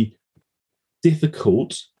very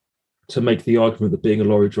difficult to make the argument that being a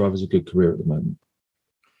lorry driver is a good career at the moment.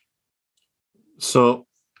 So,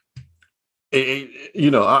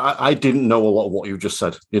 I didn't know a lot of what you just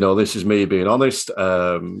said. This is me being honest.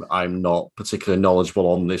 I'm not particularly knowledgeable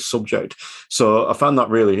on this subject. So I found that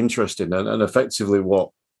really interesting. And effectively what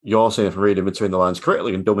you're saying, if I'm reading between the lines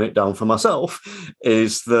correctly and dumbing it down for myself,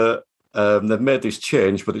 is that they've made this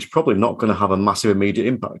change, but it's probably not going to have a massive immediate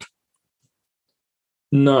impact.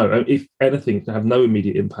 No, if anything, it's going to have no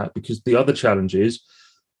immediate impact, because the other challenge is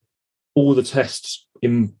all the tests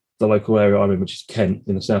in the local area I'm in, which is Kent,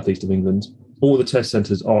 in the southeast of England, all the test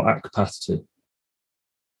centres are at capacity.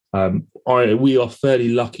 We are fairly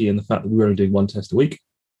lucky in the fact that we're only doing one test a week.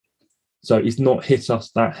 So it's not hit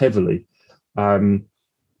us that heavily.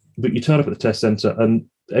 But you turn up at the test centre and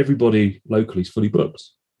everybody locally is fully booked.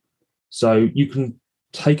 So you can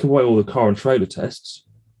take away all the car and trailer tests,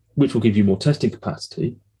 which will give you more testing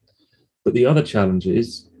capacity. But the other challenge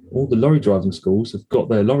is all the lorry driving schools have got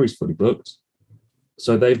their lorries fully booked.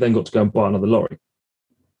 So they've then got to go and buy another lorry.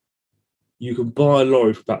 You can buy a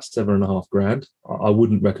lorry for about $7,500. I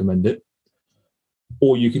wouldn't recommend it.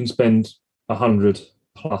 Or you can spend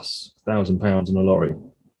 £100,000+ on a lorry.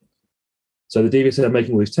 So the DVSA are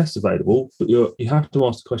making all these tests available, but you have to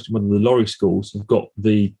ask the question whether the lorry schools have got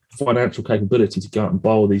the financial capability to go out and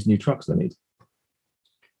buy all these new trucks they need.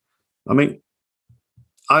 I mean,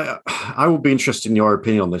 I would be interested in your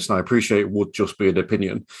opinion on this, and I appreciate it would just be an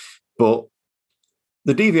opinion, but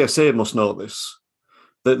the DVSA must know this.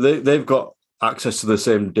 That they've got access to the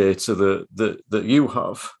same data that you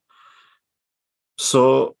have.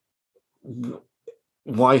 So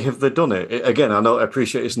why have they done it? Again, I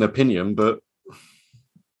appreciate it's an opinion, but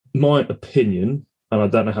my opinion, and I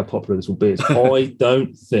don't know how popular this will be, is I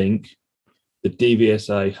don't think the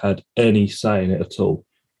DVSA had any say in it at all.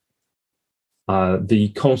 The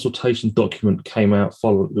consultation document came out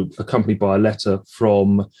accompanied by a letter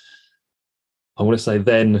from, I want to say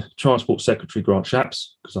then Transport Secretary Grant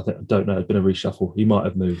Shapps, because I don't know, it's been a reshuffle. He might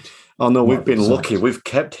have moved. Oh no, we've been lucky. We've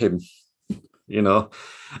kept him.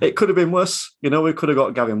 It could have been worse. We could have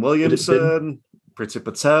got Gavin Williamson, Priti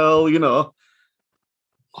Patel.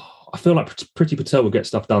 I feel like Priti Patel would get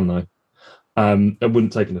stuff done though, and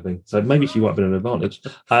wouldn't take anything. So maybe she might have been an advantage.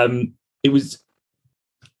 It was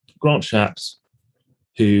Grant Shapps,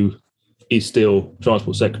 who is still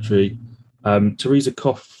Transport Secretary, Teresa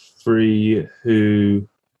Coffrey, who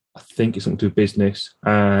I think is something to do with business,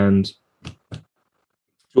 and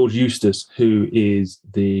George Eustace, who is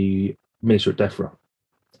the Minister at DEFRA,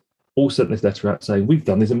 all sent this letter out saying, we've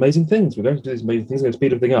done these amazing things. We're going to do these amazing things. We're going to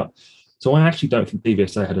speed everything up. So I actually don't think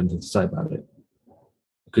DVSA had anything to say about it,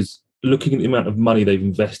 because looking at the amount of money they've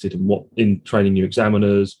invested in training new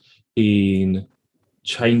examiners, in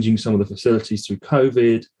changing some of the facilities through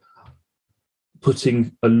COVID,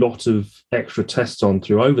 putting a lot of extra tests on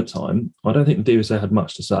through overtime, I don't think the DVSA had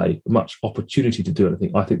much to say, much opportunity to do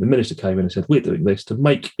anything. I think the minister came in and said, we're doing this to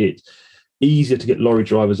make it easier to get lorry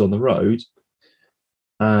drivers on the road.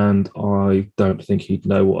 And I don't think he'd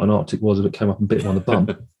know what an Arctic was if it came up and bit him on the bum.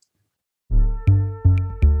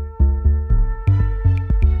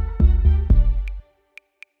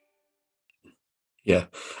 Yeah.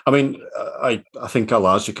 I mean, I think I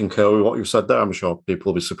largely concur with what you said there. I'm sure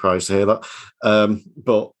people will be surprised to hear that.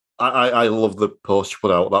 But I love the post you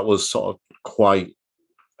put out. That was sort of quite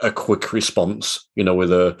a quick response,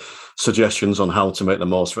 with suggestions on how to make the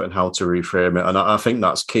most of it and how to reframe it. And I think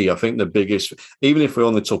that's key. I think the biggest, even if we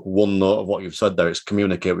only took one note of what you've said there, it's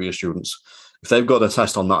communicate with your students. If they've got a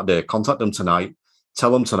test on that day, contact them tonight,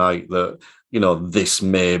 tell them tonight that, this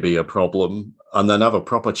may be a problem, and then have a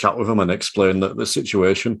proper chat with them and explain the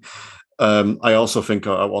situation. I also think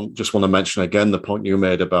I just want to mention again the point you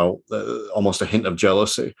made about almost a hint of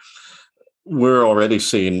jealousy. We're already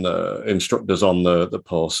seeing instructors on the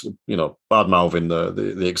post, bad-mouthing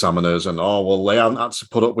the examiners and, they haven't had to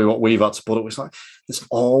put up with what we've had to put up with. It's like, there's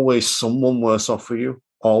always someone worse off for you,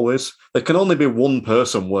 always. There can only be one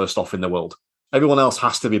person worse off in the world. Everyone else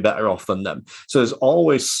has to be better off than them. So there's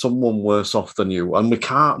always someone worse off than you. And we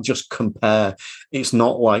can't just compare. It's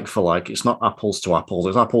not like for like. It's not apples to apples.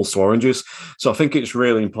 It's apples to oranges. So I think it's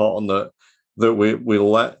really important that we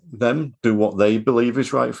let them do what they believe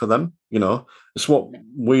is right for them. It's what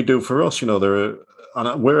we do for us.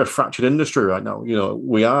 And we're a fractured industry right now.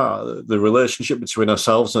 We are. The relationship between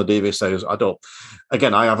ourselves and the DVSA is, I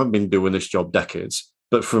haven't been doing this job decades.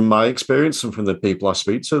 But from my experience and from the people I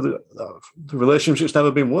speak to, the relationship's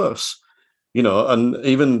never been worse, and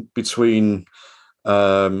even between,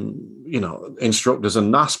 instructors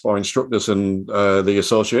and NASP or instructors and the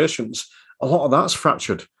associations, a lot of that's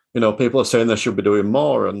fractured. People are saying they should be doing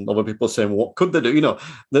more, and other people are saying, what could they do?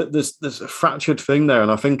 There's a fractured thing there.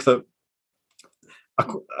 And I think that,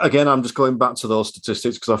 again, I'm just going back to those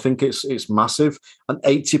statistics because I think it's massive. An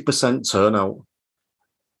 80% turnout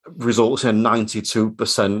results in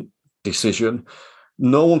 92% decision.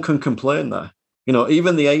 No one can complain there.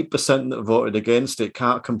 Even the 8% that voted against it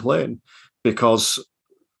can't complain because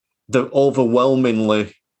they're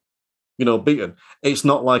overwhelmingly, beaten. It's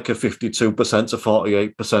not like a 52% to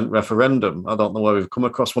 48% referendum. I don't know where we've come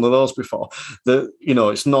across one of those before.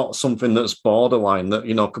 It's not something that's borderline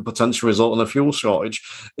that, could potentially result in a fuel shortage.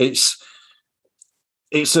 It's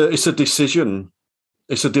a decision.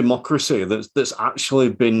 It's a democracy that's actually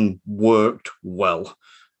been worked well.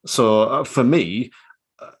 So for me,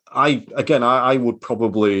 I would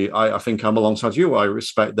probably, I think I'm alongside you. I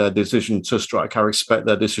respect their decision to strike. I respect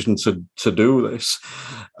their decision to do this.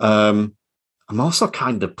 I'm also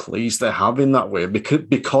kind of pleased they have in that way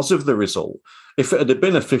because of the result. If it had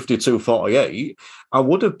been a 52-48, I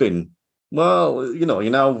would have been, well,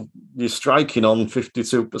 you're striking on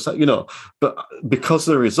 52%, but because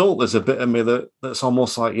of the result, there's a bit of me that's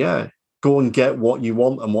almost like, yeah, go and get what you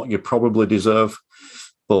want and what you probably deserve.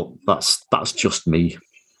 But that's just me.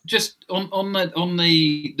 Just on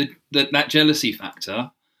that jealousy factor,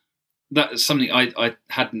 that's something I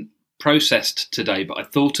hadn't processed today, but I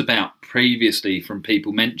thought about previously from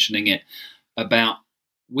people mentioning it about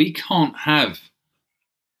we can't have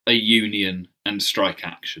a union and strike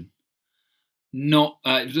action. Not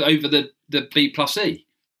over the B+E.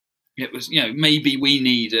 It was, maybe we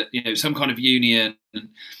need some kind of union.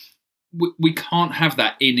 We can't have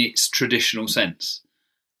that in its traditional sense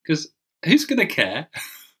because who's going to care?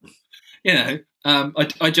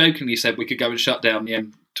 I jokingly said we could go and shut down the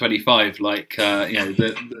M25 like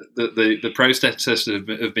the protesters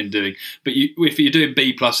have been doing. But if you're doing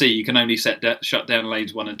B+E, you can only shut down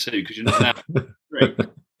lanes 1 and 2 because you're not allowed 3.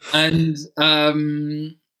 And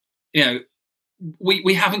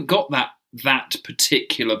we haven't got that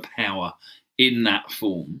particular power in that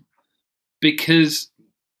form because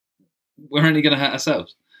we're only going to hurt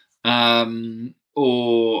ourselves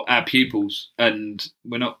or our pupils, and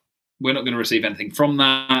we're not going to receive anything from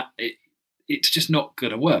that. It's just not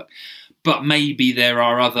going to work. But maybe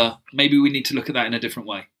maybe we need to look at that in a different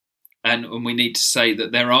way, and we need to say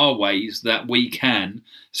that there are ways that we can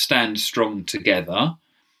stand strong together.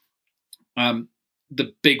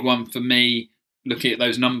 The big one for me, looking at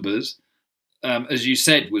those numbers, as you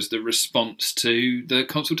said, was the response to the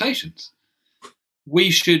consultations. We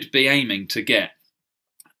should be aiming to get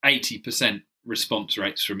 80% response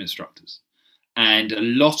rates from instructors. And a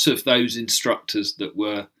lot of those instructors that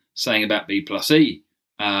were saying about B+E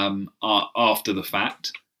after the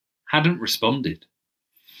fact hadn't responded.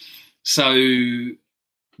 So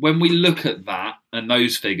when we look at that and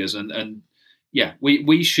those figures,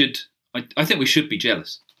 we should, I think we should be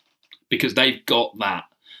jealous because they've got that.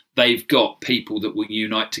 They've got people that will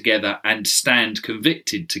unite together and stand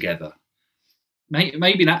convicted together.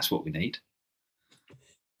 Maybe that's what we need.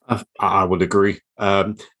 I would agree.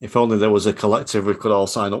 If only there was a collective we could all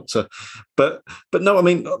sign up to. But no, I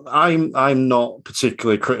mean, I'm not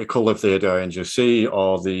particularly critical of the ADINGC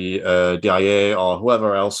or the DIA or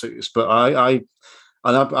whoever else it is. But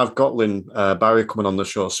I've got Lynn Barry coming on the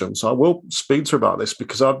show soon, so I will speak to her about this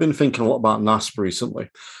because I've been thinking a lot about NASP recently.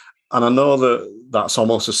 And I know that that's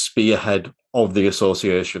almost a spearhead of the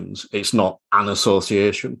associations. It's not an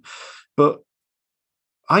association. But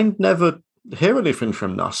I never hear anything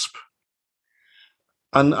from NASP.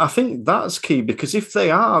 And I think that's key because if they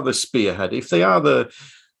are the spearhead, if they are the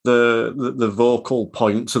vocal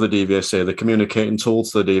point to the DVSA, the communicating tool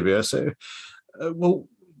to the DVSA, well,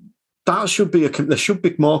 that should be there should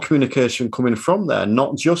be more communication coming from there,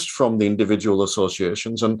 not just from the individual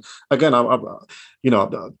associations. And again, I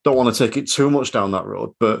don't want to take it too much down that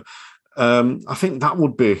road, but I think that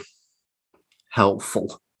would be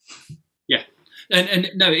helpful. Yeah, and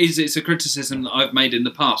no, it's a criticism that I've made in the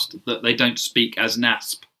past that they don't speak as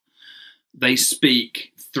NASP. They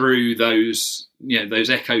speak through those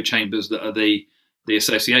echo chambers that are the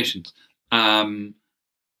associations, and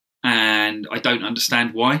I don't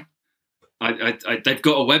understand why. They've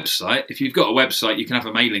got a website. If you've got a website, you can have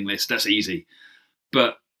a mailing list. That's easy.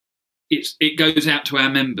 But it goes out to our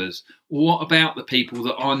members. What about the people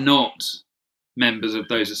that are not members of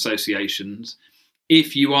those associations?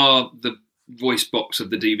 If you are the voice box of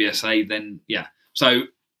the DVSA, then yeah. So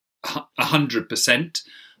 100%.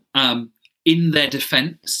 In their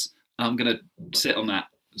defence, I'm going to sit on that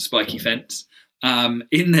spiky fence.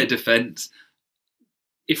 In their defence,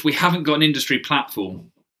 if we haven't got an industry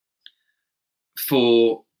platform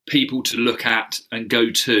for people to look at and go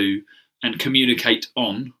to and communicate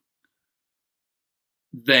on,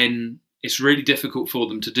 then it's really difficult for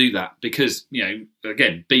them to do that because,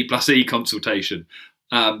 again, B+E consultation,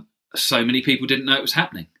 so many people didn't know it was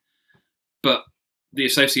happening. But the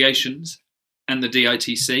associations and the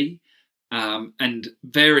DITC and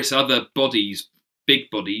various other bodies, big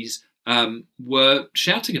bodies, were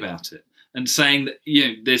shouting about it and saying that,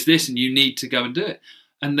 there's this and you need to go and do it.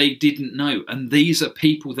 And they didn't know. And these are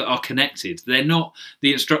people that are connected. They're not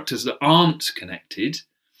the instructors that aren't connected.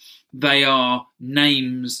 They are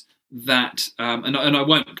names that, and I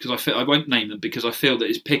won't because I won't name them because I feel that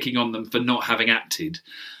it's picking on them for not having acted.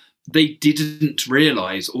 They didn't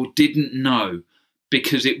realise or didn't know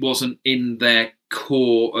because it wasn't in their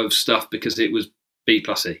core of stuff because it was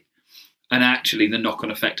B+E. And actually the knock-on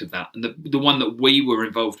effect of that. And the one that we were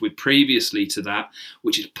involved with previously to that,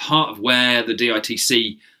 which is part of where the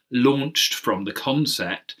DITC launched from, the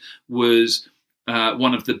concept, was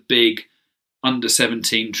one of the big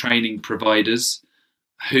under-17 training providers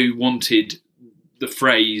who wanted the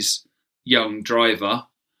phrase young driver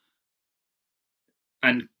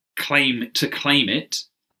and claim it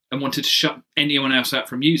and wanted to shut anyone else out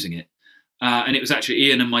from using it. And it was actually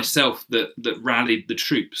Ian and myself that rallied the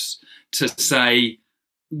troops to say,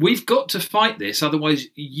 we've got to fight this, otherwise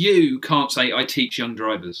you can't say, I teach young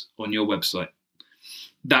drivers on your website.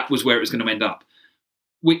 That was where it was going to end up,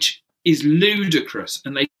 which is ludicrous,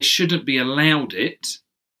 and they shouldn't be allowed it.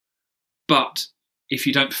 But if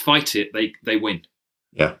you don't fight it, they win.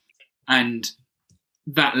 Yeah. And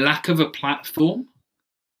that lack of a platform,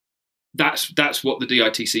 that's what the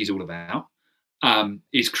DITC is all about,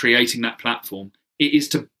 is creating that platform. It is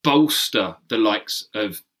to bolster the likes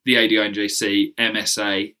of the ADI&JC,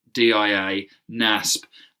 MSA, DIA, NASP,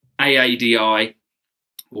 AADI,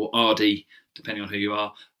 or RD, depending on who you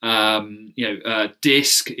are,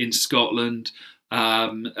 DISC in Scotland,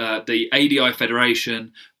 the ADI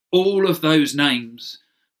Federation, all of those names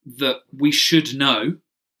that we should know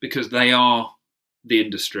because they are the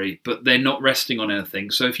industry, but they're not resting on anything.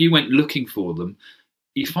 So if you went looking for them,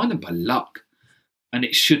 you find them by luck, and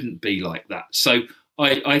it shouldn't be like that. So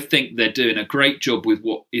I think they're doing a great job with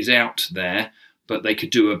what is out there, but they could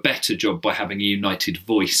do a better job by having a united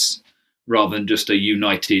voice rather than just a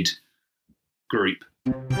united group.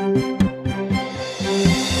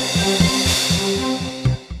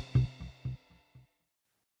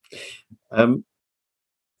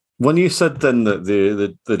 When you said then that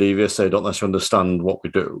the DVSA don't necessarily understand what we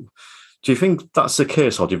do you think that's the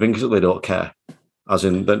case, or do you think that they don't care? As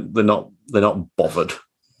in, they're not bothered?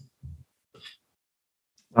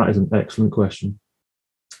 That is an excellent question.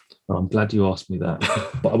 I'm glad you asked me that.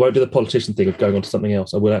 But I won't do the politician thing of going on to something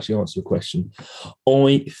else. I will actually answer your question.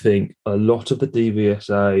 I think a lot of the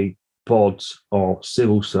DVSA bods are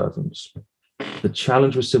civil servants. The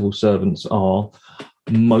challenge with civil servants are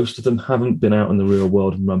most of them haven't been out in the real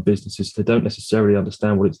world and run businesses. They don't necessarily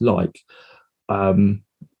understand what it's like. A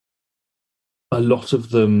lot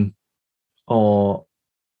of them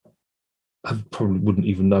probably wouldn't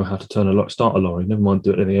even know how to start a lorry, never mind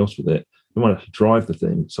do anything else with it. They might have to drive the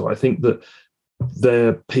thing. So I think that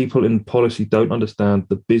their people in policy don't understand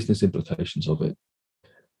the business implications of it.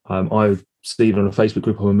 I've seen on a Facebook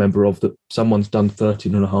group I'm a member of that someone's done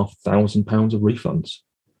 £13,500 of refunds.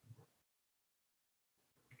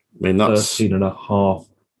 I mean, that's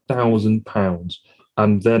 £13,500,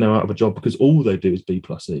 and they're now out of a job because all they do is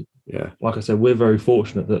B+E. Yeah, like I said, we're very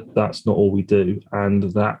fortunate that that's not all we do, and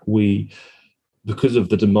that because of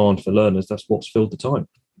the demand for learners, that's what's filled the time.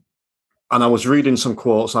 And I was reading some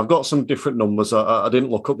quotes. I've got some different numbers. I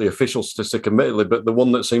didn't look up the official statistic, admittedly, but the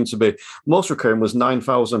one that seemed to be most recurring was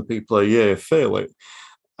 9,000 people a year failing.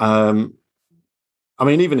 I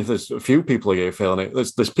mean, even if there's a few people a year failing it,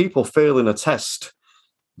 there's people failing a test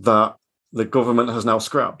that the government has now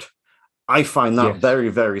scrapped. I find that very,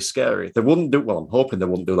 very scary. They wouldn't do, well, I'm hoping they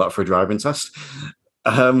wouldn't do that for a driving test.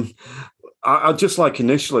 I'd just like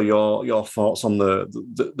initially your thoughts on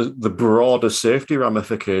the broader safety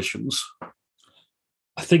ramifications.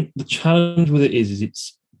 I think the challenge with it is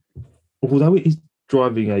it's, although it is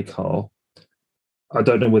driving a car, I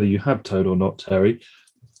don't know whether you have towed or not, Terry.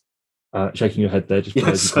 Shaking your head there just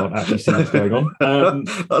because you can't actually see what's going on.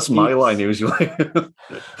 That's my line usually.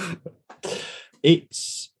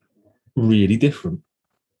 It's really different.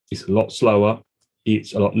 It's a lot slower.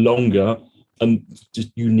 It's a lot longer. And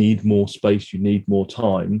just you need more space, you need more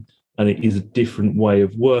time, and it is a different way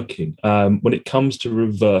of working. When it comes to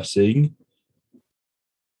reversing,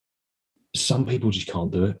 some people just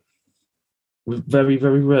can't do it. Very,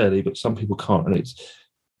 very rarely, but some people can't. And it's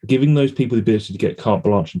giving those people the ability to get carte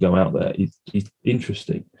blanche and go out there is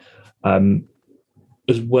interesting.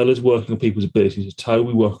 As well as working on people's ability to tow,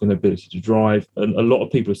 we work on their ability to drive. And a lot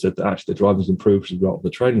of people have said that actually the driving's improved as a result of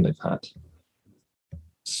the training they've had.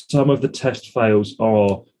 Some of the test fails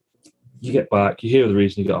are, you get back, you hear the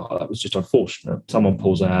reason, you go, oh, that was just unfortunate. Someone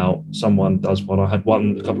pulls out, someone does one. I had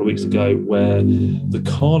one a couple of weeks ago where the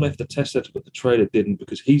car left the test centre, but the trailer didn't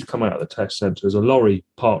because he's come out of the test centre. There's a lorry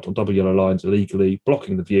parked on double yellow lines illegally,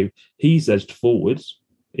 blocking the view. He's edged forwards,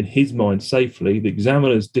 in his mind, safely. The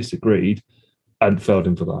examiners disagreed and failed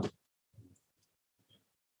him for that,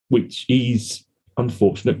 which is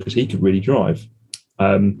unfortunate because he could really drive.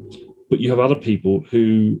 But you have other people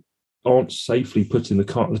who aren't safely putting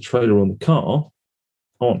the trailer on the car,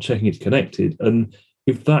 aren't checking it's connected. And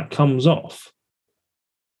if that comes off,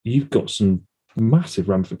 you've got some massive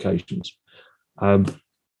ramifications.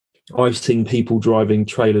 I've seen people driving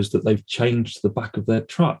trailers that they've changed the back of their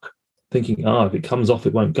truck, thinking, if it comes off,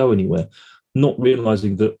 it won't go anywhere, not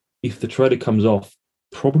realizing that if the trailer comes off,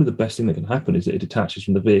 probably the best thing that can happen is that it detaches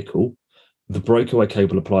from the vehicle, the breakaway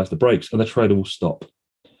cable applies the brakes, and the trailer will stop.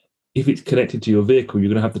 If it's connected to your vehicle, you're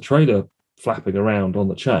going to have the trailer flapping around on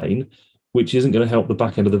the chain, which isn't going to help the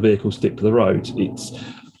back end of the vehicle stick to the road.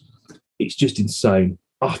 It's just insane,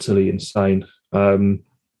 utterly insane.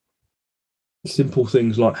 Simple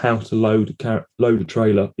things like how to load a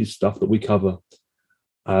trailer is stuff that we cover.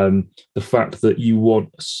 The fact that you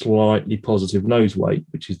want a slightly positive nose weight,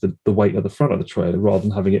 which is the weight of the front of the trailer, rather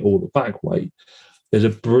than having it all the back weight. There's a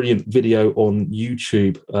brilliant video on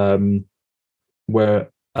YouTube where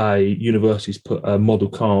a university's put a model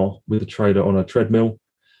car with a trailer on a treadmill.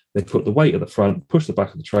 They put the weight at the front, push the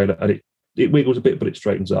back of the trailer, and it wiggles a bit, but it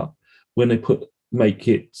straightens up. When they make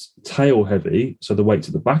it tail heavy, so the weight's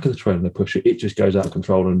at the back of the trailer and they push it, it just goes out of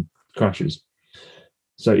control and crashes.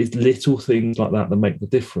 So it's little things like that make the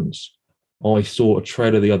difference. I saw a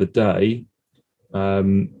trailer the other day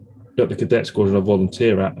at the cadet squadron I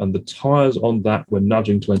volunteer at, and the tyres on that were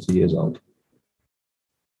nudging 20 years old.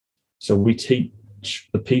 So we teach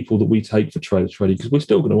the people that we take for trailer training, because we're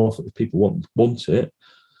still going to offer it if people want it.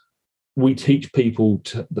 We teach people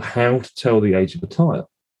how to tell the age of a tyre,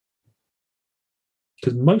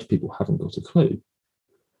 because most people haven't got a clue.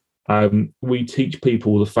 We teach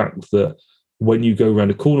people the fact that when you go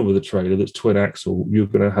around a corner with a trailer that's twin axle, you're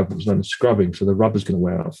going to have what's known as scrubbing, so the rubber's going to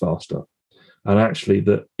wear out faster. And actually,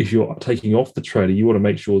 that if you're taking off the trailer, you want to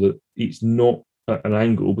make sure that it's not at an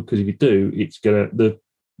angle, because if you do, the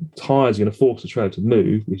tyre's going to force the trailer to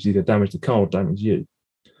move, which is either damage the car or damage you.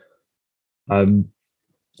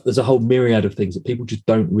 There's a whole myriad of things that people just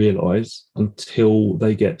don't realise until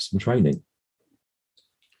they get some training.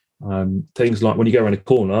 Things like when you go around a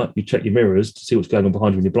corner, you check your mirrors to see what's going on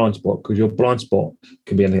behind you in your blind spot, because your blind spot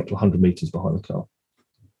can be anything up to 100 metres behind the car.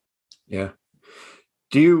 Yeah.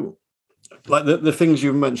 Do you, like the things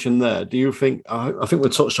you've mentioned there, do you think, I think we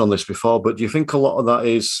touched on this before, but do you think a lot of that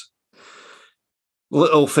is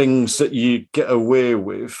little things that you get away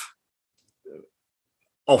with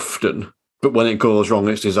often, but when it goes wrong,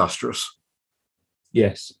 it's disastrous?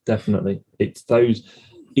 Yes, definitely. It's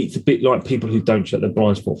a bit like people who don't check their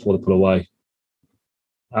blind spot before they pull away.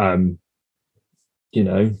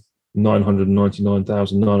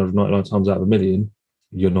 999,999 times out of a million,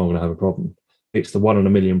 you're not going to have a problem. It's the 1 in a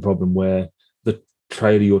million problem where the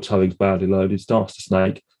trailer you're towing is badly loaded, starts to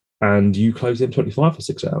snake, and you close the M25 for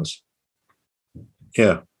 6 hours.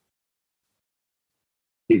 Yeah.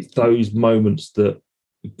 It's those moments that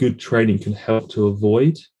good training can help to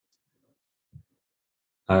avoid.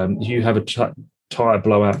 You have a tyre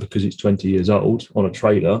blowout because it's 20 years old on a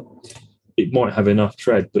trailer. It might have enough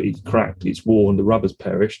tread, but it's cracked, it's worn, the rubber's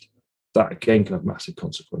perished. That again can have massive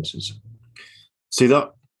consequences. See,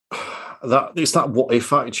 that it's that what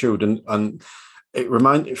if attitude, and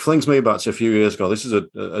it flings me back to a few years ago. This is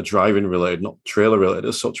a driving related, not trailer related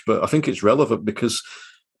as such, but I think it's relevant because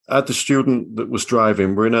I had the student that was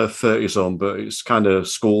driving. We're in a 30 zone, but it's kind of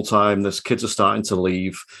school time. There's kids are starting to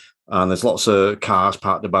leave, and there's lots of cars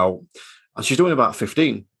parked about. And she's doing about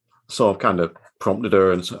 15. So I've kind of prompted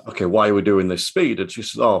her and said, okay, why are we doing this speed? And she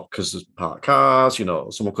said, because there's parked cars,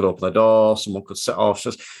 someone could open the door, someone could set off,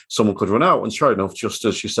 someone could run out. And sure enough, just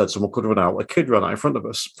as she said, someone could run out, a kid ran out in front of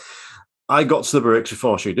us. I got to the brakes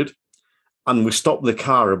before she did, and we stopped the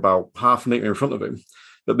car about half an acre in front of him.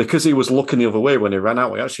 But because he was looking the other way when he ran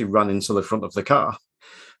out, we actually ran into the front of the car.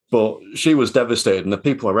 But she was devastated, and the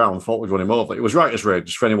people around thought we'd run him over. It was right as rain.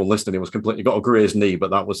 Just for anyone listening, he was completely got a grazed knee,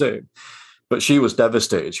 but that was it. But she was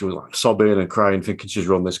devastated. She was like sobbing and crying, thinking she's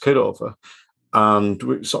run this kid over. And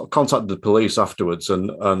we sort of contacted the police afterwards, and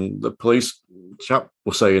the police chap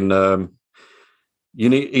was saying, he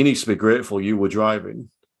needs to be grateful you were driving,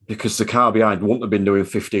 because the car behind wouldn't have been doing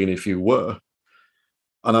 15 if you were.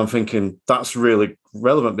 And I'm thinking that's really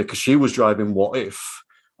relevant, because she was driving what if.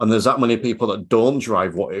 And there's that many people that don't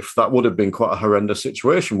drive what if. That would have been quite a horrendous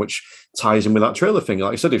situation, which ties in with that trailer thing.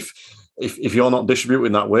 Like I said, if you're not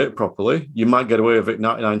distributing that weight properly, you might get away with it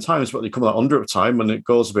 99 times, but you come that 100th time and it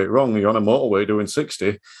goes a bit wrong. You're on a motorway doing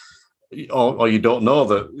 60, or you don't know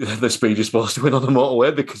that the speed you're supposed to win on the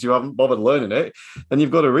motorway because you haven't bothered learning it, and you've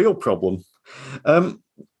got a real problem.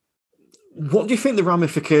 What do you think the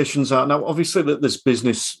ramifications are? Now, obviously, there's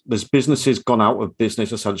businesses gone out of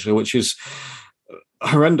business, essentially, which is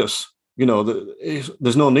horrendous.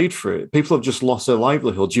 there's no need for it. People have just lost their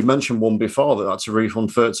livelihoods. You mentioned one before that had to refund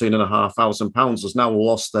 £13,500 has now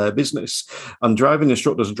lost their business. And driving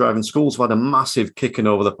instructors and driving schools have had a massive kicking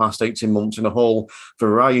over the past 18 months in a whole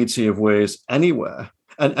variety of ways anyway.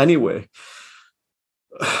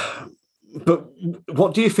 But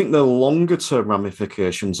what do you think the longer term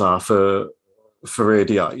ramifications are for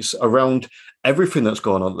ADIs around everything that's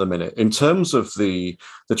going on at the minute, in terms of the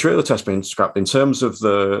trailer test being scrapped, in terms of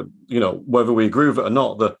the, whether we agree with it or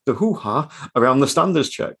not, the hoo-ha around the standards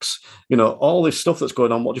checks, all this stuff that's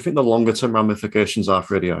going on? What do you think the longer term ramifications are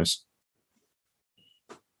for ADIs?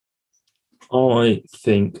 I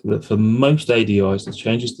think that for most ADIs, the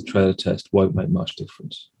changes to trailer test won't make much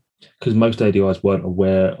difference, because most ADIs weren't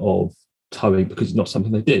aware of towing because it's not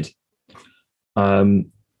something they did.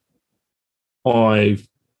 I've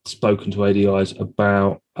spoken to ADIs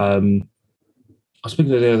about, I was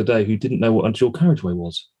speaking to the other day who didn't know what undual carriageway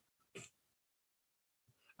was.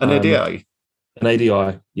 An ADI? An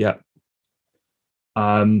ADI, yeah.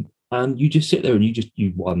 And you just sit there and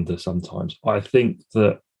you wonder sometimes. I think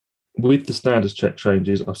that with the standards check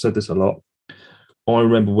changes, I've said this a lot. I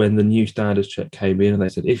remember when the new standards check came in and they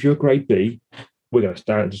said, if you're a grade B, we're going to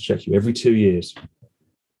standards check you every 2 years.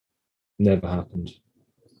 Never happened.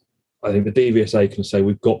 I think the DVSA can say,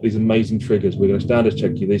 we've got these amazing triggers. We're going to standards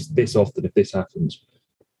check you this often if this happens.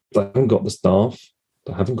 They haven't got the staff.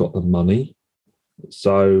 They haven't got the money.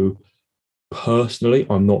 So personally,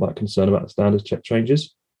 I'm not that concerned about the standards check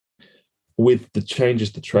changes. With the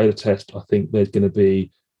changes to trailer test, I think there's going to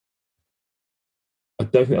be, I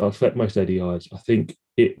don't think that'll affect most ADIs. I think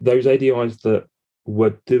those ADIs that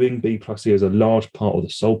were doing B plus E as a large part or the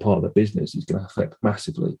sole part of their business is going to affect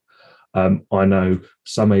massively. I know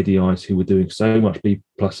some ADIs who were doing so much B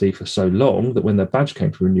plus E for so long that when their badge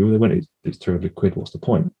came for renewal, they went, it's 200 quid, what's the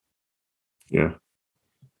point? Yeah.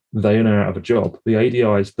 They are now out of a job. The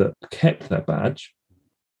ADIs that kept their badge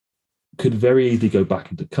could very easily go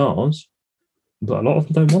back into cars, but a lot of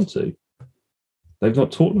them don't want to. They've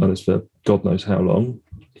not taught learners for God knows how long,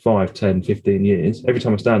 5, 10, 15 years. Every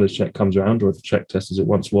time a standards check comes around, or a check test as it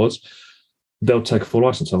once was, they'll take a full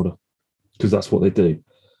license holder because that's what they do.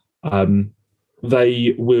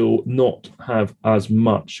 They will not have as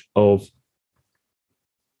much of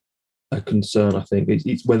a concern, I think.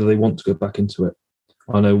 It's whether they want to go back into it.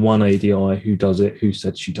 I know one ADI who does it, who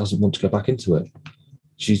said she doesn't want to go back into it.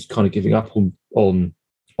 She's kind of giving up on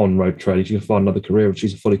road trading. She can find another career, and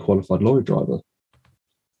she's a fully qualified lorry driver.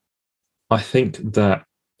 I think that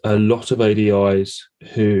a lot of ADIs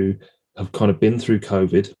who have kind of been through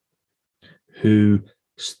COVID, who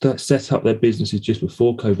set up their businesses just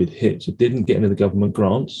before COVID hit, so didn't get any of the government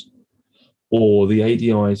grants, or the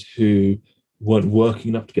ADIs who weren't working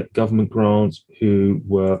enough to get government grants, who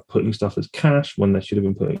were putting stuff as cash when they should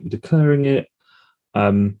have been declaring it,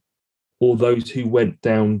 or those who went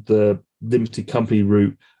down the limited company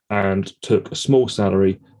route and took a small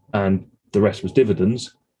salary and the rest was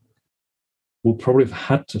dividends, will probably have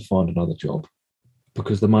had to find another job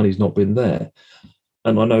because the money's not been there.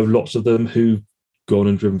 And I know lots of them who've gone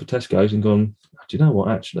and driven for Tesco's and gone, do you know what,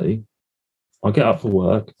 actually, I get up for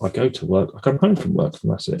work, I go to work, I come home from work,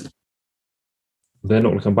 and that's it. They're not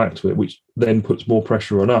going to come back to it, which then puts more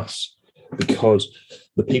pressure on us because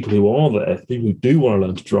the people who are there, the people who do want to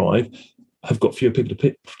learn to drive, have got fewer people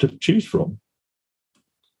to choose from.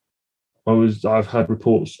 I've had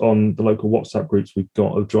reports on the local WhatsApp groups we've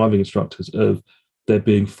got of driving instructors of there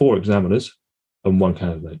being 4 examiners and 1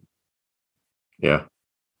 candidate. Yeah.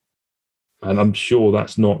 And I'm sure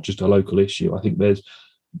that's not just a local issue. I think there's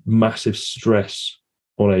massive stress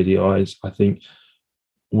on ADIs. I think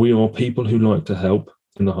we are people who like to help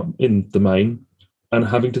in the main, and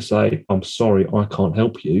having to say, I'm sorry, I can't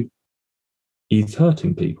help you, is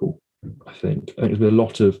hurting people, I think. I think there's been a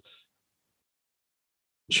lot of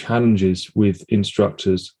challenges with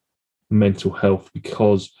instructors' mental health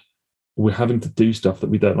because we're having to do stuff that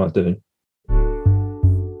we don't like doing.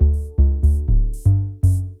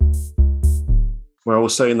 Where I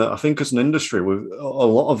was saying that I think as an industry, a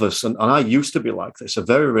lot of us, and I used to be like this, are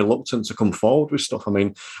very reluctant to come forward with stuff. I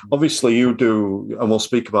mean, obviously you do, and we'll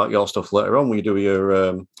speak about your stuff later on, when you do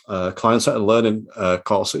your client-centered learning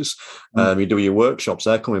courses, you do your workshops,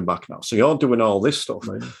 they're coming back now. So you're doing all this stuff.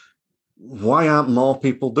 Right. Why aren't more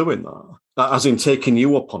people doing that? As in taking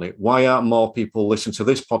you up on it. Why aren't more people listening to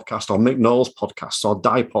this podcast or Mick Knowles' podcasts or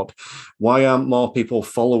Dipod? Why aren't more people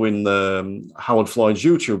following the Howard Floyd's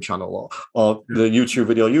YouTube channel or the YouTube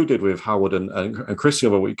video you did with Howard and Chris the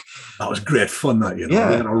other week? That was great fun, that, you know. Yeah.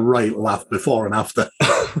 We had a right laugh before and after.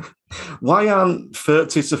 Why aren't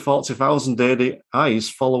 30 to 40,000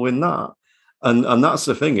 ADIs following that? And that's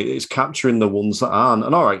the thing. It's capturing the ones that aren't.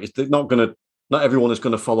 And all right, it's not everyone is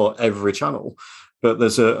going to follow every channel, but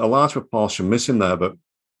there's a large proportion missing there. But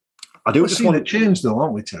I do We're just seeing want a change, though,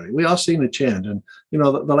 aren't we, Terry? We are seeing a change, and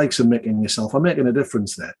the likes of Mick and yourself are making a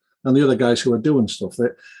difference there, and the other guys who are doing stuff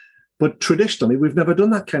that. But traditionally, we've never done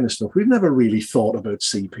that kind of stuff. We've never really thought about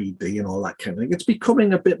CPD and all that kind of thing. It's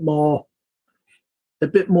becoming a bit more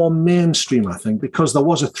mainstream, I think, because there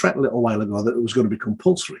was a threat a little while ago that it was going to be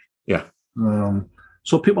compulsory. Yeah.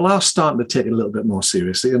 So people are starting to take it a little bit more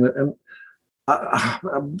seriously, and I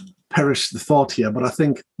perish the thought here, but I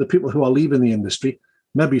think the people who are leaving the industry,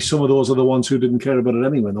 maybe some of those are the ones who didn't care about it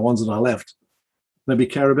anyway, and the ones that are left maybe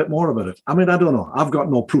care a bit more about it. I mean, I don't know. I've got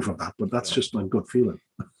no proof of that, but that's just my gut feeling.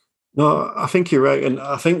 No, I think you're right. And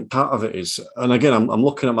I think part of it is, and again, I'm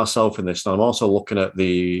looking at myself in this, and I'm also looking at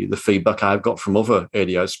the feedback I've got from other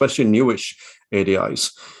ADIs, especially newish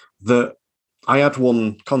ADIs, that I had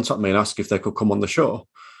one contact me and ask if they could come on the show.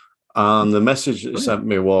 And the message that he sent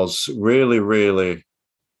me was really, really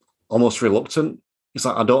almost reluctant. He's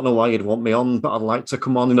like, I don't know why you'd want me on, but I'd like to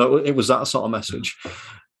come on. It was that sort of message.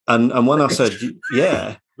 And when I said,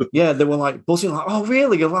 yeah, they were like buzzing, like, oh,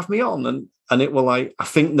 really? You'll have me on? And it were like, I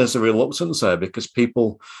think there's a reluctance there because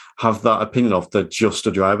people have that opinion of they're just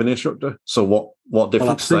a driving instructor. So what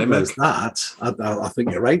difference do they make? I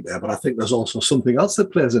think you're right there, but I think there's also something else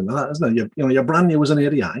that plays into that, isn't there? You're brand new as an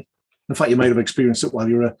ADI. In fact, you might have experienced it while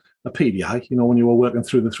you were a PDI, when you were working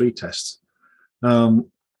through the 3 tests. That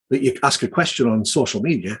you ask a question on social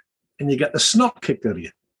media and you get the snot kicked out of you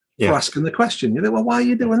for asking the question. You think, well, why are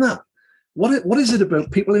you doing that? What is it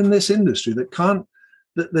about people in this industry that can't,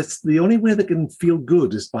 that's the only way they can feel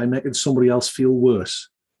good is by making somebody else feel worse?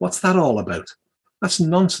 What's that all about? That's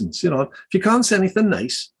nonsense. If you can't say anything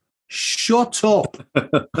nice, shut up.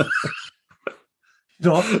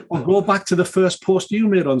 Or go back to the first post you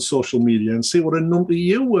made on social media and see what a numpty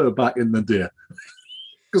you were back in the day.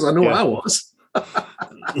 Because I know I was.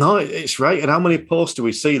 No, it's right. And how many posts do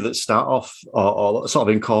we see that start off or sort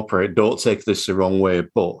of incorporate, don't take this the wrong way,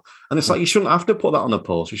 but, and it's like, you shouldn't have to put that on a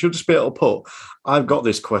post. You should just be able to put, I've got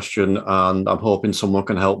this question and I'm hoping someone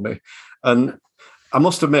can help me. And I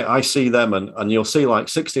must admit, I see them and you'll see like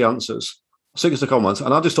 60 answers, 60 comments,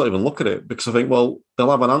 and I just don't even look at it because I think, well,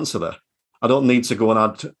 they'll have an answer there. I don't need to go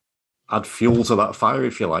and add fuel to that fire,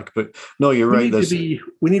 if you like. But no, you're right.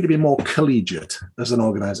 We need to be more collegiate as an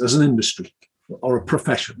organizer, as an industry or a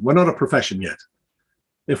profession. We're not a profession yet.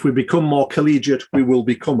 If we become more collegiate, we will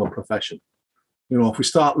become a profession. If we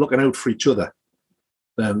start looking out for each other,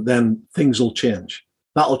 then things will change.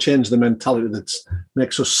 That'll change the mentality that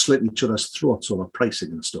makes us slit each other's throats over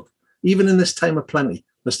pricing and stuff. Even in this time of plenty,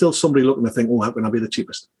 there's still somebody looking to think, oh, how can I be the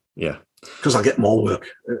cheapest? Yeah. Because I'll get more work.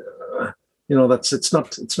 It's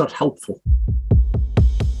not helpful.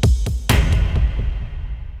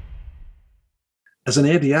 As an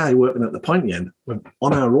ADI working at the pointy end, we're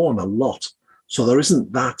on our own a lot. So there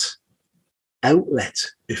isn't that outlet,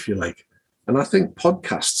 if you like. And I think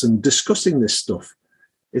podcasts and discussing this stuff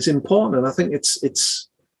is important. And I think it's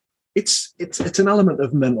an element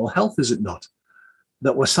of mental health, is it not?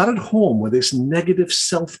 That we're sat at home with this negative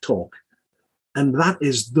self-talk. And that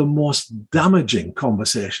is the most damaging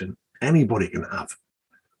conversation anybody can have,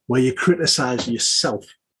 where you criticize yourself.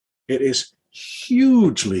 It is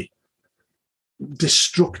hugely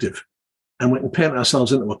destructive, and we can paint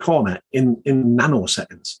ourselves into a corner in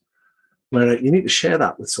nanoseconds, where you need to share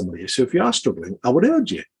that with somebody. So if you are struggling, I would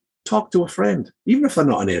urge you, talk to a friend, even if they're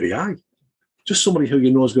not an ADI, just somebody who you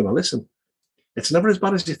know is going to listen. It's never as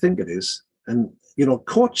bad as you think it is. And,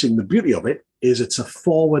 coaching, the beauty of it is it's a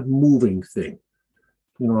forward-moving thing.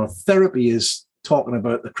 Therapy is talking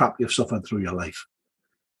about the crap you've suffered through your life.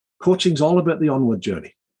 Coaching's all about the onward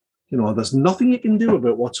journey. There's nothing you can do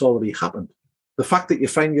about what's already happened. The fact that you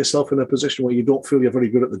find yourself in a position where you don't feel you're very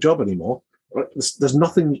good at the job anymore, right? There's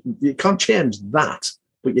nothing, you can't change that,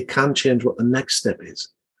 but you can change what the next step is.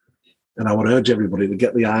 And I would urge everybody to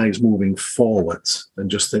get the eyes moving forwards and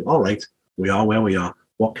just think, all right, we are where we are.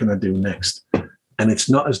 What can I do next? And it's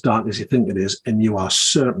not as dark as you think it is. And you are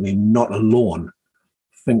certainly not alone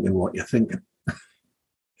thinking what you're thinking.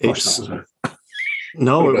 It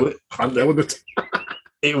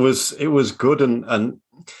was good, and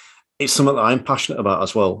it's something that I'm passionate about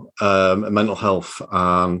as well. Mental health,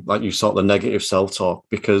 like you saw, the negative self-talk,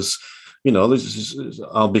 because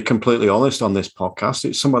I'll be completely honest on this podcast.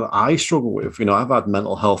 It's something that I struggle with. I've had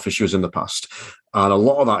mental health issues in the past, and a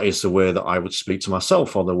lot of that is the way that I would speak to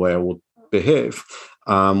myself or the way I would behave.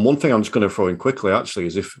 One thing I'm just going to throw in quickly, actually,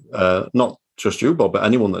 is if not just you, Bob, but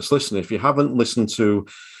anyone that's listening, if you haven't listened to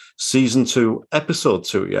season 2, episode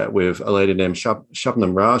 2 yet with a lady named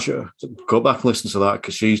Shabnam Raja. Go back and listen to that,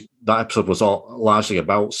 because that episode was all largely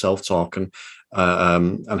about self-talk and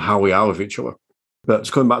how we are with each other. But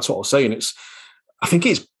it's coming back to what I was saying, I think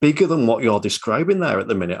it's bigger than what you're describing there at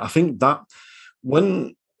the minute. I think that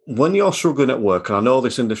when you're struggling at work, and I know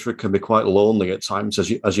this industry can be quite lonely at times,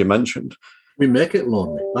 as you mentioned. We make it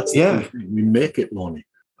lonely. That's the thing. We make it lonely.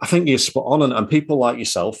 I think you're spot on, and people like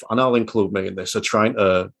yourself, and I'll include me in this, are trying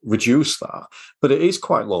to reduce that. But it is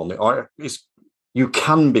quite lonely, or you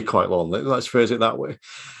can be quite lonely. Let's phrase it that way.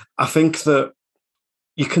 I think that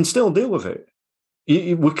you can still deal with it.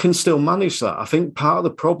 We can still manage that. I think part of the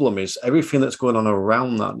problem is everything that's going on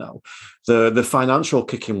around that now. The financial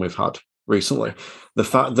kicking we've had recently, the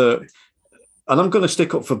fact that, and I'm going to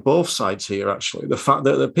stick up for both sides here, actually. The fact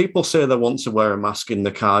that the people say they want to wear a mask in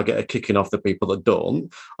the car get a kicking off the people that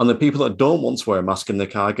don't, and the people that don't want to wear a mask in the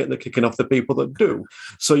car get the kicking off the people that do.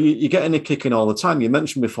 So you're getting a kicking all the time. You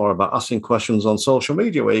mentioned before about asking questions on social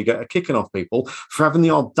media, where you get a kicking off people for having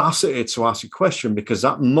the audacity to ask a question, because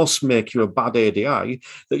that must make you a bad ADI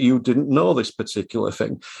that you didn't know this particular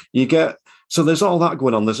thing. So there's all that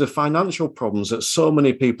going on. There's the financial problems that so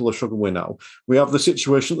many people are struggling with now. We have the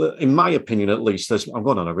situation that, in my opinion, at least, I'm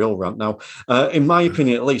going on a real rant now. In my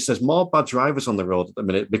opinion, at least, there's more bad drivers on the road at the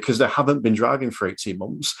minute because they haven't been driving for 18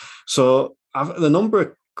 months. So the number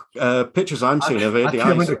of pictures I'm seeing of ADIs. I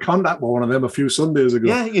came into contact with one of them a few Sundays ago.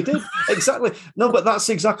 Yeah, you did. Exactly. No, but that's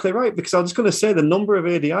exactly right, because I was going to say the number of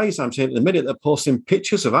ADIs I'm seeing at the minute that are posting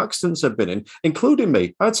pictures of accidents they've been in, including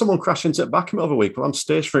me. I had someone crash into the back of me the other week while I'm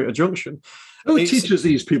stationary at a junction. Who teaches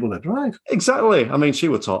these people to drive? Exactly. I mean, she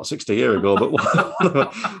was taught 60 years ago,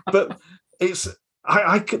 but but it's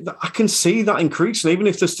I can see that increasing, even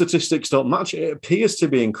if the statistics don't match. It appears to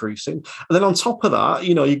be increasing. And then on top of that,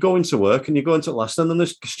 you go into work and you go into lesson, and then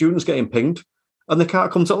there's students getting pinged, and they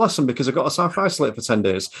can't come to lesson because they've got to self-isolate for 10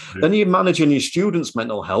 days. Yeah. Then you're managing your students'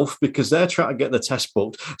 mental health because they're trying to get the test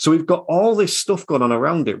booked. So we've got all this stuff going on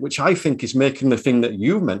around it, which I think is making the thing that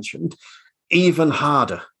you mentioned even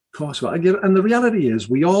harder. Of course, and the reality is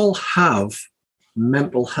we all have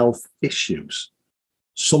mental health issues.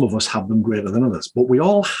 Some of us have them greater than others, but we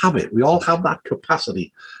all have it. We all have that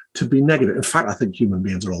capacity to be negative. In fact, I think human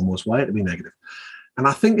beings are almost wired to be negative. And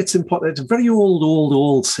I think it's important. It's a very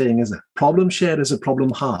old saying, isn't it? Problem shared is a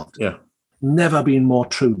problem halved. Yeah. Never been more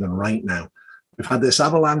true than right now. We've had this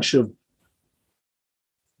avalanche of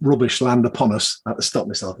rubbish land upon us. I have to stop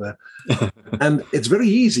myself there. And it's very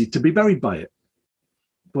easy to be buried by it.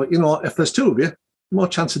 But, if there's 2 of you, more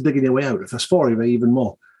chance of digging your way out. If there's 4 of you, even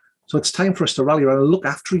more. So it's time for us to rally around and look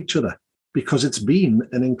after each other, because it's been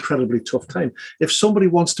an incredibly tough time. If somebody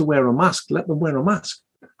wants to wear a mask, let them wear a mask.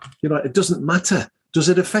 It doesn't matter. Does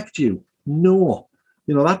it affect you? No.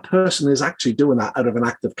 That person is actually doing that out of an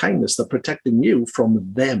act of kindness. They're protecting you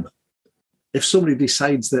from them. If somebody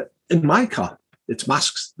decides that, in my car, it's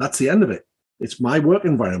masks, that's the end of it. It's my work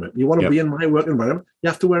environment. You want to be in my work environment, you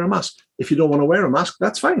have to wear a mask. If you don't want to wear a mask,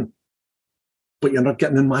 that's fine. But you're not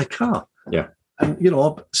getting in my car. Yeah. And,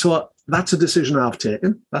 so that's a decision I've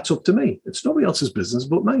taken. That's up to me. It's nobody else's business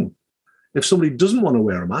but mine. If somebody doesn't want to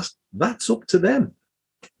wear a mask, that's up to them.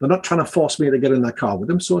 They're not trying to force me to get in their car with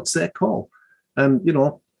them, so it's their call. And,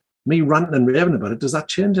 me ranting and raving about it, does that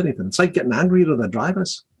change anything? It's like getting angry at other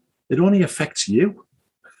drivers. It only affects you.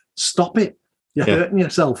 Stop it. You're hurting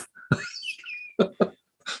yourself.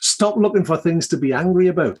 Stop looking for things to be angry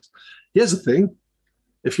about. Here's the thing.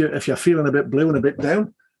 If you're feeling a bit blue and a bit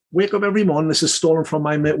down, wake up every morning. This is stolen from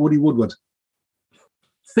my mate Woody Woodward.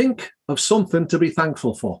 Think of something to be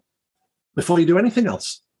thankful for before you do anything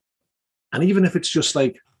else. And even if it's just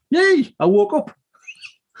like, yay, I woke up.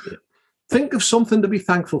 Think of something to be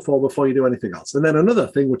thankful for before you do anything else. And then another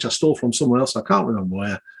thing, which I stole from someone else, I can't remember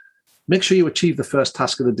where, make sure you achieve the first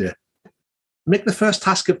task of the day. Make the first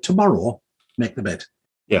task of tomorrow, make the bed.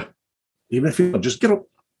 Yeah. Even if you just get up,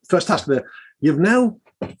 first task of the day. You've now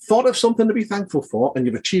thought of something to be thankful for, and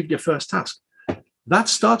you've achieved your first task. That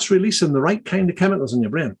starts releasing the right kind of chemicals in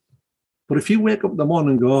your brain. But if you wake up in the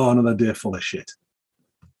morning and go, oh, another day full of shit,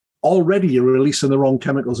 already you're releasing the wrong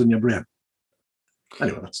chemicals in your brain.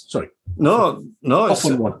 Anyway, sorry. No.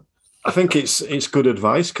 I think it's good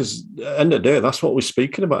advice, because at the end of the day, that's what we're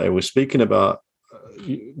speaking about here. We're speaking about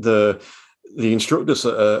the instructors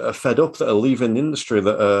that are fed up, that are leaving the industry,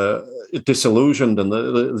 that are disillusioned, and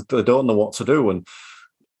they don't know what to do. And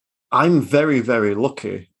I'm very, very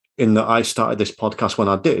lucky in that I started this podcast when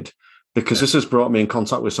I did, because this has brought me in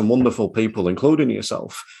contact with some wonderful people, including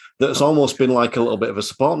yourself, that's almost been like a little bit of a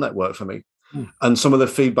support network for me. And some of the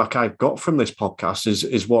feedback I've got from this podcast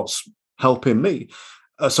is what's helping me.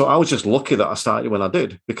 So I was just lucky that I started when I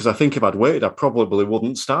did, because I think if I'd waited, I probably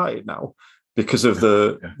wouldn't start it now because of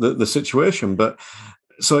the situation. But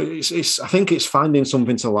so it's I think it's finding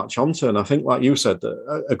something to latch onto. And I think, like you said,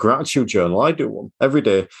 a gratitude journal, I do one every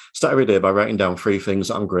day. Start every day by writing down 3 things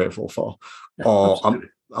that I'm grateful for. Yeah, or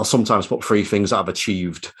I'll sometimes put 3 things that I've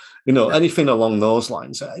achieved. Anything along those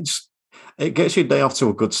lines. It gets your day off to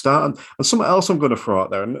a good start. And something else I'm going to throw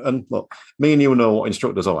out there. And look, me and you know what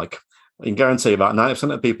instructors are like. I can guarantee about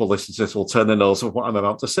 90% of people listening to this will turn their nose at what I'm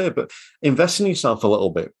about to say, but invest in yourself a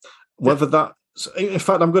little bit. Whether that, in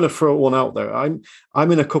fact, I'm going to throw one out there. I'm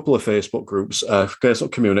in a couple of Facebook groups,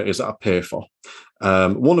 Facebook communities that I pay for.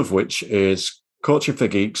 One of which is Coaching for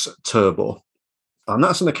Geeks Turbo. And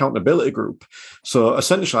that's an accountability group. So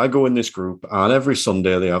essentially, I go in this group, and every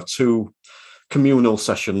Sunday they have 2 communal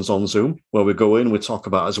sessions on Zoom where we go in, we talk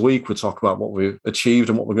about as a week, we talk about what we achieved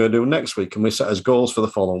and what we're going to do next week, and we set as goals for the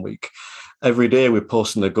following week. Every day we're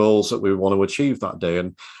posting the goals that we want to achieve that day.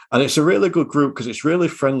 And it's a really good group because it's really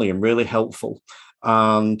friendly and really helpful.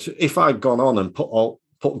 And if I'd gone on and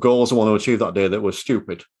put goals I want to achieve that day that were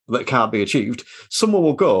stupid, that can't be achieved, someone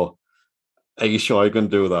will go, are you sure you're going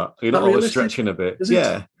to do that? You're not always stretching a bit.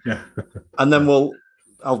 Yeah. And then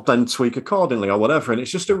I'll then tweak accordingly or whatever. And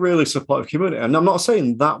it's just a really supportive community. And I'm not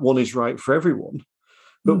saying that one is right for everyone,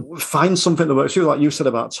 but find something that works for you. Like you said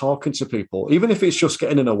about talking to people, even if it's just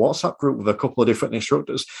getting in a WhatsApp group with a couple of different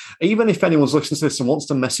instructors, even if anyone's listening to this and wants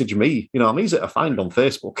to message me, I'm easy to find on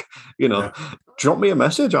Facebook, drop me a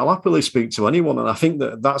message. I'll happily speak to anyone. And I think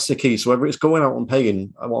that's the key. So whether it's going out and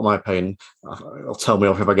paying, what am I paying? I'll tell me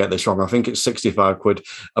off if I get this wrong. I think it's 65 quid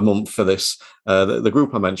a month for this, the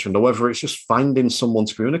group I mentioned, or whether it's just finding someone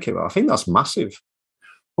to communicate with. I think that's massive.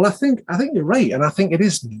 Well, I think you're right. And I think it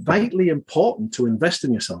is vitally important to invest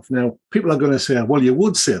in yourself. Now, people are going to say, well, you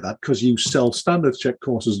would say that because you sell standards check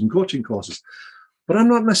courses and coaching courses. But I'm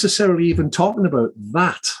not necessarily even talking about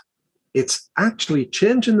that. It's actually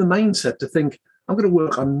changing the mindset to think, I'm going to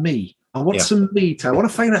work on me. I want some me time. I want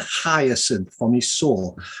to find a hyacinth for my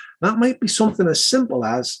soul. That might be something as simple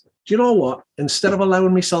as, do you know what? Instead of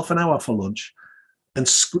allowing myself an hour for lunch and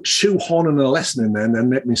shoehorning a lesson in there and then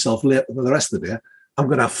make myself late for the rest of the day, I'm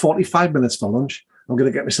going to have 45 minutes for lunch. I'm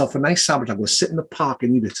going to get myself a nice sandwich. I'm going to sit in the park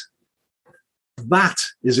and eat it. That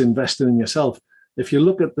is investing in yourself. If you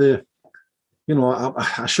look at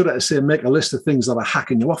I should have said make a list of things that are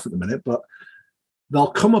hacking you off at the minute, but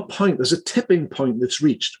there'll come a point, there's a tipping point that's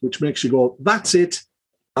reached, which makes you go, that's it.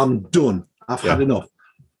 I'm done. I've had enough.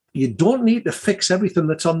 You don't need to fix everything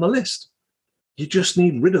that's on the list. You just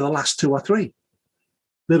need rid of the last 2 or 3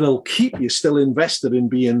 that'll keep you still invested in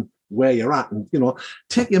being where you're at, and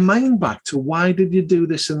take your mind back to why did you do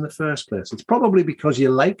this in the first place? It's probably because you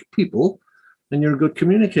like people and you're a good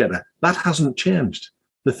communicator. That hasn't changed.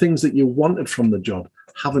 The things that you wanted from the job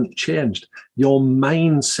haven't changed. Your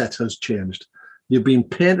mindset has changed. You've been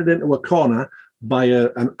painted into a corner by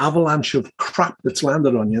an avalanche of crap that's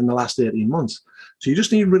landed on you in the last 18 months. So you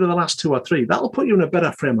just need rid of the last 2 or 3. That'll put you in a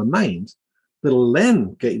better frame of mind. That'll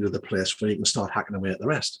then get you to the place where you can start hacking away at the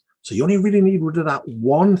rest. So you only really need rid of that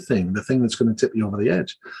one thing, the thing that's going to tip you over the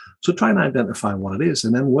edge. So try and identify what it is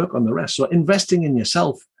and then work on the rest. So investing in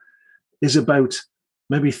yourself is about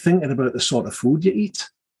maybe thinking about the sort of food you eat.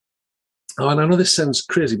 Oh, and I know this sounds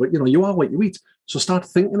crazy, but you are what you eat. So start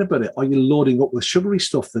thinking about it. Are you loading up with sugary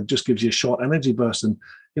stuff that just gives you a short energy burst? And,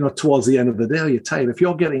 towards the end of the day, you're tired. If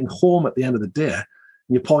you're getting home at the end of the day,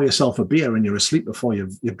 you pour yourself a beer and you're asleep before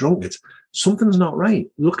you've drunk it, something's not right.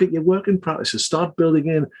 Look at your working practices. Start building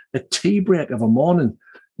in a tea break of a morning.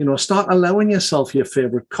 Start allowing yourself your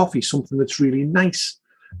favorite coffee, something that's really nice.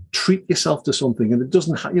 Treat yourself to something, and it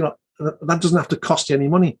doesn't that doesn't have to cost you any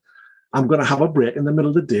money. I'm going to have a break in the middle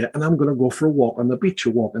of the day and I'm going to go for a walk on the beach, a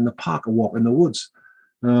walk in the park, a walk in the woods.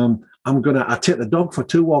 I take the dog for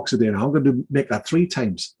 2 walks a day now. I'm going to make that 3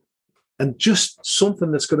 times. And just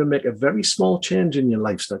something that's going to make a very small change in your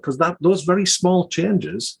lifestyle, because those very small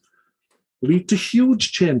changes lead to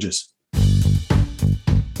huge changes.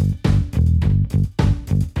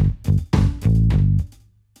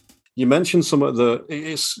 You mentioned some of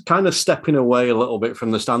it's kind of stepping away a little bit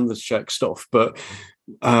from the standards check stuff, but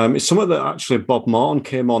it's something that actually Bob Morton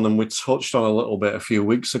came on and we touched on a little bit a few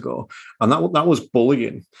weeks ago, and that was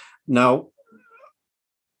bullying. Now,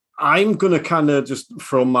 I'm going to kind of just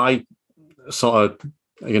throw my sort of,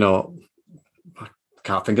 I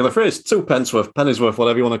can't think of the phrase, 2 pence worth, pennies worth,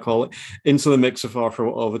 whatever you want to call it, into the mix of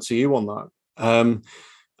throw over to you on that.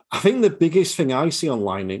 I think the biggest thing I see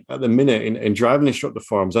online at the minute in driving instructor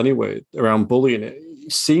forums anyway, around bullying,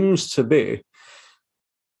 it seems to be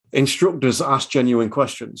instructors ask genuine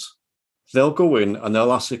questions. They'll go in and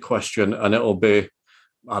they'll ask a question and it'll be,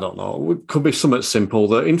 I don't know, it could be something simple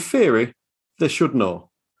that in theory they should know,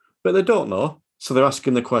 but they don't know. So they're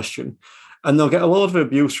asking the question. And they'll get a lot of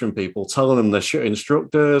abuse from people telling them they're shit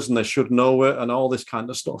instructors and they should know it and all this kind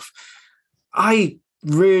of stuff. I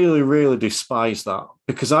really, really despise that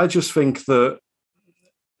because I just think that,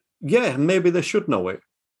 yeah, maybe they should know it,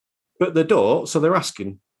 but they don't, so they're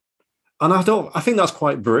asking. And I think that's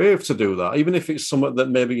quite brave to do that, even if it's something that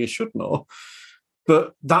maybe you should know.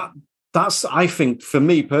 But that's, I think, for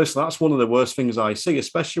me personally, that's one of the worst things I see,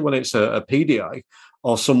 especially when it's a PDI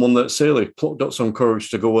or someone that's really plucked up some courage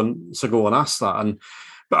to go and ask that.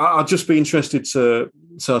 But I'd just be interested to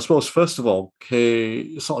I suppose, first of all,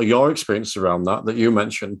 sort of your experience around that you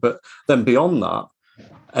mentioned, but then beyond that,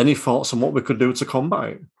 any thoughts on what we could do to combat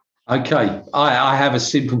it? Okay, I have a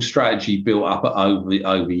simple strategy built up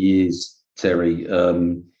over years, Terry.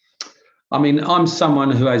 I mean, I'm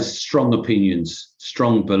someone who has strong opinions,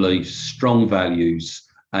 strong beliefs, strong values,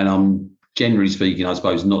 and I'm, generally speaking, I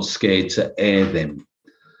suppose, not scared to air them.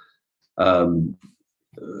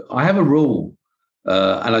 I have a rule,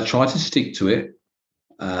 and I try to stick to it.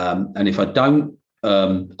 And if I don't,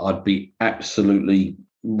 I'd be absolutely,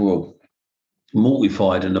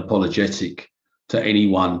 mortified and apologetic to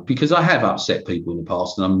anyone because I have upset people in the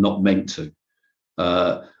past and I'm not meant to.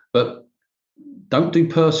 But don't do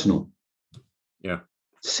personal. Yeah.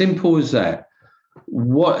 Simple as that.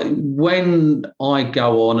 When I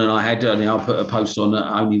go on, and I put a post on it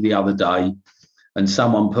only the other day, and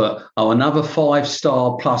someone put, another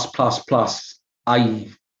 5-star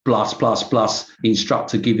A++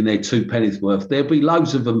 instructor giving their 2 pennies worth. There'll be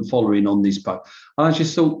loads of them following on this post. And I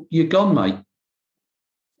just thought, you're gone, mate.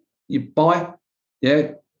 You buy,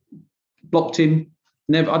 yeah, blocked him.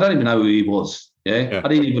 Never. I don't even know who he was. Yeah, I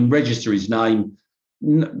didn't even register his name.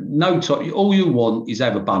 No time. All you want is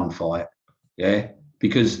have a bun fight. Yeah,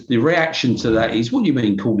 because the reaction to that is, what do you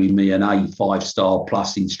mean calling me an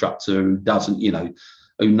A5+ instructor who doesn't,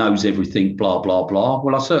 who knows everything, blah, blah, blah.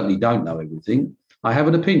 Well, I certainly don't know everything. I have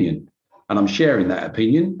an opinion and I'm sharing that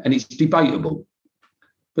opinion and it's debatable.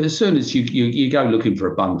 But as soon as you go looking for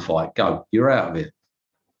a bun fight, go, you're out of it.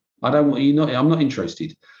 I'm not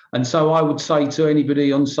interested. And so I would say to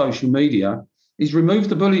anybody on social media is remove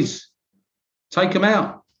the bullies, take them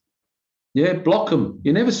out. Yeah, block them.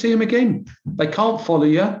 You never see them again. They can't follow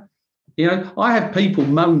you. I have people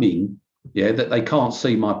moaning, that they can't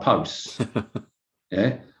see my posts.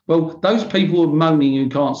 Yeah. Well, those people who are moaning who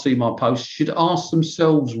can't see my posts should ask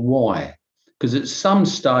themselves why. Because at some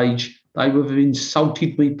stage, they would have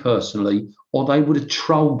insulted me personally or they would have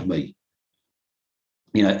trolled me.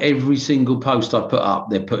 Every single post I put up,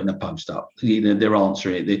 they're putting a post up. They're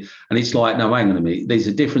answering it. And it's like, no, hang on a minute. There's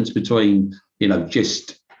a difference between,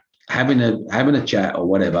 just having a chat or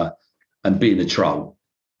whatever and being a troll.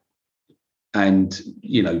 And,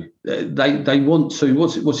 they want to,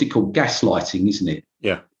 what's it called? Gaslighting, isn't it?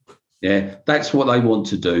 Yeah. Yeah, that's what they want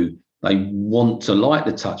to do. They want to light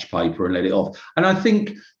the touch paper and let it off. And I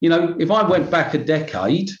think, if I went back a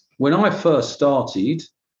decade, when I first started,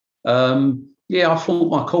 I fought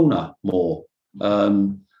my corner more.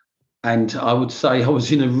 And I would say I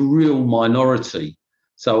was in a real minority.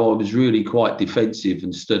 So I was really quite defensive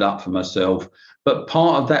and stood up for myself. But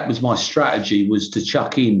part of that was my strategy, was to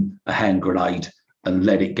chuck in a hand grenade and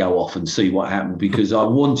let it go off and see what happened, because I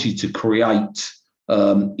wanted to create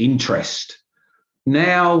interest.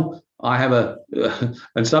 Now I have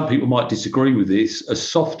and some people might disagree with this, a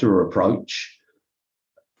softer approach.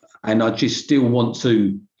 And I just still want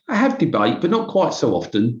to have debate, but not quite so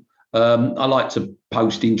often. I like to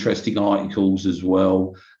post interesting articles as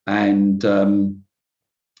well. And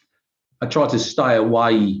I try to stay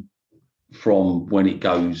away from when it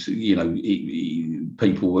goes,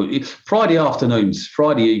 people, Friday afternoons,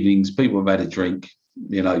 Friday evenings, people have had a drink,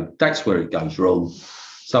 that's where it goes wrong.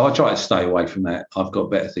 So I try to stay away from that. I've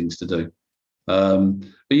got better things to do. But,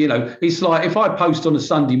 it's like if I post on a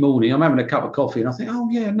Sunday morning, I'm having a cup of coffee and I think, I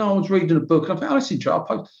was reading a book. And I think, that's interesting. I'll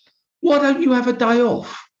post. Why don't you have a day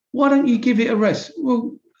off? Why don't you give it a rest?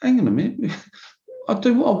 Well, hang on a minute. I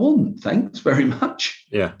do what I want. Thanks very much.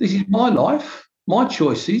 Yeah. This is my life, my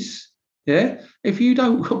choices. Yeah. If you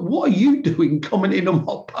don't, what are you doing commenting on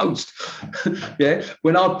my post? Yeah.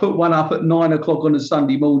 When I put one up at 9 o'clock on a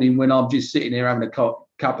Sunday morning, when I'm just sitting here having a cup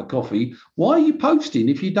of coffee, why are you posting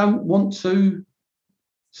if you don't want to?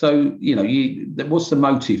 So, what's the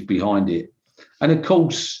motive behind it? And of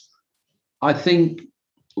course, I think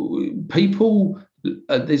people,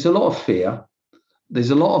 there's a lot of fear,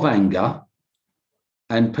 there's a lot of anger,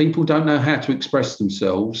 and people don't know how to express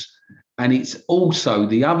themselves. And it's also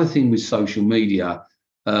the other thing with social media,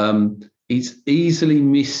 it's easily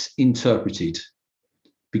misinterpreted.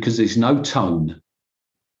 because there's no tone.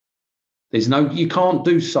 You can't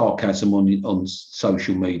do sarcasm on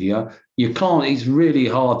social media. You can't. It's really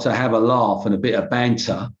hard to have a laugh and a bit of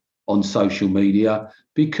banter on social media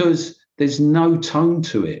because there's no tone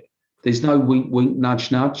to it. There's no wink, wink,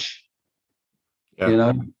 nudge, nudge.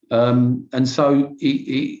 Yeah. And so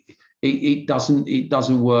it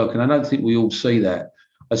doesn't work. And I don't think we all see that.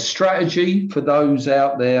 A strategy for those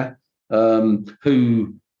out there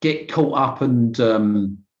who get caught up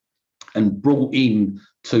and brought in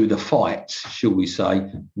to the fight, shall we say,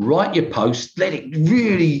 write your post, let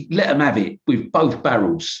them have it with both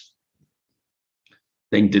barrels.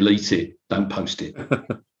 Then delete it, don't post it.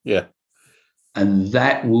 Yeah. And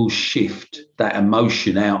that will shift that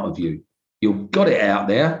emotion out of you. You've got it out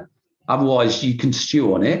there. Otherwise, you can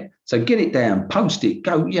stew on it. So get it down, post it,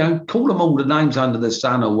 go, call them all the names under the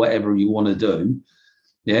sun or whatever you want to do.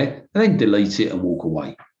 Yeah. And then delete it and walk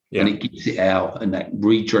away. Yeah. And it gets it out and that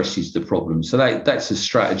redresses the problem. So that's a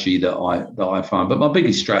strategy that I find. But my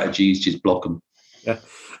biggest strategy is just block them. Yeah.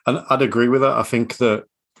 And I'd agree with that. I think that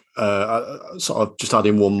sort of just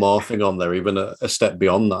adding one more thing on there, even a step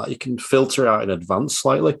beyond that, you can filter out in advance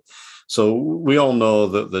slightly. So we all know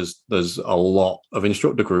that there's a lot of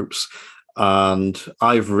instructor groups, and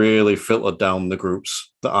I've really filtered down the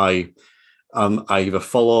groups that I either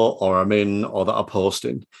follow or I'm in or that are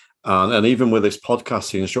posting. And even with this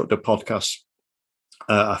podcast, the instructor podcast,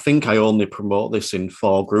 I think I only promote this in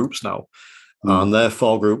 4 groups now. And they're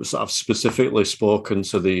 4 groups that I've specifically spoken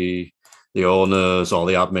to the owners or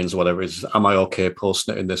the admins or whatever it is. Am I okay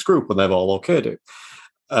posting it in this group? And they've all okayed it.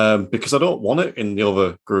 Because I don't want it in the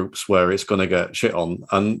other groups where it's going to get shit on.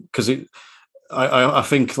 And because I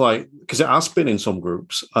think because it has been in some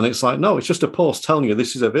groups and it's like, no, it's just a post telling you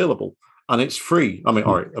this is available. And it's free. I mean,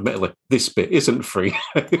 all right, admittedly, this bit isn't free,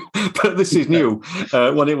 but this is new.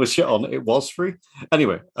 When it was shit on, it was free.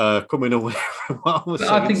 Anyway, coming away from what I was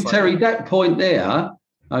saying. I think, Terry, that point there,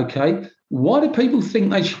 okay, why do people think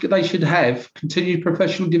they should have continued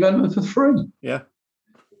professional development for free? Yeah.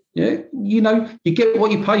 Yeah, you get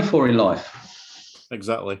what you pay for in life.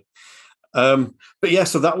 Exactly. But yeah,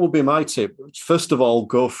 so that will be my tip. First of all,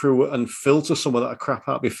 go through and filter some of that crap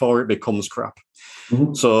out before it becomes crap.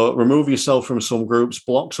 Mm-hmm. So remove yourself from some groups,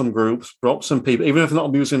 block some people, even if they're not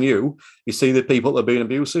abusing you see the people that are being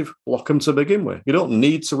abusive, block them to begin with. You don't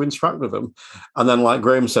need to interact with them. And then, like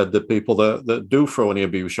Graham said, the people that do throw any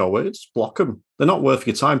abuse your way, just block them. They're not worth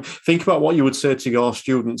your time. Think about what you would say to your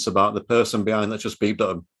students about the person behind that just beeped at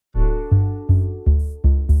them.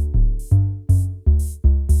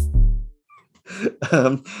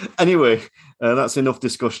 Anyway, that's enough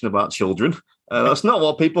discussion about children. That's not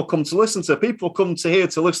what people come to listen to. People come to here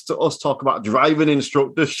to listen to us talk about driving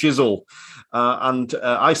instructor shizzle. And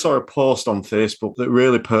I saw a post on Facebook that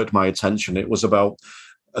really perked my attention. It was about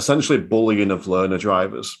essentially bullying of learner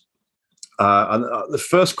drivers. And the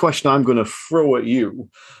first question I'm going to throw at you,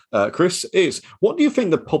 Chris, is what do you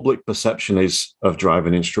think the public perception is of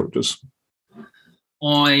driving instructors?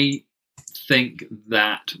 I think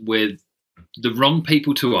that with the wrong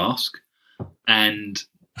people to ask, and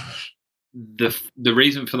the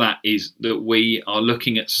reason for that is that we are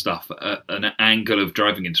looking at stuff at an angle of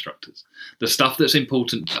driving instructors. The stuff that's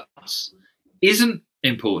important to us isn't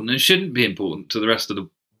important and shouldn't be important to the rest of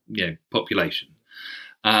the population.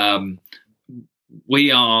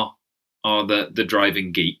 We are the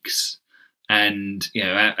driving geeks, and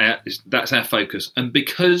that's our focus. And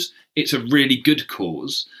because it's a really good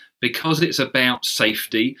cause, because it's about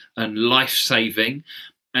safety and life-saving,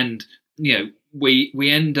 and we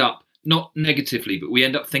end up, not negatively, but we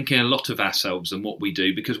end up thinking a lot of ourselves and what we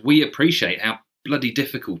do because we appreciate how bloody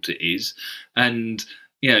difficult it is. And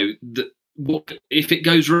what if it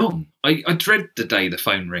goes wrong? I dread the day the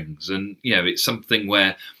phone rings, and it's something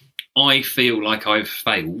where I feel like I've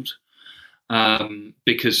failed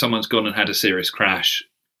because someone's gone and had a serious crash,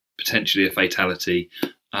 potentially a fatality.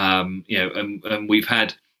 And we've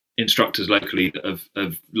had instructors locally that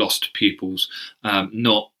have lost pupils,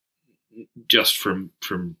 not just from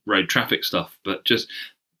road traffic stuff, but just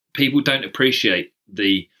people don't appreciate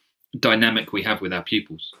the dynamic we have with our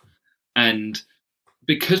pupils. And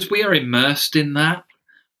because we are immersed in that,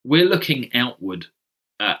 we're looking outward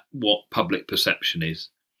at what public perception is.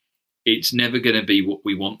 It's never going to be what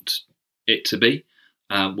we want it to be.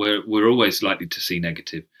 We're always likely to see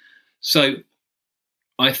negative. So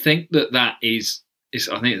I think that is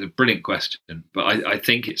I think it's a brilliant question, but I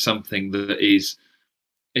think it's something that is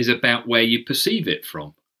about where you perceive it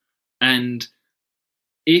from. And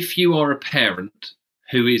if you are a parent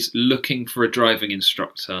who is looking for a driving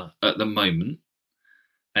instructor at the moment,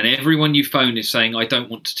 and everyone you phone is saying, I don't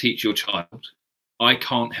want to teach your child, I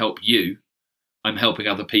can't help you, I'm helping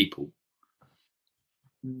other people.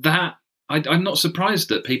 That I'm not surprised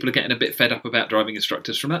that people are getting a bit fed up about driving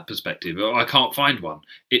instructors from that perspective. Oh, I can't find one.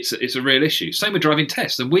 It's a real issue. Same with driving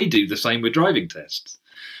tests, and we do the same with driving tests.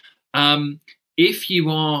 If you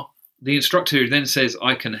are the instructor who then says,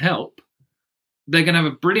 I can help, they're going to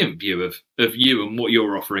have a brilliant view of you and what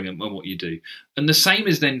you're offering and what you do. And the same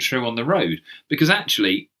is then true on the road, because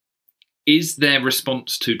actually, is their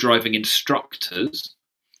response to driving instructors,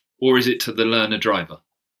 or is it to the learner driver?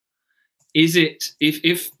 Is it,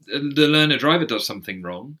 if the learner driver does something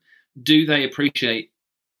wrong, do they appreciate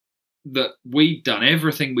that we've done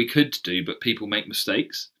everything we could do, but people make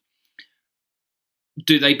mistakes?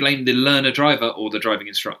 Do they blame the learner driver or the driving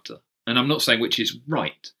instructor? And I'm not saying which is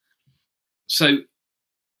right. So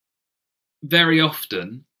very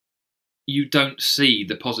often you don't see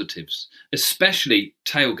the positives, especially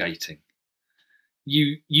tailgating.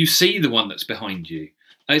 You see the one that's behind you.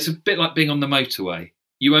 It's a bit like being on the motorway.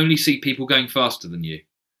 You only see people going faster than you.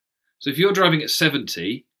 So if you're driving at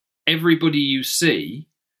 70, everybody you see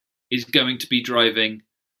is going to be driving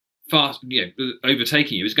fast,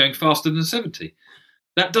 overtaking you is going faster than 70.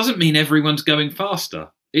 That doesn't mean everyone's going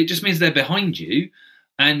faster. It just means they're behind you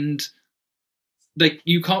and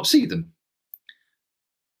you can't see them.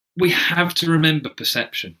 We have to remember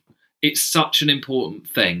perception. It's such an important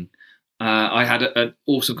thing. I had an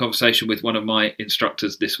awesome conversation with one of my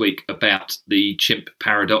instructors this week about the chimp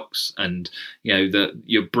paradox, and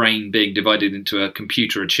your brain being divided into a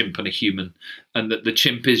computer, a chimp, and a human, and that the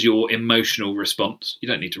chimp is your emotional response. You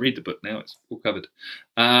don't need to read the book now; it's all covered.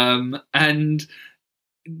 And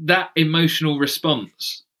that emotional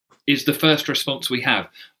response is the first response we have.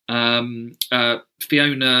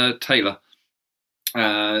 Fiona Taylor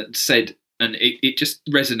said, and it just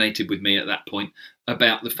resonated with me at that point,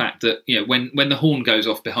 about the fact that when the horn goes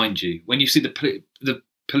off behind you, when you see the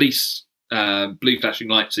police blue flashing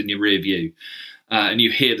lights in your rear view, and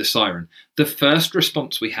you hear the siren, the first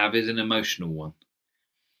response we have is an emotional one.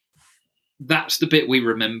 That's the bit we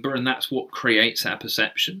remember, and that's what creates our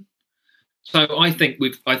perception. So I think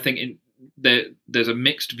there's a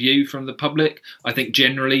mixed view from the public. I think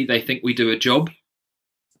generally they think we do a job,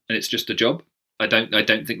 and it's just a job. I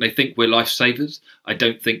don't think they think we're lifesavers. I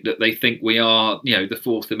don't think that they think we are, the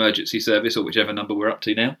fourth emergency service or whichever number we're up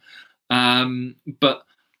to now. But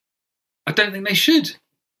I don't think they should.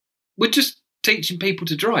 We're just teaching people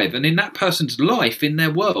to drive, and in that person's life, in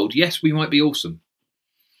their world, yes, we might be awesome.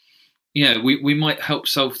 We might help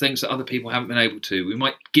solve things that other people haven't been able to. We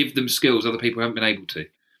might give them skills other people haven't been able to.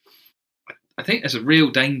 I think there's a real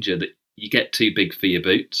danger that you get too big for your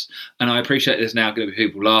boots. And I appreciate there's now going to be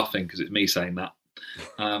people laughing because it's me saying that.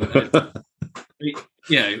 I'm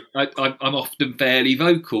often fairly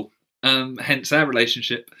vocal, hence our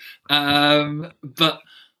relationship. But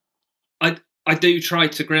I do try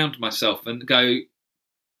to ground myself and go,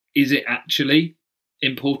 is it actually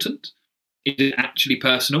important? Is it actually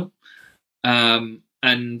personal? And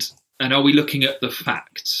are we looking at the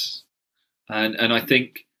facts? And I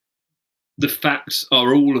think the facts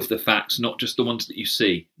are all of the facts, not just the ones that you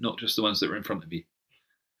see, not just the ones that are in front of you.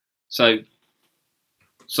 So,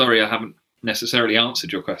 sorry, I haven't necessarily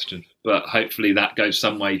answered your question, but hopefully that goes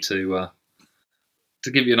some way to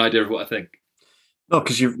give you an idea of what I think. No,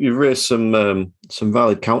 because you've raised some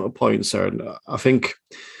valid counterpoints there, and I think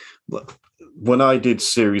when I did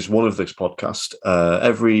series 1 of this podcast,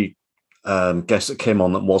 every guest that came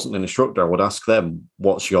on that wasn't an instructor, I would ask them,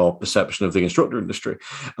 what's your perception of the instructor industry?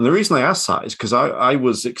 And the reason I asked that is because I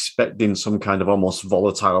was expecting some kind of almost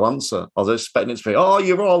volatile answer. I was expecting it to be, oh,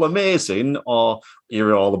 you're all amazing, or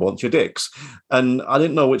you're all a bunch of dicks. And I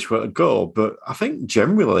didn't know which way to go, but I think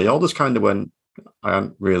generally all just kind of went, I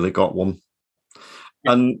haven't really got one.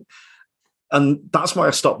 And that's why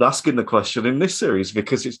I stopped asking the question in this series,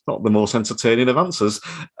 because it's not the most entertaining of answers.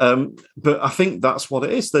 But I think that's what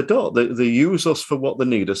it is. They don't. They use us for what they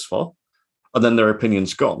need us for, and then their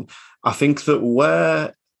opinion's gone. I think that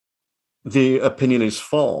where the opinion is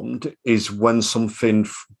formed is when something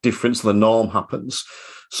different to the norm happens.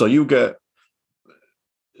 So you get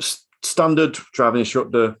standard driving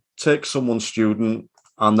instructor, take someone's student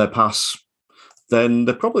and they pass, then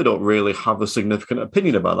they probably don't really have a significant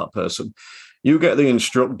opinion about that person. You get the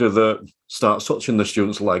instructor that starts touching the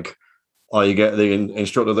student's leg, or you get the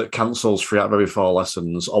instructor that cancels 3 out of every 4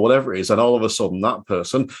 lessons, or whatever it is, and all of a sudden that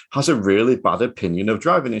person has a really bad opinion of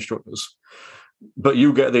driving instructors. But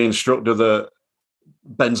you get the instructor that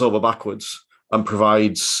bends over backwards and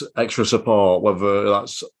provides extra support, whether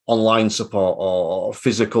that's online support or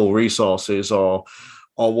physical resources or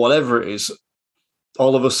whatever it is.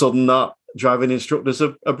 All of a sudden that driving instructors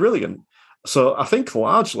are brilliant. So I think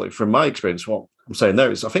largely, from my experience, what I'm saying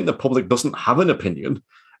there is I think the public doesn't have an opinion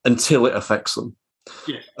until it affects them.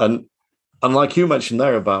 Yeah. And like you mentioned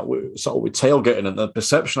there about sort of with tailgating and the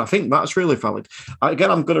perception, I think that's really valid. Again,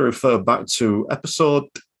 I'm going to refer back to episode,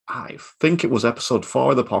 I think it was episode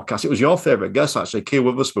 4 of the podcast. It was your favourite guest, actually, Keir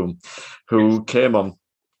Witherspoon, who came on.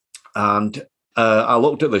 And I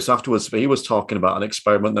looked at this afterwards. He was talking about an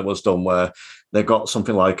experiment that was done where they got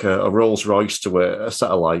something like a Rolls Royce to a set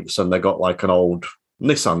of lights, and they got like an old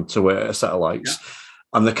Nissan to a set of lights. Yeah.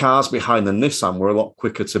 And the cars behind the Nissan were a lot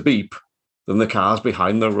quicker to beep than the cars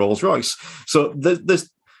behind the Rolls Royce. So there's,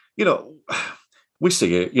 we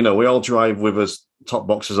see it. We all drive with us top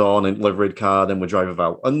boxes on in liveried car, then we drive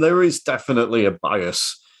about. And there is definitely a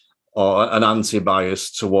bias or an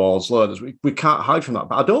anti-bias towards learners. We can't hide from that.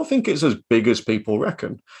 But I don't think it's as big as people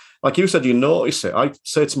reckon. Like you said, you notice it. I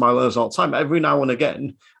say to my learners all the time, every now and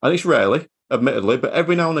again, and it's rarely, admittedly, but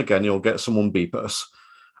every now and again, you'll get someone beep us.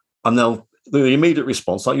 And the immediate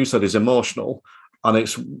response, like you said, is emotional. And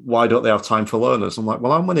it's, why don't they have time for learners? I'm like,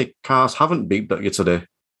 well, how many cars haven't beeped at you today?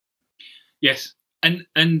 Yes. And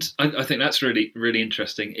I think that's really, really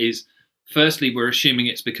interesting is, firstly, we're assuming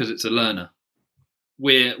it's because it's a learner.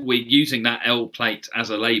 We're using that L plate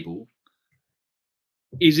as a label.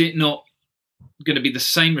 Is it not going to be the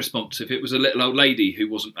same response if it was a little old lady who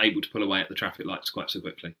wasn't able to pull away at the traffic lights quite so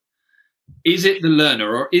quickly? Is it the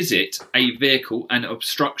learner, or is it a vehicle and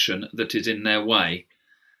obstruction that is in their way?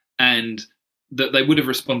 And that they would have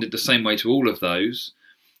responded the same way to all of those.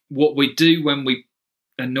 What we do when we,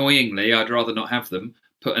 annoyingly, I'd rather not have them,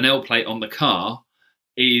 put an L plate on the car,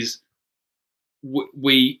 is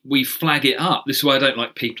we flag it up. This is why I don't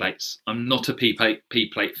like P plates. I'm not a P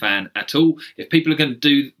plate fan at all. If people are going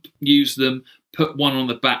to use them, put one on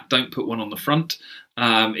the back, don't put one on the front,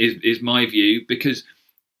 is my view, because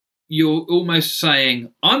you're almost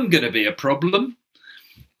saying, I'm going to be a problem.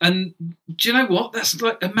 And do you know what? That's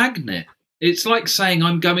like a magnet. It's like saying,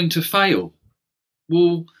 I'm going to fail.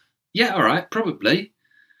 Well, yeah, all right, probably.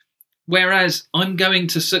 Whereas I'm going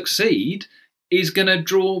to succeed is going to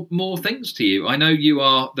draw more things to you. I know you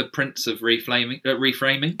are the prince of reframing.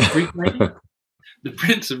 The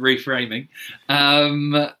prince of reframing.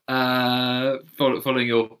 Following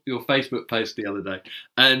your Facebook post the other day,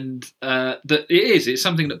 and that it's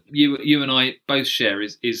something that you and I both share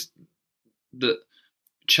is that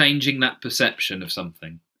changing that perception of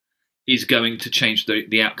something is going to change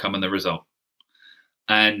the outcome and the result.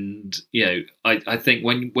 And I think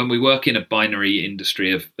when we work in a binary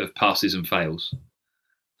industry of passes and fails,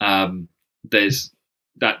 there's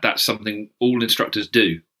that's something all instructors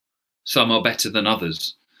do. Some are better than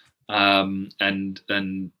others, and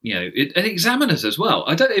examiners as well.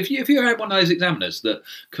 I don't know if you had one of those examiners that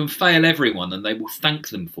can fail everyone and they will thank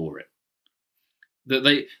them for it.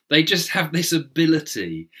 That they just have this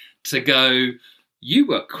ability to go, you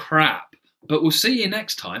were crap, but we'll see you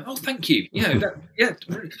next time. Oh, thank you.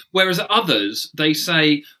 Whereas others, they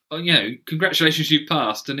say, congratulations, you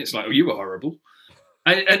passed, and it's like, oh, you were horrible.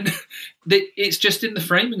 And it's just in the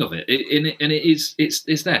framing of it,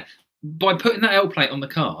 it's there. By putting that L plate on the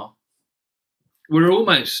car, we're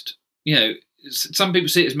almost, some people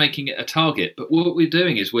see it as making it a target, but what we're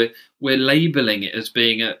doing is we're labelling it as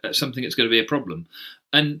being something that's going to be a problem.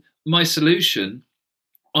 And my solution,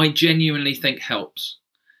 I genuinely think helps,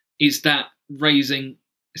 is that raising.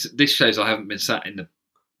 This shows I haven't been sat in the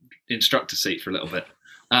instructor seat for a little bit.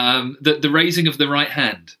 The raising of the right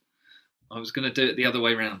hand. I was going to do it the other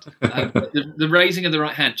way around. The raising of the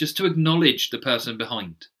right hand, just to acknowledge the person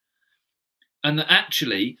behind. And that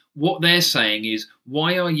actually, what they're saying is,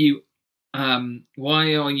 why are you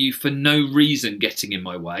for no reason getting in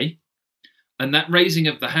my way? And that raising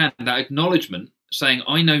of the hand, that acknowledgement, saying,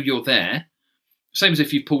 I know you're there, same as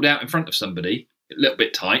if you pulled out in front of somebody, a little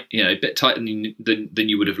bit tight, a bit tighter than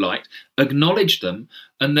you would have liked, acknowledge them,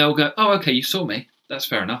 and they'll go, oh, okay, you saw me. That's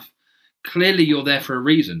fair enough. Clearly you're there for a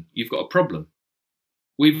reason. You've got a problem.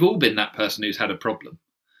 We've all been that person who's had a problem,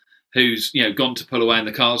 who's gone to pull away and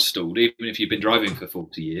the car's stalled, even if you've been driving for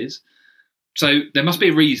 40 years. So there must be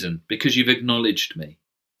a reason, because you've acknowledged me.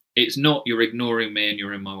 It's not you're ignoring me and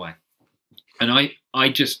you're in my way. And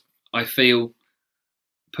I feel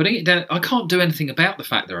putting it down, I can't do anything about the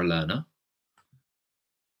fact they're a learner,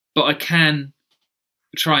 but I can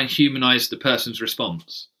try and humanise the person's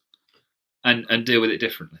response and deal with it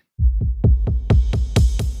differently.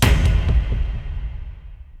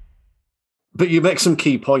 But you make some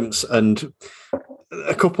key points, and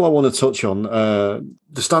a couple I want to touch on.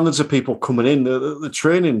 The standards of people coming in, the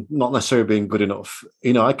training not necessarily being good enough.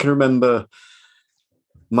 I can remember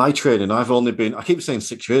my training, I've only been, I keep saying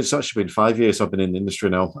 6 years, it's actually been 5 years I've been in the industry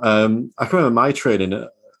now. I can remember my training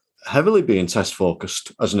heavily being test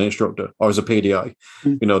focused as an instructor or as a PDI.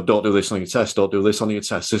 You know, don't do this on your test, don't do this on your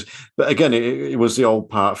test. But again, it was the old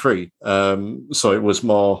part 3. So it was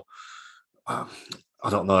more, I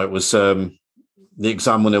don't know, it was the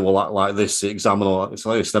examiner will act like this, the examiner will act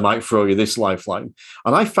like this, they might throw you this lifeline.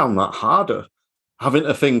 And I found that harder, having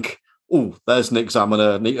to think, oh, there's an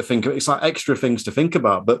examiner, need to think of it. It's like extra things to think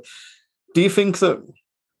about. But do you think that,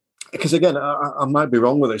 because again, I might be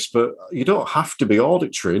wrong with this, but you don't have to be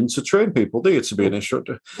audit trained to train people, do you, to be an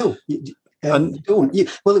instructor? No, you don't.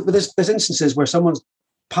 Well, there's instances where someone's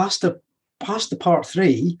passed the part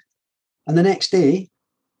 3, and the next day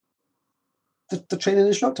they're training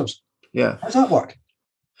instructors. Yeah, how does that work?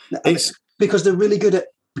 It's because they were really good at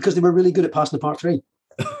passing the part 3,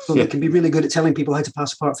 so they can be really good at telling people how to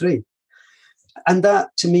pass a part 3. And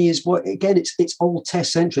that, to me, is what, again, it's all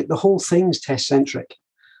test centric. The whole thing's test centric.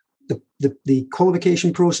 The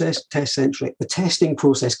qualification process, test centric. The testing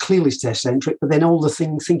process clearly is test centric, but then all the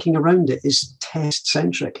thinking around it is test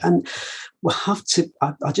centric. And we'll have to.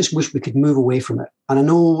 I just wish we could move away from it. And I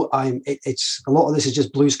know it's a lot of this is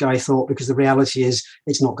just blue sky thought, because the reality is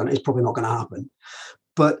it's probably not going to happen.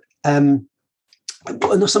 But and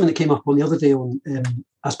there's something that came up on the other day on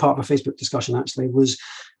as part of a Facebook discussion, actually, was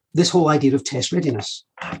this whole idea of test readiness.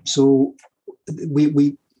 So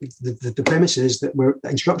the premise is that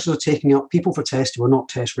instructors are taking up people for tests who are not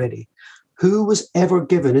test ready. Who was ever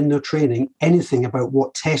given in their training anything about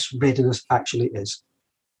what test readiness actually is?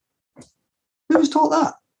 Who was taught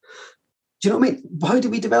that? Do you know what I mean? How do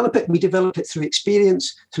we develop it? We develop it through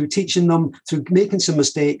experience, through teaching them, through making some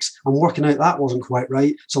mistakes and working out that wasn't quite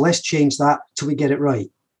right. So let's change that till we get it right.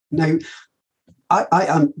 Now, I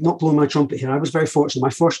am not blowing my trumpet here. I was very fortunate. My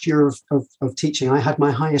first year of teaching, I had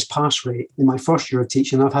my highest pass rate in my first year of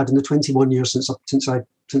teaching I've had in the 21 years since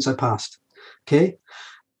I passed. Okay,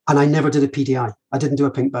 and I never did a PDI. I didn't do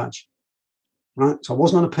a pink badge. Right, so I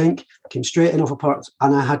wasn't on a pink. I came straight in off a part,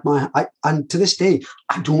 and I had and to this day,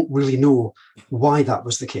 I don't really know why that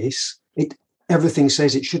was the case. Everything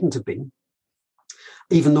says it shouldn't have been.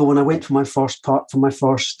 Even though when I went for my first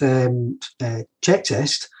check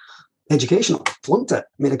test. Educational, flunked it,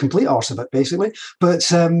 made a complete arse of it, basically. But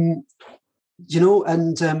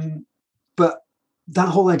but that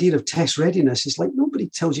whole idea of test readiness is like nobody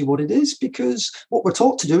tells you what it is, because what we're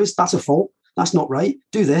taught to do is that's a fault, that's not right.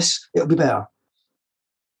 Do this, it'll be better.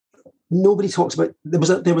 Nobody talks about there was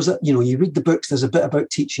a you read the books. There's a bit about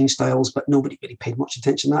teaching styles, but nobody really paid much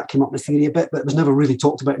attention. That came up in the theory a bit, but it was never really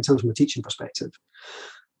talked about in terms from a teaching perspective.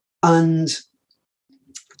 And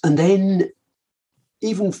then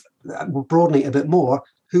even broadening it a bit more,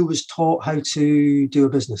 who was taught how to do a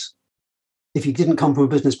business? If you didn't come from a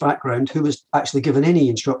business background, who was actually given any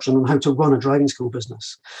instruction on how to run a driving school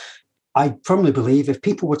business? I firmly believe if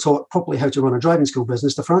people were taught properly how to run a driving school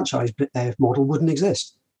business, the franchise model wouldn't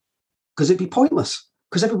exist, because it'd be pointless,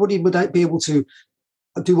 because everybody would be able to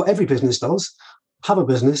do what every business does, have a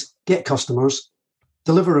business, get customers,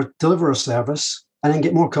 deliver a service, and then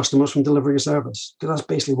get more customers from delivering a service, because that's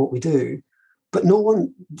basically what we do. But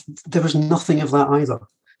there was nothing of that either.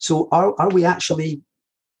 So are we actually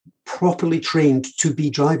properly trained to be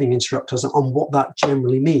driving instructors on what that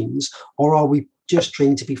generally means, or are we just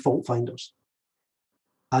trained to be fault finders?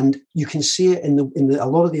 And you can see it in a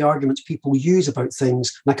lot of the arguments people use about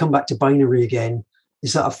things. And I come back to binary again.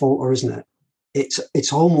 Is that a fault or isn't it?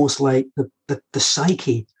 It's almost like the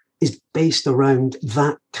psyche is based around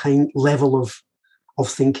that kind level of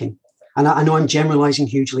thinking. And I know I'm generalizing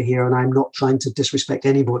hugely here, and I'm not trying to disrespect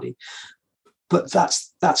anybody, but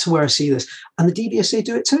that's where I see this. And the DVSA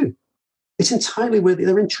do it too. It's entirely where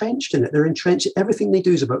they're entrenched in it. They're entrenched. Everything they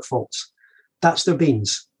do is about faults. That's their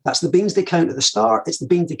beans. That's the beans they count at the start. It's the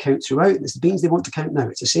beans they count throughout. It's the beans they want to count now.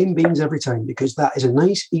 It's the same beans every time, because that is a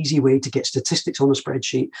nice, easy way to get statistics on a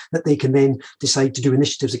spreadsheet that they can then decide to do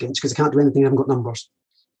initiatives against, because they can't do anything. They haven't got numbers.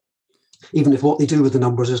 Even if what they do with the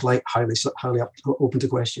numbers is like highly open to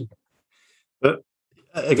question. But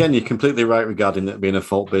again, you're completely right regarding it being a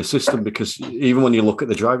fault-based system, because even when you look at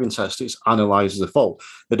the driving test, it's analysed as a fault.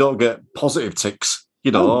 They don't get positive ticks.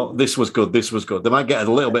 This was good, this was good. They might get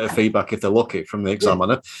a little bit of feedback if they're lucky from the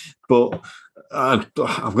examiner. But I'm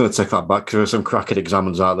going to take that back, because there are some cracking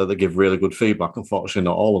examiners out there that give really good feedback. Unfortunately,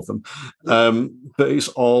 not all of them. But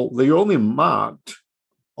they're only marked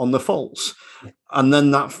on the faults. And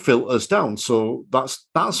then that filters down. So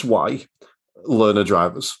that's why learner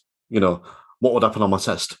drivers, what would happen on my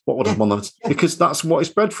test? What would happen on that? Because that's what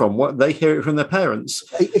it's bred from. What they hear it from their parents.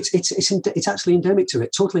 It's actually endemic to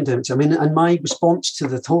it. Totally endemic to it. I mean, and my response to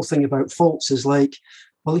the whole thing about faults is like,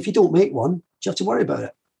 Well, if you don't make one, do you have to worry about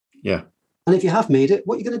it? Yeah. And if you have made it,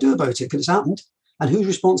 what are you going to do about it? Because it's happened. And who's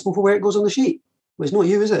responsible for where it goes on the sheet? Well, it's not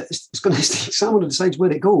you, is it? It's going to be someone who decides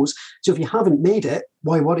where it goes. So if you haven't made it,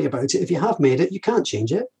 why worry about it? If you have made it, you can't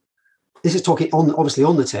change it. This is talking obviously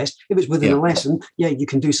on the test. If it's within a lesson, you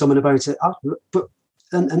can do something about it. But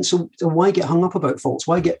and so why get hung up about faults?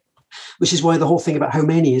 Which is why the whole thing about how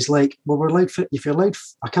many is like, well, we're allowed. If you're allowed,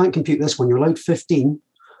 I can't compute this one. You're allowed 15.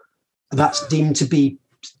 That's deemed to be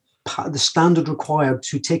the standard required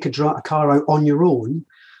to take a car out on your own,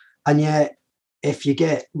 and yet if you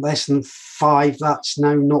get less than 5, that's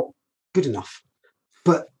now not good enough.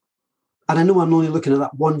 And I know I'm only looking at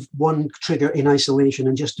that one trigger in isolation,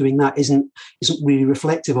 and just doing that isn't really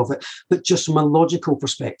reflective of it. But just from a logical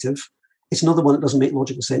perspective, it's another one that doesn't make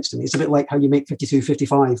logical sense to me. It's a bit like how you make 52,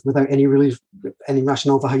 55 without any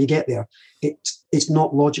rationale for how you get there. It's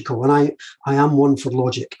not logical. And I am one for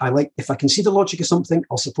logic. If I can see the logic of something,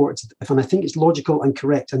 I'll support it. If I think it's logical and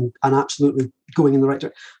correct and absolutely going in the right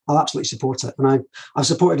direction, I'll absolutely support it. And I've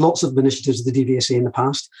supported lots of initiatives of the DVSA in the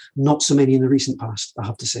past, not so many in the recent past, I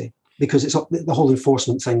have to say, because it's the whole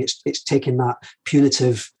enforcement thing. It's taking that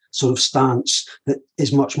punitive sort of stance that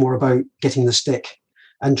is much more about getting the stick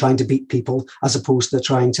and trying to beat people, as opposed to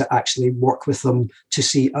trying to actually work with them to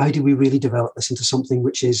see how do we really develop this into something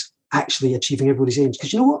which is actually achieving everybody's aims.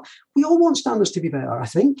 Because you know what? We all want standards to be better, I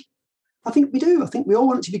think. I think we do. I think we all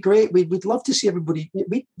want it to be great. We'd love to see everybody.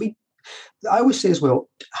 I always say as well,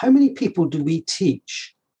 how many people do we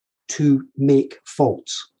teach to make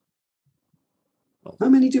faults? How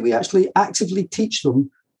many do we actually actively teach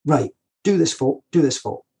them, right, do this fault, do this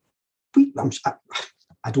fault?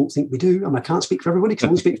 I don't think we do, and I can't speak for everybody because I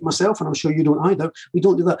only speak for myself, and I'm sure you don't either. We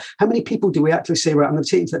don't do that. How many people do we actually say, right, I'm going to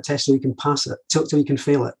take you to that test so you can pass it, till you can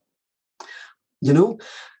fail it? You know?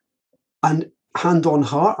 And hand on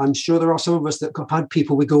heart, I'm sure there are some of us that have had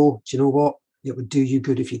people we go, do you know what? It would do you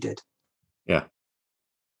good if you did. Yeah.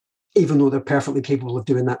 Even though they're perfectly capable of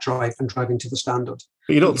doing that drive and driving to the standard.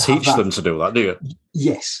 But you don't teach them to do that, do you?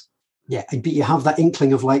 Yes. Yeah, but you have that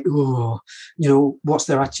inkling of like, oh, you know, what's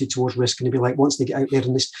their attitude towards risk? And you'd be like, once they get out there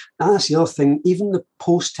and this, and that's the other thing, even the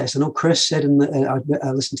post-test, I know Chris said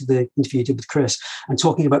I listened to the interview you did with Chris, and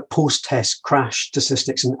talking about post-test crash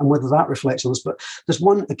statistics and whether that reflects on us. But there's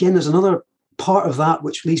another part of that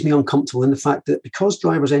which leaves me uncomfortable in the fact that because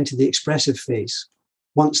drivers enter the expressive phase,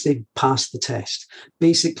 once they pass the test,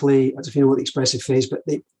 basically, I don't know if you know what the expressive phase, but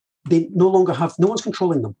they no longer have, no one's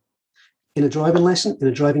controlling them. In a driving lesson, in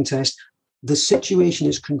a driving test, the situation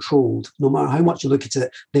is controlled. No matter how much you look at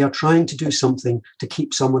it, they are trying to do something to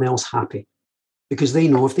keep someone else happy, because they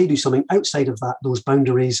know if they do something outside of those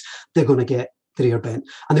boundaries, they're going to get the rear bent.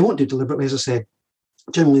 And they won't do it deliberately, as I said.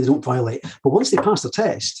 Generally, they don't violate. But once they pass the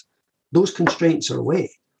test, those constraints are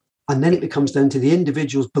away. And then it becomes down to the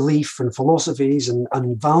individual's belief and philosophies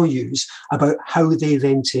and values about how they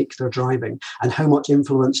then take their driving and how much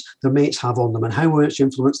influence their mates have on them and how much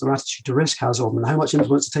influence their attitude to risk has on them and how much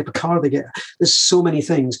influence the type of car they get. There's so many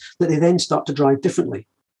things that they then start to drive differently.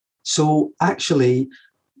 So actually,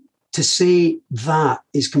 to say that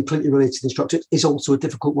is completely related to the instructor is also a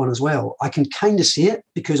difficult one as well. I can kind of see it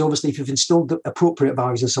because obviously if you've instilled the appropriate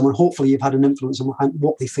values in someone, hopefully you've had an influence on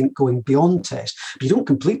what they think going beyond test. But you don't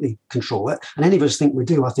completely control it. And any of us think we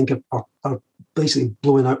do, I think are basically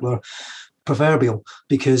blowing out their proverbial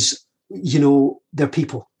because, you know, they're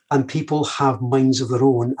people and people have minds of their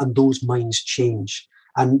own and those minds change.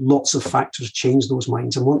 And lots of factors change those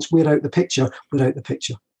minds. And once we're out the picture, we're out the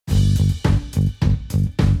picture.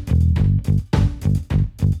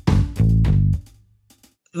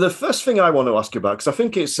 The first thing I want to ask you about, because I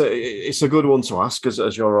think it's a good one to ask,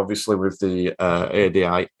 as you're obviously with the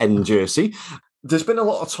ADI NJC. There's been a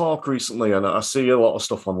lot of talk recently, and I see a lot of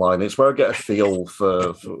stuff online. It's where I get a feel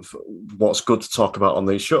for what's good to talk about on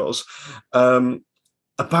these shows.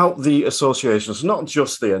 About the associations, not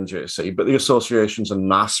just the NJC, but the associations and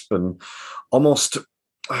NASP, and almost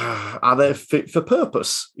are they fit for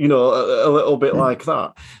purpose? You know, a little bit like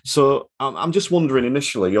that. So I'm just wondering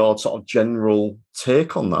initially your sort of general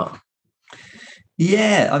take on that.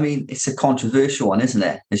 Yeah, I mean, it's a controversial one, isn't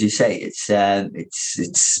it? As you say,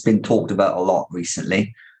 it's been talked about a lot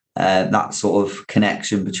recently. That sort of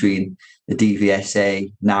connection between the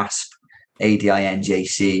DVSA, NASP, ADI,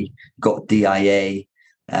 NJC, got DIA.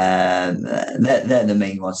 They're the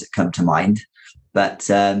main ones that come to mind. But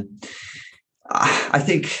I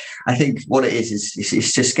think what it is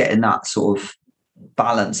it's just getting that sort of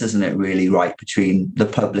balance, isn't it? Really, right between the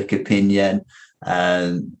public opinion,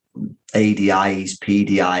 ADIs,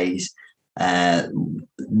 PDIs,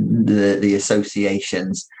 the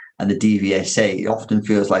associations, and the DVSA. It often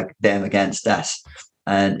feels like them against us.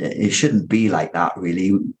 And it shouldn't be like that, really.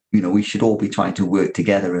 You know, we should all be trying to work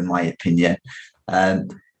together, in my opinion.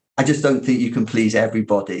 I just don't think you can please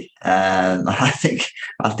everybody. I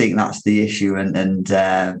think that's the issue, and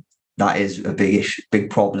that is a big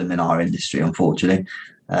problem in our industry, unfortunately.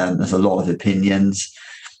 There's a lot of opinions,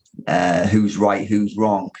 who's right, who's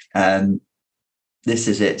wrong. This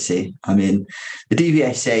is it, see. I mean, the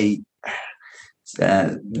DVSA,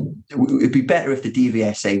 it'd be better if the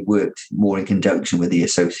DVSA worked more in conjunction with the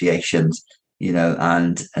associations, you know,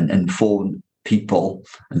 and informed people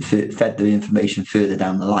and fed the information further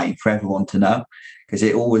down the line for everyone to know. Because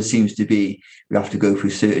it always seems to be, we have to go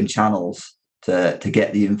through certain channels to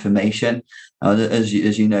get the information. As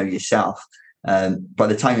you know yourself, by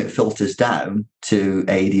the time it filters down to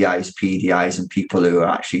ADIs, PDIs, and people who are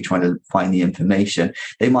actually trying to find the information,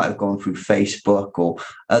 they might have gone through Facebook or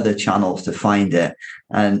other channels to find it.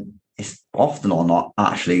 And it's often or not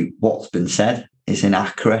actually what's been said is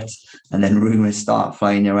inaccurate. And then rumors start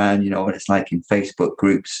flying around, you know, what it's like in Facebook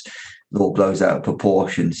groups, it all blows out of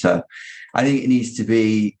proportion. So I think it needs to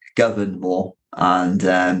be governed more. And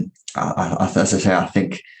as I say, I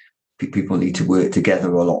think people need to work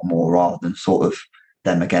together a lot more rather than sort of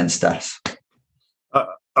them against us.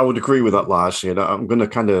 I would agree with that largely. And I'm going to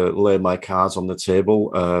kind of lay my cards on the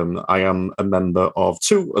table. I am a member of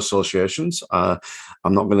two associations. I'm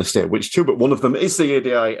not going to state which two, but one of them is the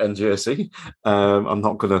ADI NJC. I'm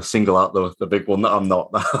not going to single out the big one that I'm not.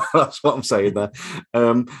 That's what I'm saying there.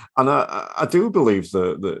 And I do believe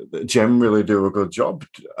that generally do a good job.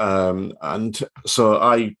 And so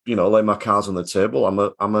I, lay my cards on the table.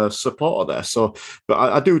 I'm a supporter there. So, but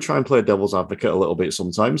I do try and play devil's advocate a little bit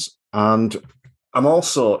sometimes. And I'm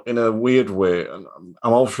also, in a weird way, and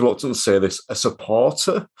I'm always reluctant to say this, a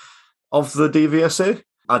supporter of the DVSA.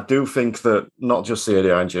 I do think that not just the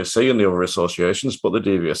ADI-NJC and the other associations, but the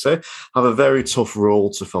DVSA have a very tough role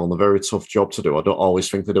to fill and a very tough job to do. I don't always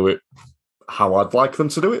think they do it how I'd like them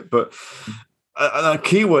to do it, but a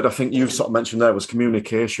key word I think you've sort of mentioned there was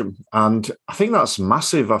communication, and I think that's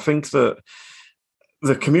massive. I think that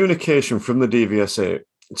the communication from the DVSA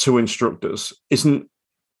to instructors isn't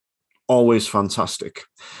always fantastic.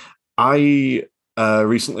 I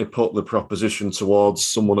recently put the proposition towards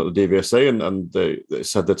someone at the DVSA, and they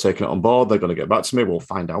said they're taking it on board. They're going to get back to me. We'll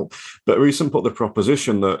find out. But I recently put the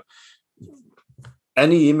proposition that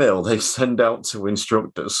any email they send out to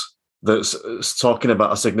instructors that's talking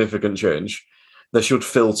about a significant change, they should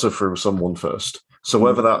filter through someone first. So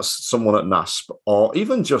whether that's someone at NASP or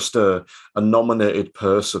even just a nominated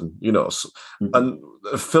person, and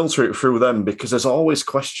filter it through them, because there's always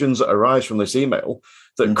questions that arise from this email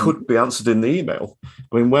that could be answered in the email.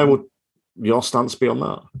 I mean, where would your stance be on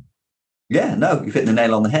that? Yeah, no, you've hit the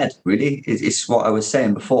nail on the head, really. It's what I was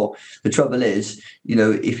saying before. The trouble is,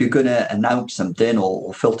 if you're going to announce something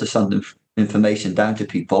or filter some information down to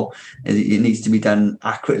people, it needs to be done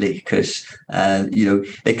accurately, because,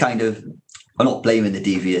 they kind of... I'm not blaming the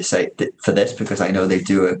DVSA for this, because I know they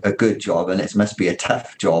do a good job, and it must be a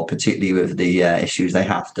tough job, particularly with the issues they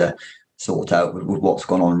have to sort out with what's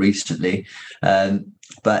gone on recently.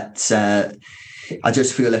 But I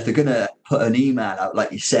just feel if they're going to put an email out,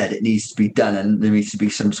 like you said, it needs to be done, and there needs to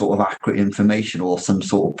be some sort of accurate information or some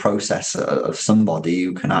sort of process of somebody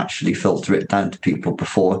who can actually filter it down to people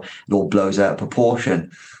before it all blows out of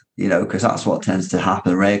proportion, because that's what tends to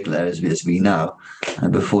happen regularly, as we know.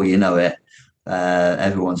 And before you know it,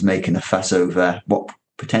 everyone's making a fuss over what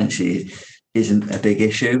potentially isn't a big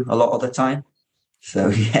issue a lot of the time. So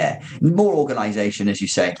yeah, more organisation, as you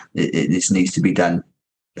say, this needs to be done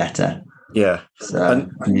better. Yeah. So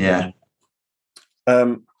yeah.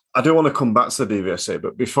 I do want to come back to the DVSA,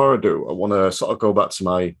 but before I do, I want to sort of go back to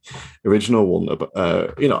my original one.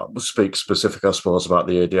 Speak specific, I suppose, about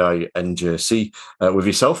the ADI NJC with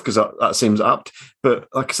yourself, because that seems apt. But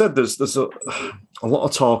like I said, there's a lot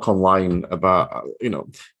of talk online about,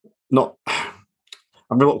 I'm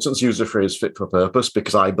reluctant to use the phrase fit for purpose,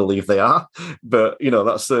 because I believe they are. But,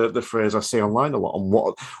 that's the phrase I see online a lot. And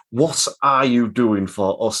what are you doing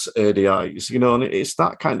for us ADIs? And it's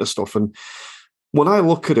that kind of stuff. And when I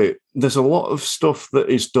look at it, there's a lot of stuff that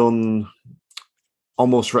is done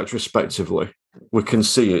almost retrospectively. We can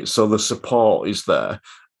see it. So the support is there,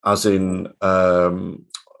 as in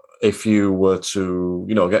if you were to,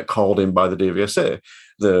 get called in by the DVSA,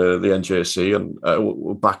 the NJC, and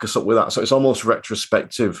will back us up with that. So it's almost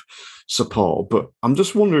retrospective support. But I'm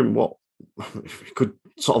just wondering if you could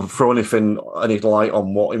sort of throw any light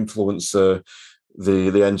on what influence the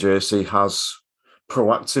NJC has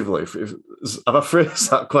proactively. Have I phrased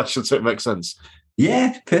that question so it makes sense?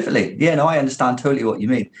 Yeah, perfectly. Yeah, no, I understand totally what you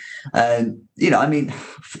mean. I mean,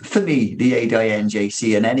 for me, the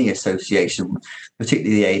ADINJC and any association,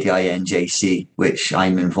 particularly the ADINJC, which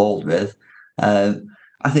I'm involved with,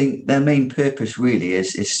 I think their main purpose really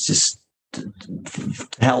is just to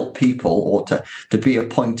help people, or to be a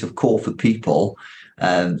point of call for people,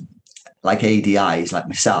 like ADIs, like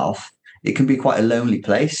myself. It can be quite a lonely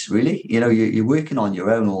place, really. You're working on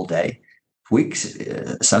your own all day, weeks,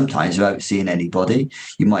 sometimes without seeing anybody.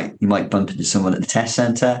 You might bump into someone at the test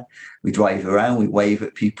center. We drive around, we wave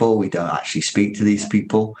at people, we don't actually speak to these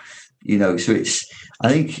people. So I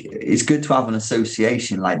think it's good to have an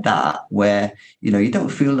association like that where you don't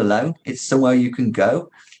feel alone. It's somewhere you can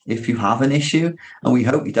go if you have an issue, and we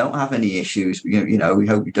hope you don't have any issues. We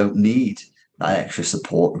hope you don't need that extra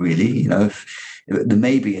support, really. If there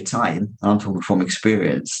may be a time, and I'm talking from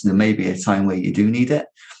experience, there may be a time where you do need it.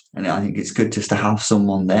 And I think it's good just to have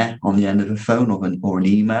someone there on the end of a phone or an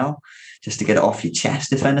email, just to get it off your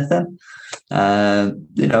chest, if anything. So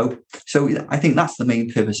I think that's the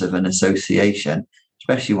main purpose of an association,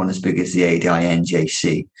 especially one as big as the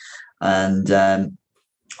ADINJC. And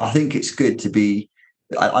I think it's good to be.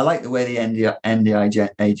 I like the way the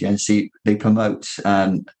NDIJC, they promote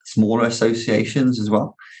smaller associations as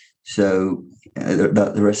well. So there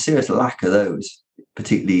are a serious lack of those,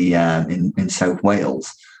 particularly in South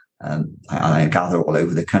Wales. I gather all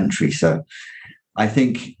over the country. So I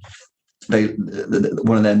think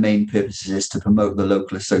one of their main purposes is to promote the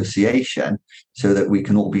local association so that we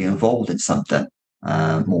can all be involved in something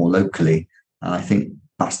more locally. And I think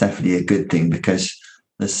that's definitely a good thing, because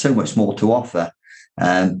there's so much more to offer.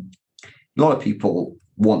 A lot of people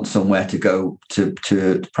want somewhere to go to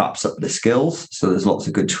perhaps up their skills. So there's lots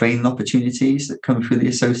of good training opportunities that come through the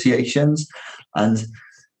associations. And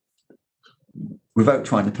without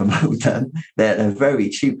trying to promote them, they're very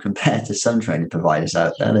cheap compared to some training providers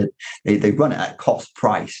out there. They run it at cost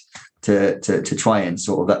price to try and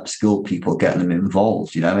sort of upskill people, getting them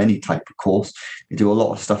involved. Any type of course. They do a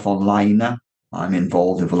lot of stuff online now. I'm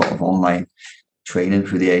involved with a lot of online training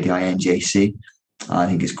through the ADINJC. I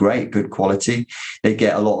think it's great, good quality. They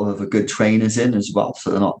get a lot of other good trainers in as well,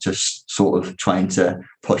 so they're not just sort of trying to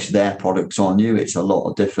push their products on you. It's a lot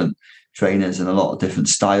of different trainers and a lot of different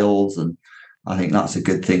styles, and I think that's a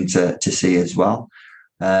good thing to see as well.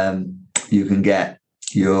 You can get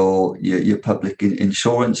your public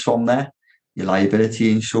insurance from there, your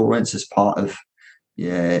liability insurance as part of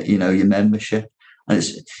your membership, and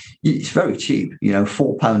it's very cheap.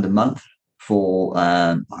 £4 a month for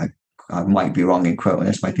I might be wrong in quoting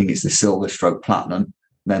this, but I think it's the silver stroke platinum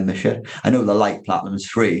membership. I know the light platinum is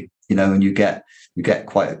free, and you get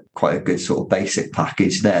quite a good sort of basic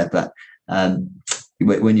package there. But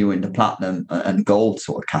when you're in the platinum and gold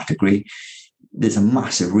sort of category, there's a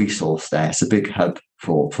massive resource there. It's a big hub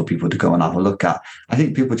for people to go and have a look at. I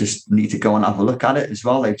think people just need to go and have a look at it as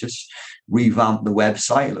well. They've just revamped the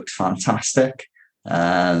website. It looks fantastic.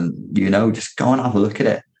 Just go and have a look at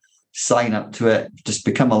it. Sign up to it, just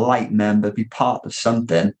become a light member, be part of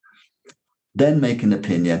something, then make an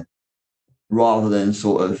opinion, rather than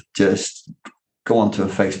sort of just go onto a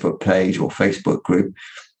Facebook page or Facebook group,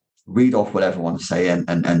 read off what everyone's saying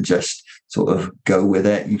and just sort of go with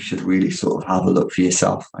it. You should really sort of have a look for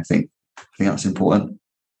yourself. I think that's important.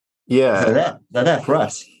 Yeah. So they're there for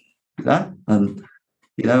us. And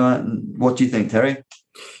what do you think, Terry?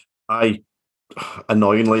 I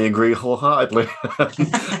annoyingly agree wholeheartedly.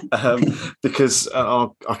 Because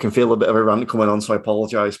I can feel a bit of a rant coming on, so I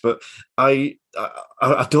apologise. But I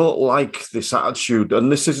don't like this attitude, and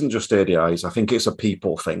this isn't just ADIs. I think it's a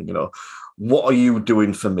people thing. What are you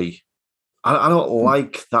doing for me? I don't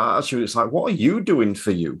like that attitude. It's like, what are you doing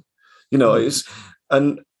for you?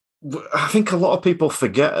 And I think a lot of people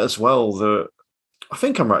forget as well that, I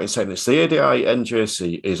think I'm right in saying this, the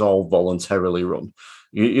ADINJC is all voluntarily run.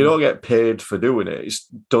 You don't get paid for doing it. It's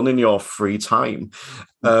done in your free time.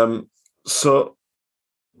 So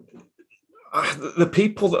the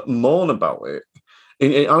people that moan about it,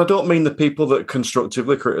 and I don't mean the people that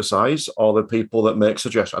constructively criticise or the people that make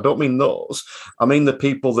suggestions. I don't mean those. I mean the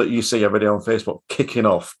people that you see every day on Facebook kicking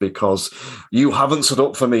off because you haven't stood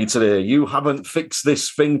up for me today. You haven't fixed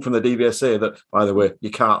this thing from the DVSA that, by the way, you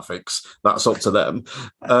can't fix. That's up to them.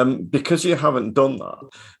 Because you haven't done that,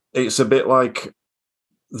 it's a bit like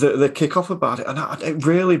the kick off about it. And it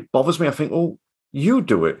really bothers me. I think, well, you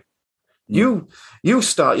do it. You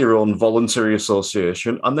start your own voluntary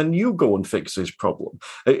association and then you go and fix this problem.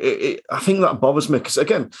 I think that bothers me because,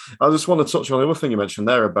 again, I just want to touch on the other thing you mentioned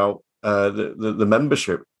there about the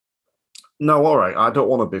membership. Now, all right, I don't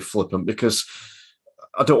want to be flippant because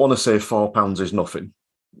I don't want to say £4 is nothing.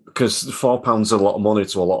 because £4 is a lot of money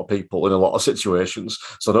to a lot of people in a lot of situations.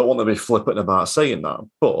 So I don't want to be flippant about saying that,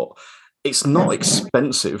 but it's not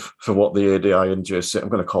expensive for what the ADI NJC, I'm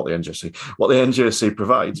going to call it the NJC, what the NJC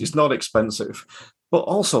provides. It's not expensive. But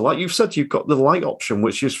also, like you've said, you've got the light option,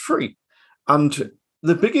 which is free. And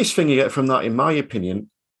the biggest thing you get from that, in my opinion,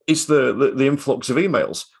 is the influx of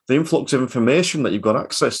emails, the influx of information that you've got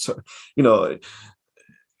access to. You know,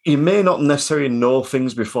 you may not necessarily know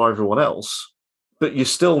things before everyone else, but you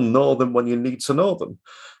still know them when you need to know them.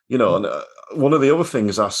 You know, and one of the other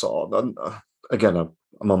things I saw, and again,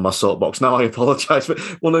 I'm on my soapbox now, I apologise, but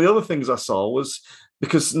one of the other things I saw was,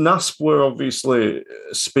 because NASP were obviously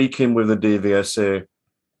speaking with the DVSA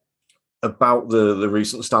about the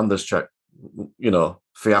recent standards check, you know,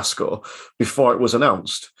 fiasco before it was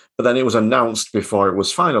announced, but then it was announced before it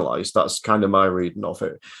was finalised. That's kind of my reading of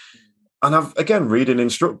it. And I've, again, reading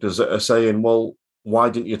instructors that are saying, well, why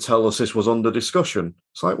didn't you tell us this was under discussion?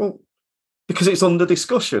 It's like, well, because it's under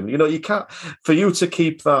discussion. You know, you can't, for you to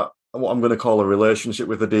keep that, what I'm going to call a relationship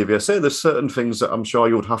with the DVSA, there's certain things that I'm sure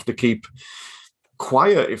you would have to keep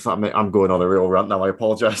quiet. If that I'm going on a real rant now, I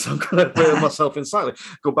apologise. I'm going to reel myself in slightly.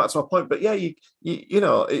 Go back to my point. But yeah, you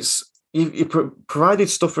know, it's, you provided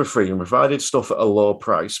stuff for free and provided stuff at a low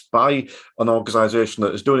price by an organisation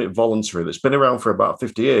that is doing it voluntary, that's been around for about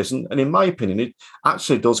 50 years. And in my opinion, it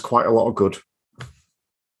actually does quite a lot of good.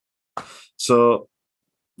 So,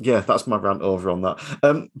 yeah, that's my rant over on that.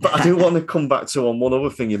 But I do want to come back to on one other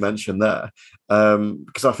thing you mentioned there,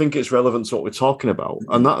 because I think it's relevant to what we're talking about.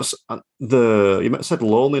 And that's you said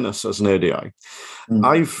loneliness as an ADI.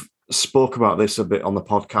 I've spoke about this a bit on the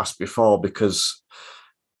podcast before, because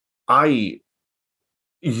I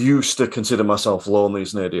used to consider myself lonely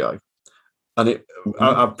as an ADI. And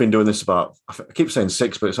I've been doing this about, I keep saying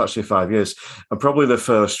 6, but it's actually 5 years. And probably the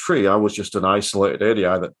first 3, I was just an isolated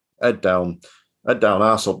ADI that head down,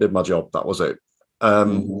 arse up, did my job. That was it.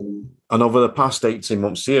 And over the past 18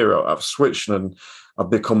 months here, I've switched and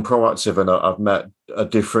I've become proactive, and I've met a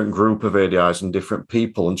different group of ADIs and different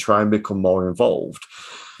people and try and become more involved.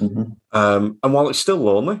 And while it's still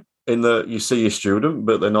lonely, in that you see your student,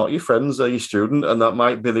 but they're not your friends, they're your student, and that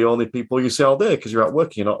might be the only people you see all day because you're at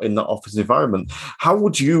work, you're not in that office environment. How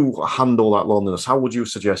would you handle that loneliness? How would you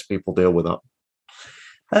suggest people deal with that?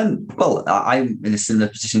 Well, I'm in a similar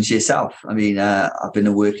position to yourself. I mean, I've been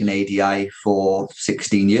a working ADI for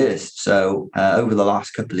 16 years. So over the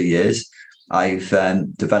last couple of years, I've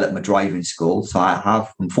developed my driving school. So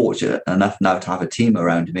I'm fortunate enough now to have a team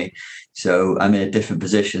around me. So I'm in a different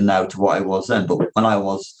position now to what I was then. But when I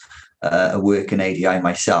was a working ADI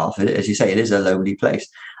myself, as you say, it is a lonely place.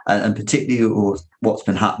 And particularly what's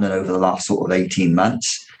been happening over the last sort of 18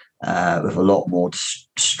 months, with a lot more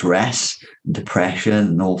stress, depression,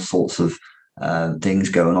 and all sorts of things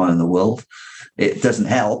going on in the world. It doesn't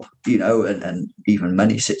help, you know, and even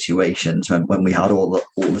money situations when we had all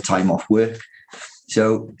the time off work.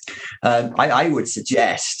 So I would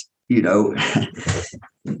suggest, you know,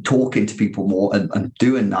 talking to people more and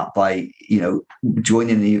doing that by, you know,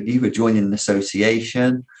 either joining an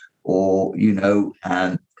association or, you know,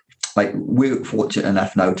 like we're fortunate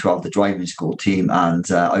enough now to have the driving school team, and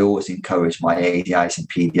I always encourage my ADIs and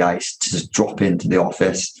PDIs to just drop into the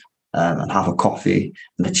office and have a coffee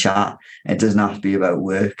and a chat. It doesn't have to be about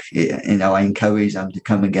work. You know, I encourage them to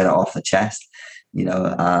come and get it off the chest, you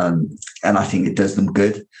know, and I think it does them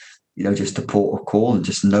good, you know, just to port a call and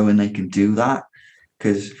just knowing they can do that,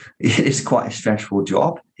 because it is quite a stressful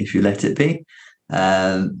job if you let it be.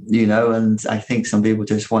 You know, and I think some people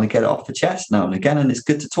just want to get it off the chest now and again, and it's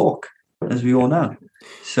good to talk, as we all know.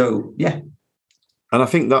 So, yeah. And I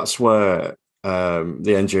think that's where the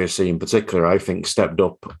NJC in particular, I think, stepped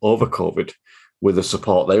up over COVID with the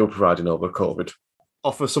support they were providing over COVID.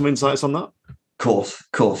 Offer some insights on that? Of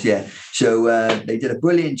course, yeah. So they did a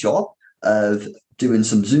brilliant job of doing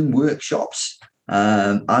some Zoom workshops.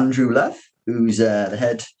 Andrew Love, who's the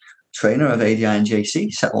head trainer of ADI and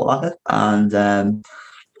JC, set all that up, and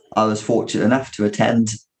I was fortunate enough to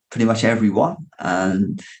attend pretty much every one,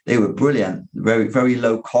 and they were brilliant. Very, very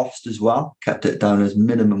low cost as well. Kept it down as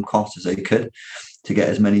minimum cost as they could to get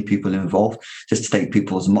as many people involved, just to take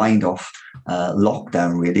people's mind off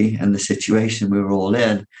lockdown, really, and the situation we were all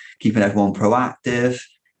in, keeping everyone proactive.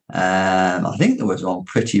 I think there was on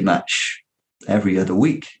pretty much every other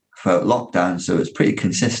week for lockdown, so it's pretty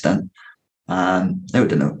consistent. They were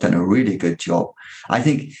done a really good job. I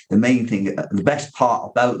think the main thing, the best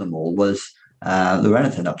part about them all was there were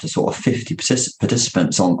anything up to sort of 50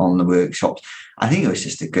 participants on the workshops. I think it was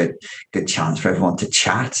just a good chance for everyone to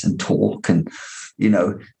chat and talk and, you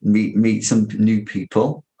know, meet some new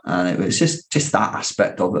people. And it was just that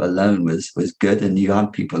aspect of it alone was good. And you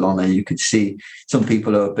had people on there, you could see some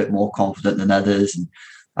people are a bit more confident than others. And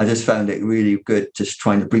I just found it really good, just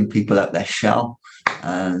trying to bring people out their shell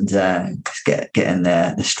and just getting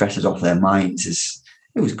the stresses off their minds.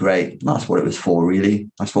 It was great. That's what it was for, really.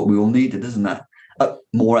 That's what we all needed, isn't it?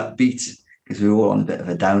 More upbeat, because we were all on a bit of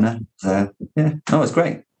a downer. So yeah, no, it was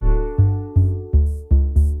great.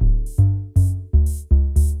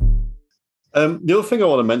 The other thing I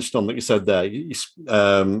want to mention on that you said there,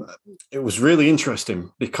 it was really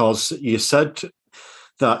interesting because you said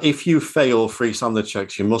that if you fail free standard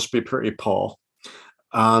checks, you must be pretty poor.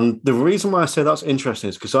 And the reason why I say that's interesting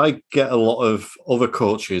is because I get a lot of other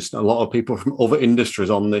coaches, a lot of people from other industries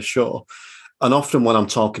on this show. And often when I'm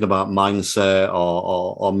talking about mindset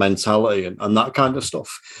or mentality and that kind of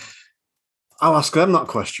stuff, I'll ask them that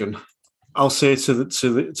question. I'll say to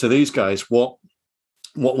these guys, what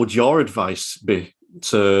would your advice be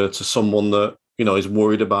to someone that, you know, is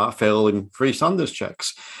worried about failing free standards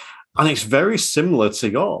checks? And it's very similar to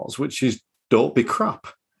yours, which is don't be crap,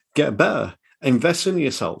 get better, invest in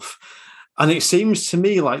yourself. And it seems to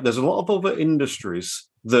me like there's a lot of other industries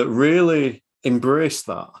that really embrace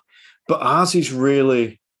that. But ours is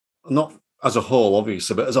really, not as a whole,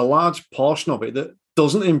 obviously, but as a large portion of it that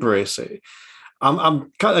doesn't embrace it.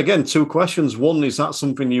 I'm again, two questions. One, is that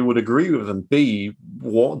something you would agree with? And B,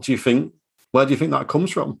 what do you think? Where do you think that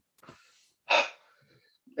comes from?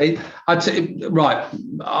 Right.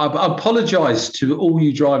 I apologise to all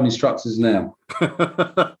you driving instructors now.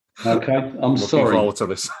 Okay, I'm sorry. Looking forward to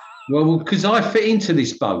this. Well, because I fit into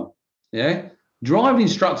this boat. Yeah, driving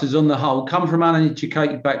instructors on the whole come from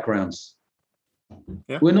uneducated backgrounds.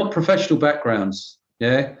 Yeah. We're not professional backgrounds.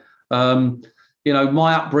 Yeah. You know,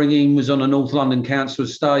 my upbringing was on a North London council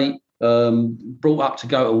estate, brought up to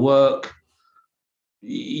go to work.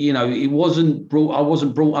 You know, I wasn't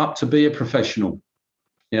brought up to be a professional,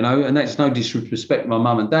 you know, and that's no disrespect to my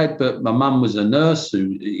mum and dad, but my mum was a nurse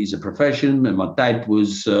who is a profession, and my dad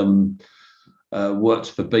was worked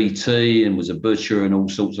for BT and was a butcher and all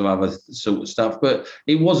sorts of other sort of stuff. But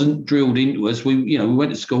it wasn't drilled into us. We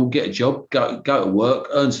went to school, get a job, go to work,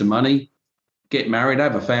 earn some money, get married,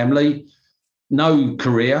 have a family. No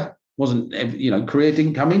career, career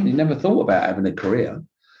didn't come in. You never thought about having a career.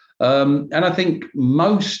 And I think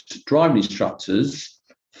most driving instructors,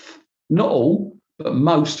 not all, but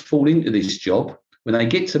most fall into this job when they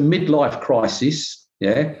get to midlife crisis.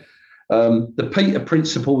 Yeah. The Peter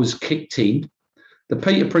principle is kicked in. The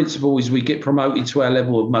Peter principle is we get promoted to our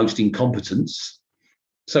level of most incompetence.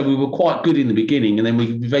 So we were quite good in the beginning, and then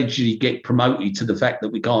we eventually get promoted to the fact that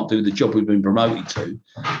we can't do the job we've been promoted to.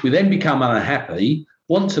 We then become unhappy,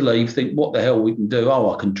 want to leave, think, what the hell we can do?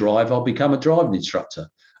 Oh, I can drive. I'll become a driving instructor,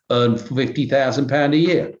 earn £50,000 a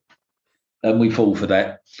year. And we fall for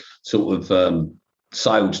that sort of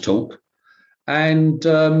sales talk. And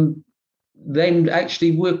then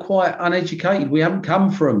actually we're quite uneducated. We haven't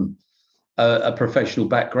come from a professional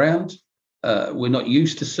background. We're not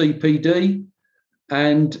used to CPD.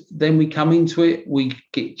 And then we come into it, we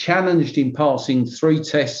get challenged in passing 3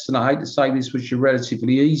 tests, and I hate to say this, which are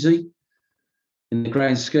relatively easy in the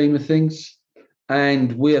grand scheme of things.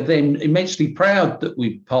 And we're then immensely proud that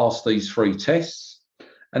we passed these 3 tests.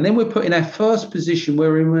 And then we're put in our first position,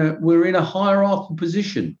 we're in a hierarchical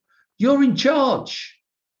position. You're in charge,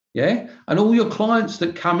 yeah? And all your clients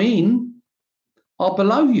that come in are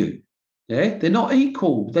below you, yeah? They're not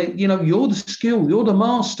equal. You're the skill, you're the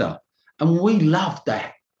master. And we love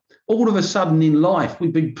that. All of a sudden in life,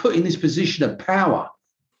 we've been put in this position of power.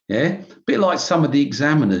 Yeah. A bit like some of the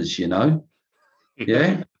examiners, you know.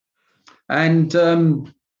 Yeah. And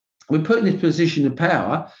we're put in this position of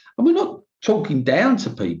power, and we're not talking down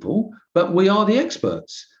to people, but we are the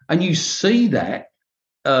experts. And you see that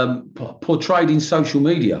portrayed in social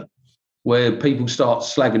media, where people start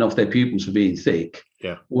slagging off their pupils for being thick.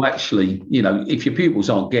 Yeah. Well, actually, if your pupils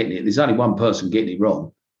aren't getting it, there's only one person getting it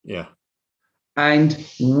wrong. Yeah. And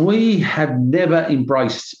we have never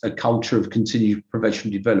embraced a culture of continued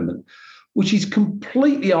professional development, which is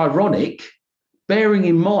completely ironic, bearing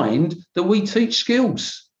in mind that we teach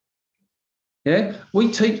skills. Yeah,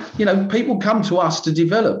 we teach, people come to us to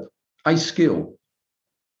develop a skill.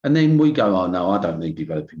 And then we go, oh, no, I don't need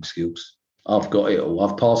developing skills. I've got it all.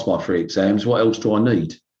 I've passed my 3 exams. What else do I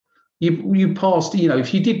need? You passed,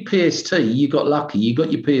 if you did PST, you got lucky. You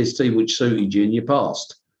got your PST, which suited you, and you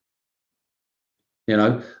passed.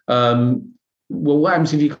 Well, what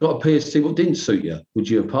happens if you've got a PST what didn't suit you? Would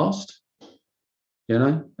you have passed?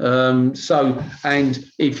 And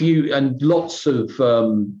lots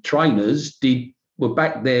of trainers were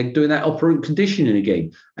back there doing that operant conditioning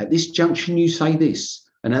again. At this junction, you say this.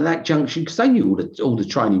 And at that junction, because they knew all the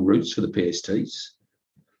training routes for the PSTs,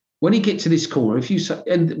 when you get to this corner, if you say,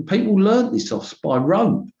 and people learnt this off by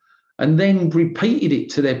rote and then repeated it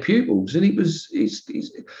to their pupils, and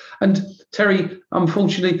and Terry,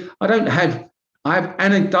 unfortunately, I have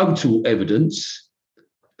anecdotal evidence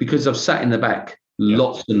because I've sat in the back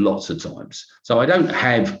lots and lots of times. So I don't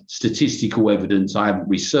have statistical evidence. I haven't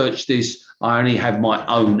researched this. I only have my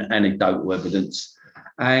own anecdotal evidence.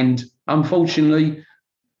 And unfortunately,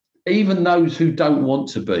 even those who don't want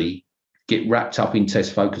to be get wrapped up in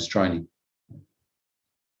test-focused training.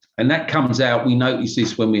 And that comes out, we notice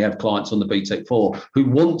this when we have clients on the BTEC 4 who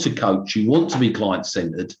want to coach, who want to be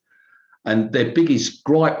client-centered, and their biggest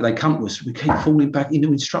gripe, they come to us, we keep falling back into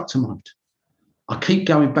instructor mode. I keep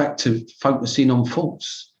going back to focusing on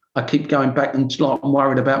faults. I keep going back and I'm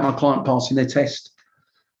worried about my client passing their test.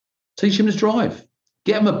 Teach them to drive.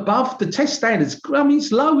 Get them above the test standards. I mean,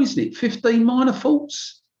 it's low, isn't it? 15 minor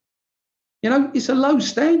faults. You know, it's a low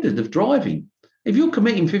standard of driving. If you're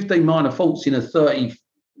committing 15 minor faults in a 30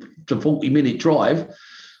 to 40-minute drive,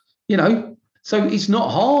 you know, so it's not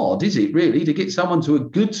hard, is it, really, to get someone to a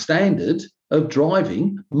good standard of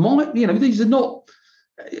driving? These are not,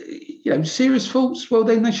 serious faults. Well,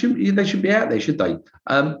 then they should be out there, should they?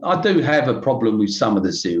 I do have a problem with some of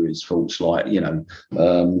the serious faults, like, I'm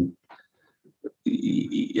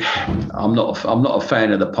not a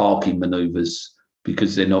fan of the parking manoeuvres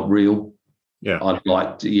because they're not real. Yeah,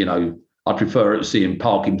 I'd prefer seeing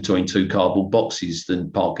parking between two cardboard boxes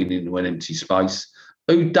than parking into an empty space.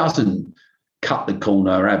 Who doesn't cut the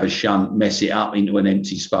corner, have a shunt, mess it up into an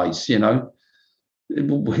empty space? Who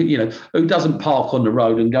doesn't park on the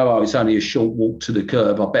road and go, oh, it's only a short walk to the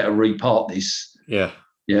curb, I better repark this. Yeah,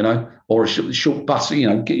 or a short bus,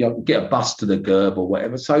 get a bus to the curb or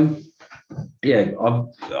whatever. So, yeah,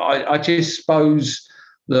 I just suppose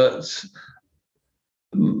that.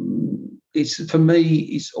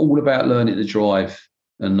 It's all about learning to drive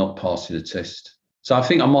and not passing the test. So I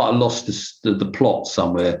think I might have lost the plot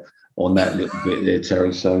somewhere on that little bit there,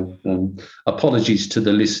 Terry. So apologies to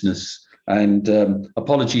the listeners, and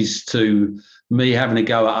apologies to me having a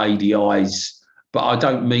go at ADIs, but I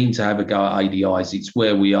don't mean to have a go at ADIs. It's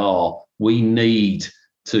where we are. We need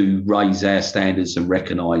to raise our standards and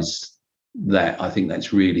recognise that. I think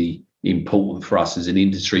that's really important for us as an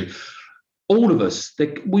industry. All of us,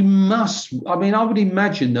 we must, I would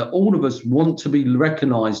imagine that all of us want to be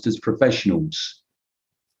recognised as professionals.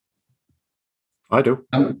 I do.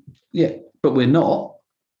 Yeah, but we're not.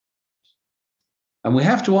 And we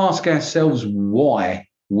have to ask ourselves why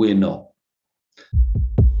we're not.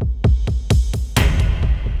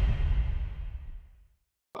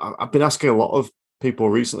 I've been asking a lot of people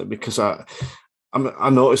recently because I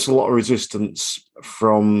noticed a lot of resistance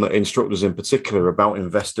from instructors in particular about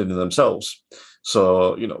investing in themselves.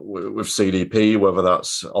 So, with CDP, whether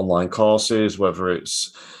that's online courses, whether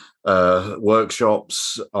it's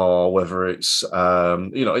workshops, or whether it's,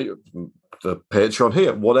 the Patreon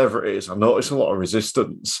here, whatever it is, I noticed a lot of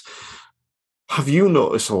resistance. Have you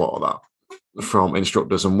noticed a lot of that from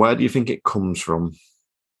instructors, and where do you think it comes from?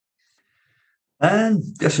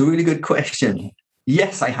 That's a really good question.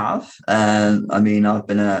 Yes, I have. I've been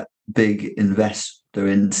a big investor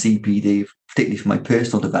in CPD, particularly for my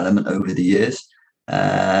personal development over the years.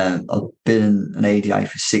 I've been an ADI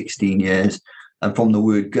for 16 years, and from the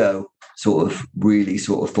word go, really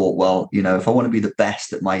thought, well, if I want to be the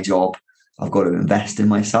best at my job, I've got to invest in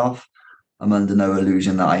myself. I'm under no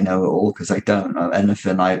illusion that I know it all, because I don't know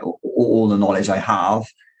anything. All the knowledge I have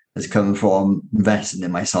has come from investing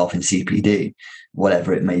in myself in CPD,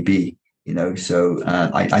 whatever it may be. So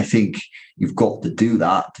I think you've got to do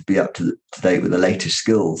that to be up to date with the latest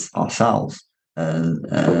skills ourselves.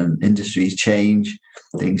 Industries change,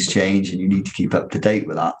 things change, and you need to keep up to date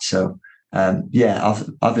with that. So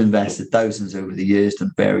I've invested thousands over the years,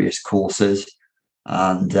 done various courses,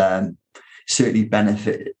 and certainly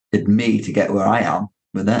benefited me to get where I am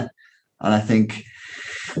with it. And I think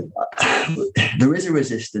there is a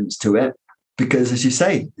resistance to it because, as you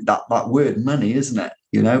say, that word money, isn't it?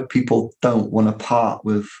 People don't want to part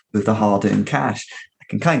with the hard-earned cash. I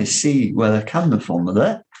can kind of see where they're coming from with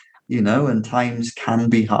it, and times can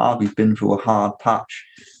be hard. We've been through a hard patch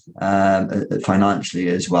financially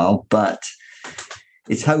as well, but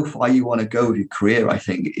it's how far you want to go with your career. I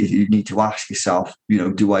think you need to ask yourself,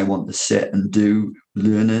 do I want to sit and do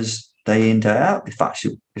learners day in, day out? If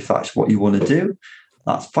that's what you want to do,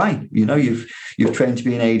 that's fine. You've trained to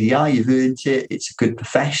be an ADI, you've earned it. It's a good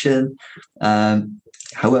profession.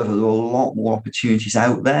 However, there are a lot more opportunities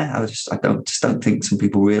out there. I just don't think some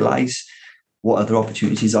people realise what other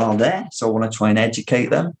opportunities are there. So I want to try and educate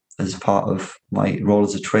them as part of my role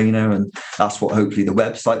as a trainer, and that's what hopefully the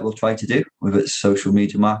website will try to do with its social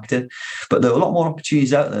media marketing. But there are a lot more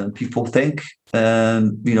opportunities out there than people think.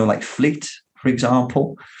 Like Fleet, for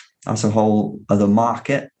example, that's a whole other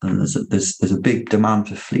market, and there's a big demand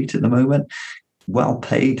for Fleet at the moment.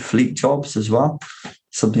 Well-paid Fleet jobs as well,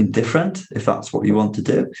 something different if that's what you want to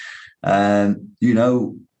do.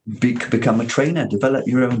 Become a trainer, develop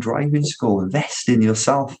your own driving school, invest in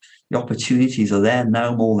yourself. The opportunities are there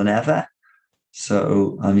now more than ever.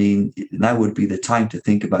 So, I mean, now would be the time to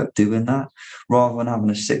think about doing that, rather than having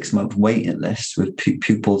a 6-month waiting list with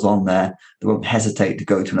pupils on there. They won't hesitate to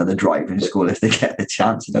go to another driving school if they get the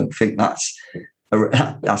chance. I don't think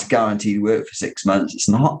that's guaranteed work for 6 months. It's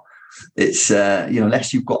not. It's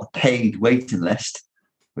unless you've got a paid waiting list,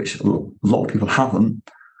 which a lot of people haven't.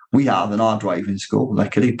 We have in our driving school,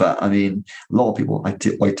 luckily, but I mean, a lot of people I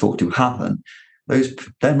talk to haven't.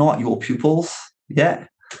 They're not your pupils yet,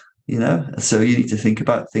 so you need to think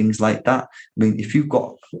about things like that. I mean, if you've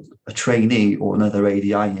got a trainee or another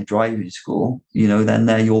ADI in your driving school, then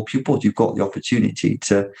they're your pupils. You've got the opportunity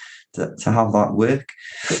to have that work.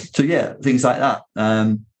 So yeah, things like that.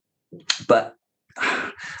 But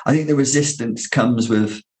I think the resistance comes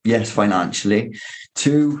with, yes, financially.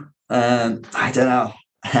 2, I don't know,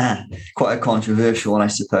 quite a controversial one, I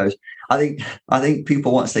suppose. I think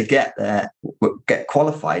people, once they get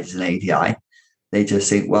qualified as an ADI, they just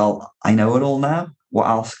think, well, I know it all now. What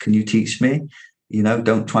else can you teach me?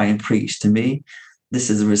 Don't try and preach to me. This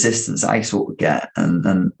is a resistance I sort of get.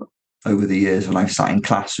 And over the years, when I've sat in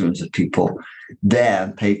classrooms of people there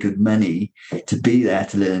and paid good money to be there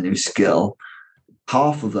to learn a new skill,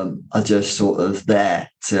 half of them are just sort of there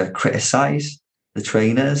to criticize the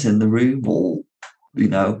trainers in the room, or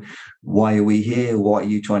why are we here? What are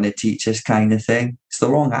you trying to teach us, kind of thing. It's the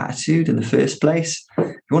wrong attitude in the first place. If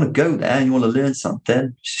you want to go there and you want to learn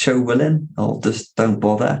something, show willing, or just don't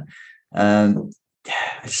bother. I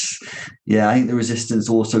think the resistance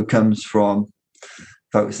also comes from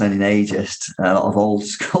folks sounding ageist, a lot of old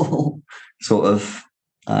school sort of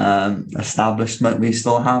establishment we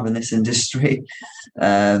still have in this industry.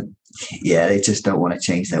 They just don't want to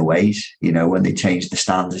change their ways. When they changed the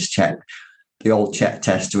standards check, the old check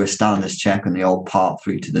test to a standards check, and the old part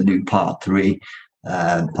 3 to the new part 3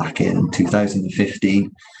 back in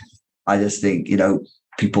 2015. I just think,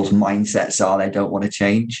 people's mindsets are they don't want to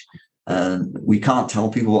change. And we can't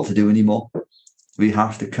tell people what to do anymore. We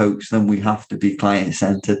have to coach them. We have to be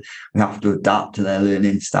client-centered. We have to adapt to their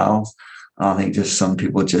learning styles. And I think just some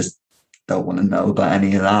people just don't want to know about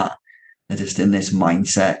any of that. They're just in this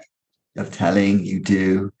mindset of telling you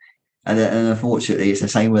do. And unfortunately, it's the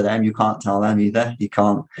same with them. You can't tell them either. You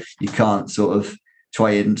can't sort of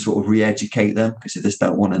try and sort of re-educate them because they just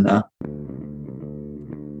don't want to know.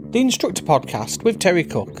 The Instructor Podcast with Terry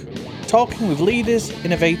Cook, talking with leaders,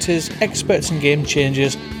 innovators, experts and game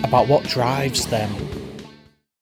changers about what drives them.